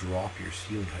could drop your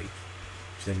ceiling height,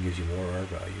 which then gives you more R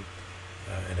value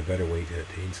and a better way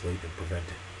to insulate and prevent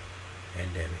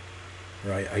hand damming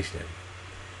or ice damming.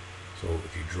 So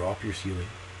if you drop your ceiling,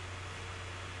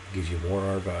 it gives you more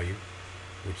R value,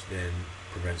 which then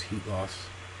prevents heat loss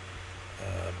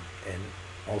and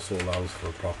also allows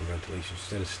for proper ventilation.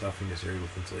 Instead of stuffing this area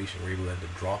with insulation, we're able then to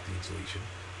drop the insulation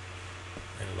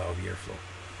and allow the airflow.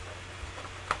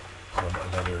 So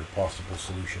another possible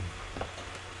solution.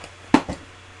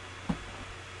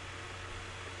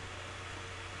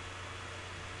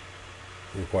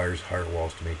 It requires higher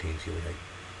walls to maintain ceiling height.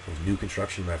 So with new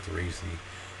construction, you have to raise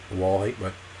the wall height,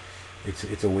 but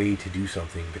it's a way to do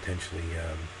something potentially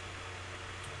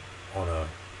on a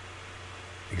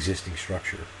existing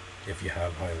structure if you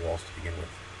have high walls to begin with,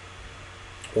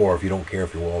 or if you don't care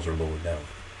if your walls are lowered down,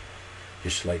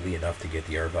 just slightly enough to get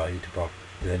the R value to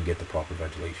then get the proper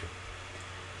ventilation.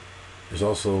 There's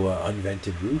also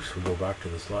unvented roofs. We'll go back to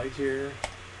the slides here.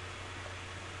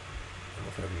 don't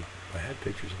know if I have any. I had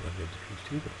pictures of unvented roofs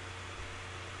too, but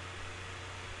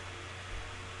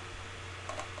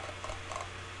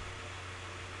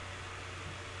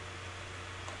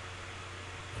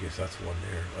I guess that's one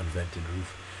there. Unvented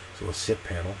roof. So a SIP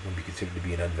panel would be considered to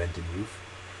be an unvented roof.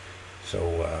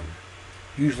 So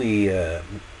usually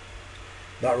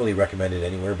not really recommended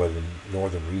anywhere but in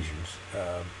northern regions.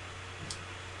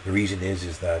 The reason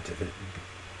is that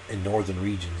in northern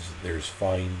regions there's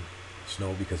fine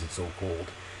snow because it's so cold.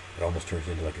 It almost turns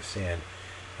into like a sand.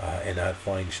 And that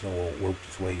fine snow will work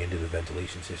its way into the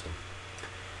ventilation system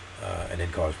and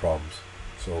then cause problems.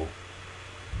 So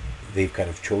they've kind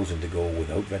of chosen to go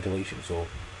without ventilation, so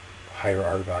higher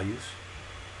R values,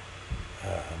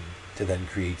 to then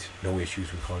create no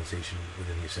issues with condensation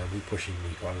within the assembly, pushing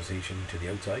the condensation to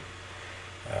the outside.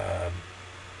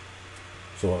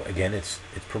 So again, it's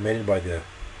permitted by the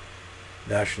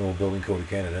National Building Code of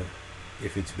Canada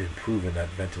if it's been proven that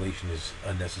ventilation is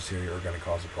unnecessary or going to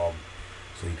cause a problem.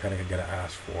 So you kind of got to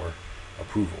ask for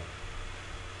approval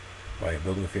by a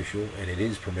building official, and it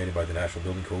is permitted by the National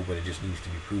Building Code, but it just needs to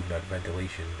be proven that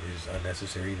ventilation is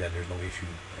unnecessary. Then there's no issue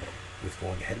with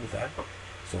going ahead with that.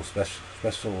 So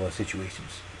special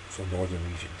situations, so northern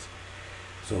regions.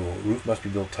 So roof must be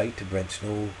built tight to prevent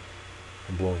snow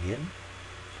from blowing in.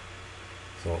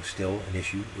 So still an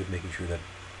issue with making sure that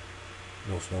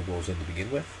no snow blows in to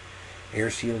begin with. Air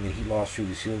sealing and heat loss through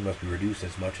the ceiling must be reduced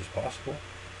as much as possible.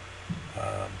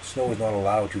 Snow is not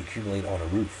allowed to accumulate on a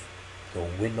roof, so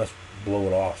wind must blow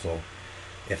it off. So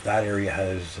if that area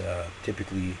has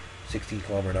typically 16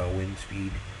 kilometer an hour wind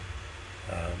speed,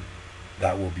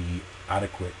 that will be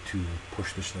adequate to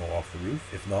push the snow off the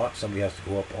roof. If not, somebody has to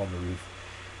go up on the roof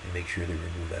and make sure they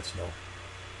remove that snow.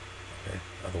 Okay?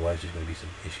 Otherwise there's going to be some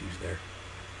issues there.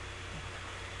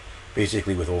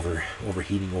 Basically with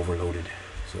overheating, overloaded.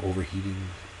 So overheating,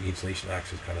 the insulation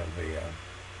acts as kind of a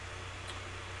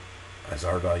as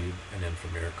R value, and then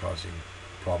from there causing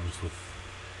problems with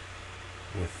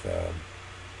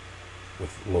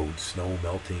load, snow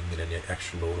melting, and then the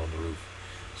extra load on the roof.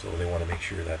 So they want to make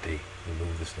sure that they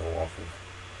remove the snow off of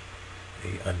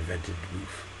a unvented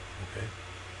roof. Okay.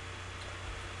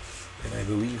 And I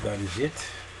believe that is it.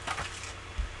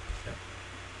 Yep.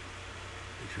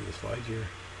 Make sure the slides here.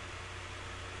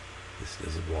 This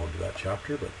doesn't belong to that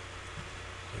chapter, but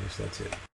I guess that's it.